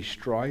 to be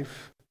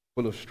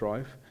full of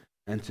strife,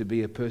 and to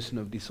be a person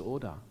of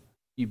disorder.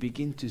 You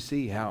begin to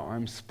see how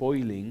I'm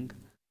spoiling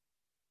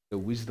the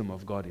wisdom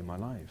of God in my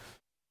life.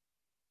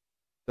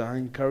 So I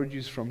encourage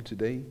you from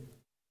today,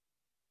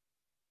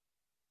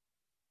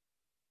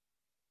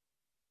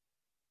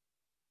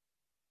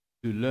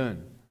 to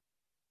learn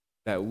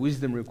that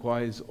wisdom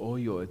requires all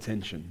your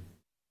attention.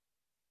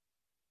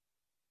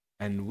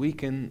 And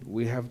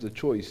we have the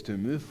choice to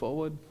move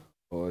forward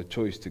or a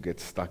choice to get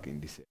stuck in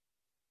this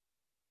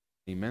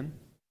area. Amen?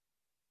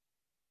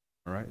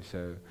 All right,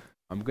 so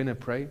I'm going to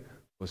pray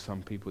for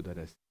some people that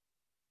are sick.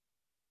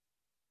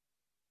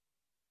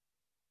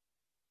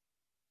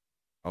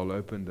 I'll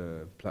open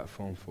the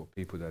platform for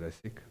people that are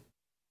sick.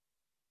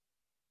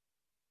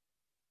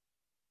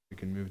 We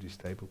can move this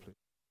table, please.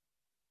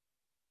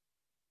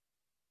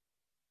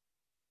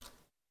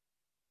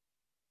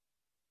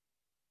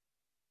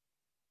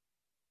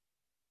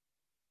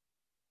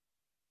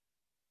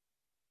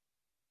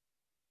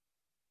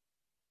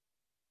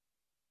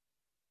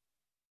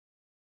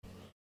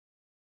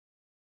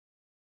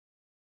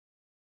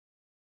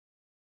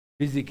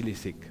 Physically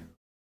sick.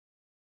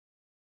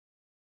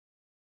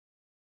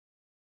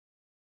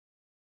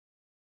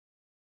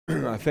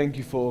 I thank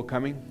you for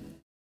coming.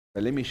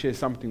 But let me share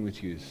something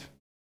with you.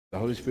 The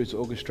Holy Spirit's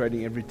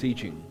orchestrating every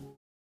teaching.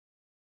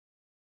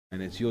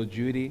 And it's your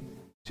duty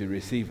to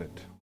receive it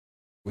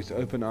with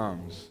open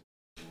arms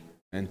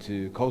and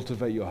to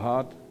cultivate your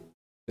heart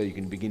so you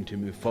can begin to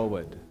move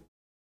forward.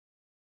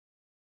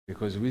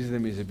 Because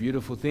wisdom is a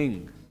beautiful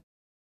thing,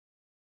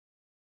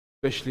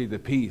 especially the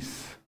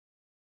peace.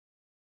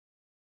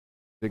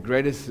 The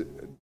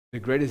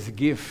greatest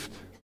gift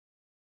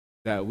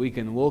that we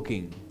can walk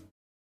in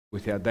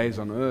with our days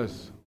on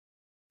earth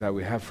that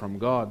we have from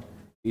God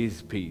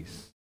is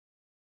peace.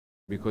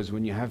 Because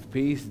when you have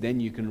peace, then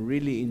you can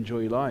really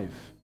enjoy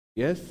life.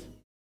 Yes?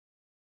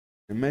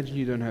 Imagine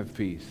you don't have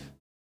peace.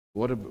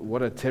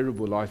 What a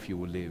terrible life you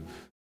will live.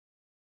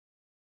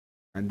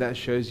 And that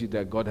shows you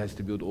that God has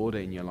to build order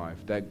in your life.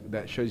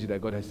 That shows you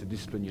that God has to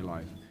discipline your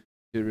life.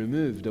 To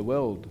remove the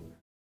world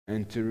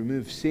and to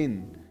remove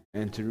sin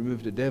and to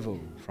remove the devil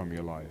from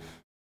your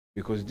life.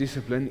 Because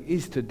discipline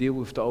is to deal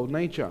with the old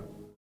nature,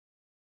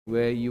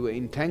 where you were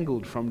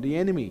entangled from the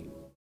enemy.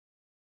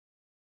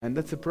 And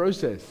that's a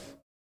process.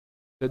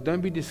 So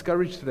don't be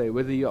discouraged today,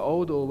 whether you're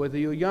old or whether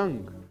you're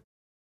young.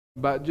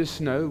 But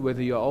just know,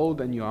 whether you're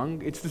old and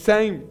young, it's the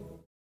same.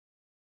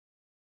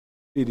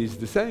 It is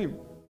the same.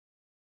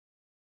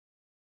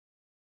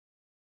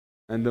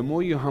 And the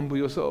more you humble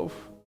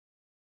yourself,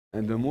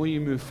 and the more you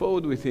move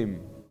forward with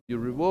Him, you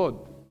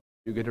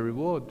get a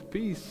reward,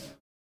 peace.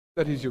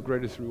 That is your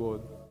greatest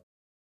reward.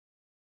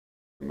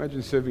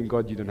 Imagine serving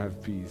God, you don't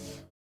have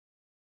peace.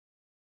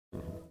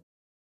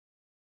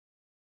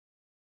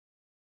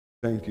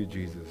 Thank you,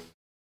 Jesus.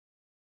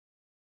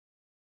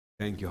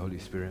 Thank you, Holy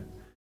Spirit,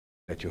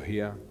 that you're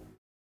here,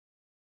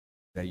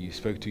 that you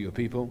spoke to your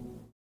people,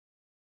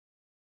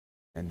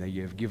 and that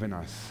you have given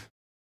us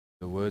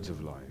the words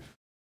of life.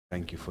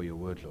 Thank you for your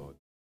word, Lord.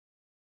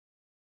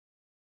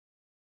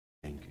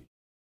 Thank you.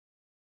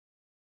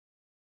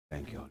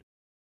 Thank you, Holy Spirit.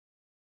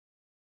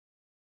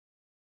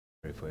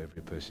 Pray for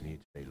every person here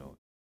today, Lord.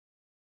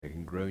 They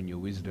can grow in your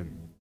wisdom.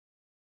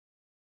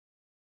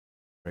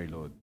 Pray,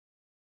 Lord,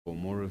 for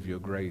more of your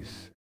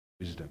grace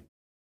and wisdom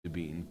to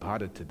be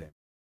imparted to them,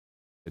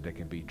 so they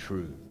can be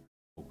true,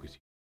 walk with you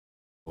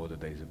all the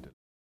days of their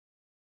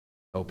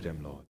life. Help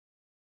them, Lord.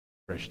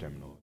 Refresh them,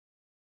 Lord.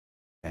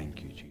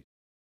 Thank you, Jesus.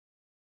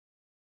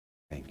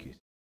 Thank you.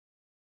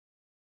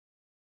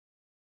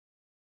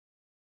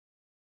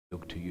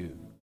 Look to you.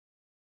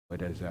 Where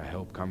does our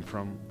help come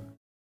from?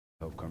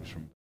 Help comes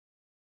from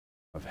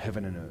of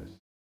heaven and earth.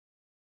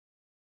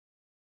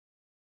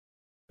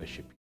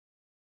 Worship you.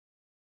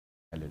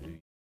 Hallelujah.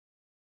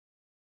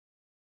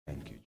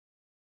 Thank you.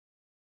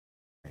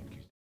 Thank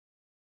you.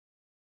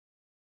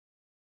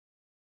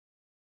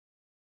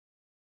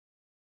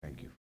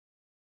 Thank you.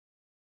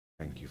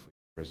 Thank you for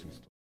your presence,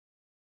 Lord.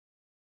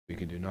 We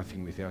can do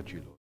nothing without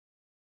you, Lord.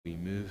 We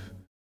move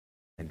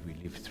and we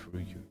live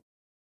through you.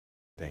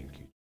 Thank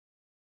you.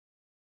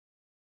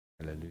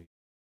 Hallelujah.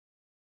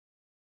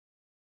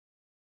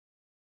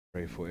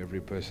 Pray for every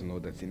person,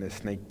 Lord, that's in a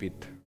snake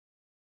pit,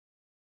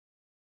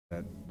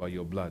 that by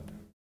your blood,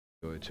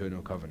 your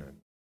eternal covenant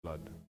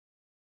blood,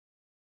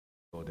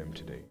 for them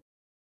today.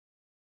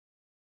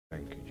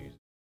 Thank you, Jesus.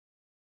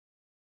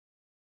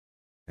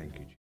 Thank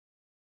you, Jesus.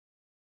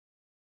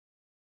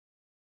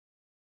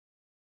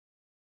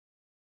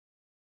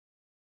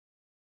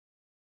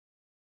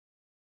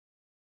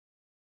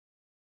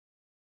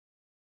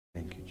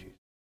 Thank you, Jesus.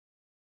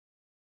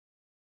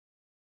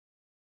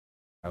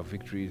 Our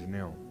victory is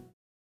now,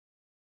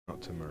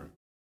 not tomorrow.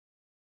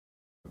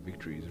 Our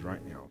victory is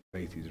right now.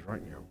 Faith is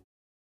right now.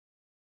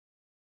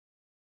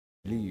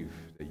 Believe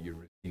that you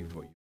receive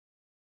what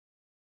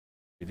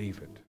you believe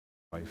it.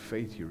 By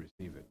faith you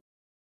receive it.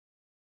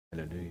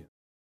 Hallelujah.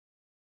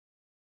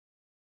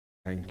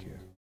 Thank you.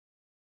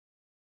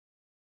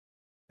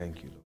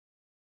 Thank you, Lord.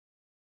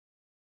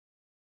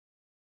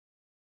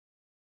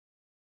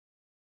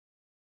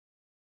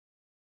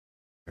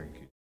 Thank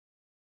you.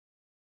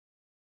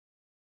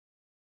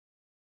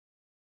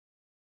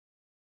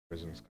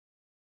 Presence.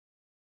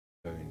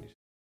 Go in this.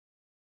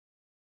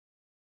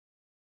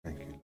 Thank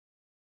you.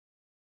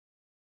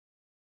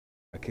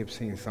 I kept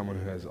seeing someone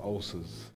who has ulcers.